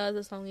with us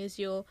as long as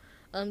you're,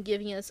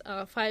 giving us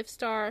a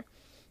 5-star.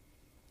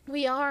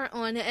 We are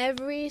on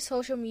every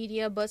social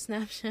media but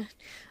Snapchat.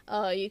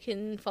 You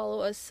can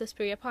follow us,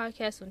 Suspiria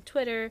Podcast, on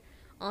Twitter,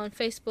 on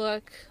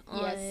Facebook,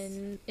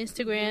 on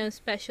Instagram,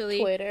 especially.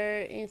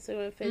 Twitter,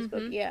 Instagram,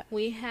 Facebook,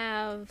 We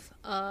have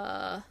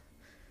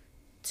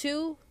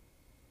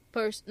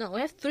we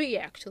have 3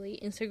 actually,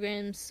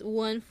 Instagrams,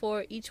 one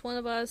for each one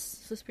of us,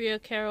 Suspiria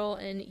Carol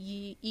and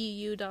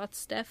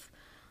EU.Steph,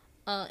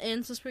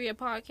 and Suspiria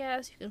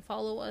Podcast. You can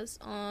follow us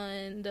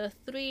on the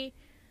 3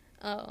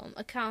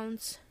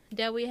 accounts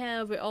that we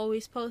have. We're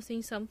always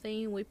posting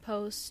something. We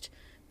post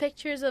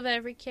pictures of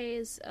every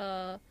case,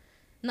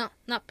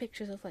 not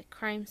pictures of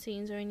crime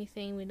scenes or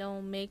anything. We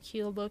don't make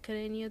you look at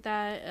any of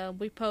that.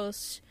 We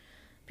post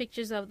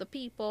pictures of the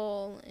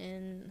people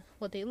and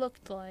what they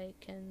looked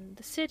like, and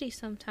the city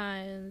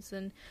sometimes,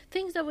 and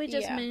things that we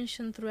just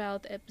mentioned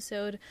throughout the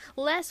episode.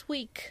 Last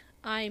week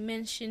I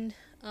mentioned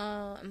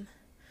that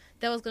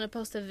I was gonna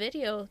post a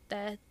video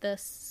that the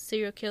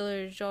serial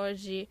killer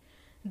Georgie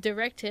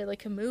directed,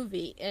 a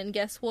movie, and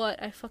guess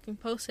what? I fucking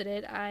posted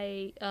it.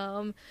 I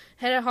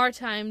had a hard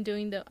time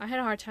doing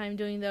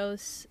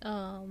those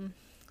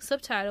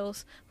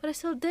subtitles, but I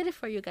still did it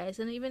for you guys,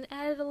 and I even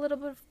added a little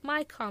bit of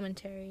my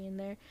commentary in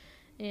there,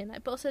 and I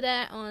posted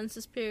that on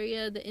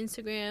Suspiria, the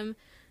Instagram.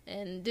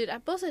 And dude, I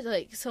posted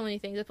so many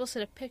things. I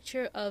posted a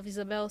picture of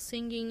Isabel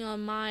singing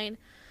on mine.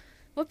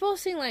 we're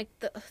posting like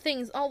the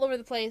things all over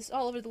the place,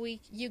 all over the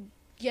week. You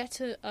get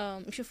to,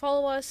 if you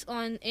follow us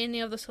on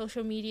any of the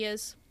social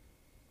medias,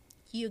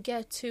 you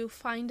get to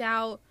find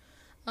out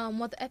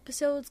what the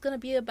episode's gonna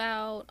be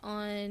about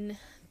on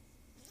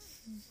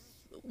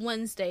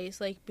Wednesdays,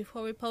 like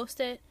before we post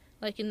it,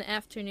 like in the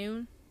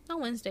afternoon. Not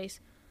Wednesdays.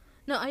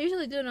 No, I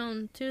usually do it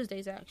on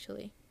Tuesdays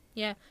actually.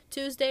 Yeah,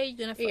 Tuesday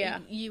you're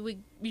gonna you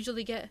would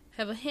usually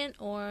have a hint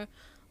or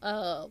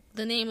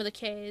the name of the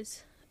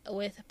case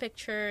with a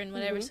picture and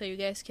whatever, so you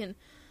guys can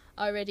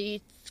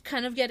already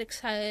kind of get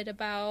excited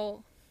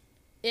about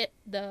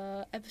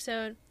the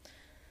episode.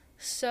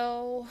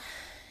 So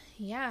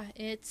yeah,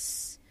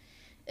 it's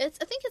I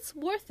think it's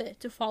worth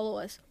it to follow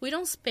us. We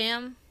don't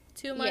spam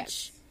too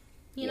much,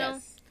 you know.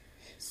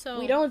 So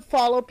we don't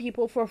follow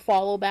people for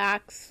follow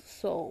backs.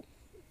 So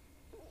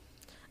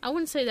I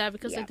wouldn't say that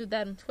because I do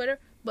that on Twitter,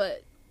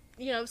 but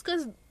you know, it's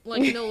because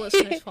like no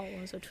listeners follow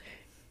us on Twitter.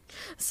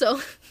 So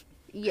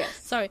yes,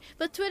 sorry,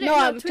 but Twitter. No,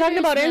 I'm Twitter talking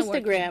about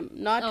Instagram,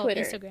 not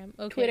Twitter. Instagram.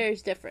 Okay. Twitter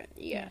is different.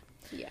 Yeah.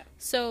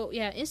 So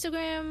yeah,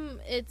 Instagram.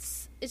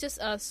 It's just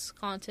us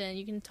content.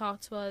 You can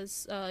talk to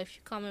us. If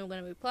you comment, we're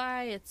gonna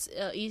reply. It's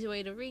an easy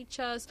way to reach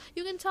us.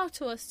 You can talk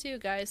to us too,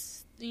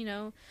 guys. You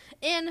know,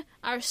 and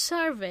our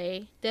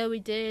survey that we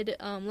did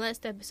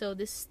last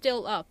episode is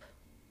still up.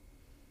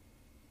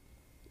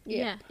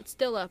 Yeah, it's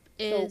still up.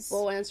 So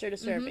go answer the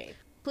survey.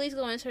 Please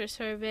go answer the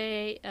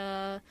survey.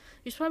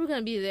 It's probably going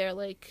to be there,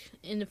 like,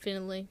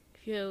 indefinitely.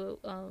 If you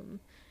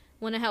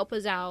want to help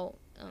us out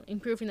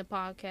improving the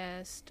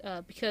podcast.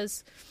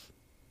 Because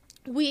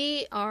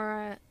we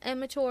are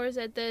amateurs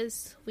at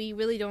this. We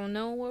really don't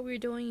know what we're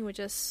doing. We're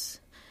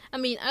just... I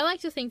mean, I like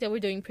to think that we're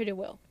doing pretty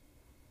well.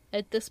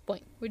 At this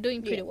point, we're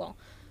doing pretty well.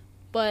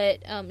 But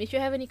if you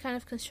have any kind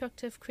of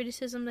constructive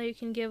criticism that you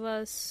can give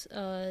us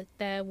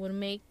that would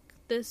make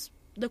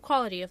the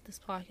quality of this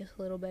podcast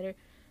a little better,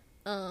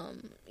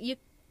 you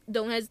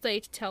don't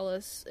hesitate to tell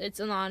us. It's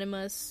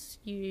anonymous.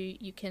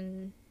 You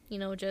can, you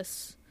know,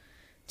 just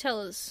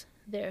tell us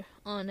there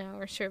on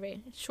our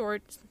survey. It's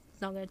short.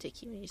 It's not going to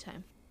take you any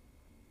time.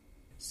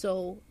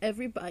 So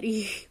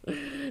everybody,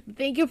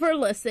 thank you for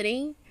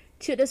listening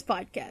to this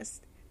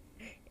podcast,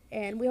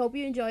 and we hope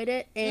you enjoyed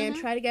it, and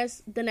try to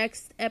guess the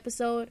next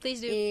episode.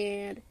 Please do.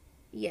 And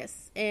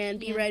yes, and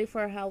be ready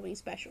for our Halloween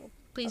special.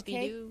 Please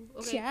do.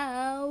 Okay.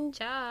 Ciao.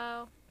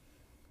 Ciao.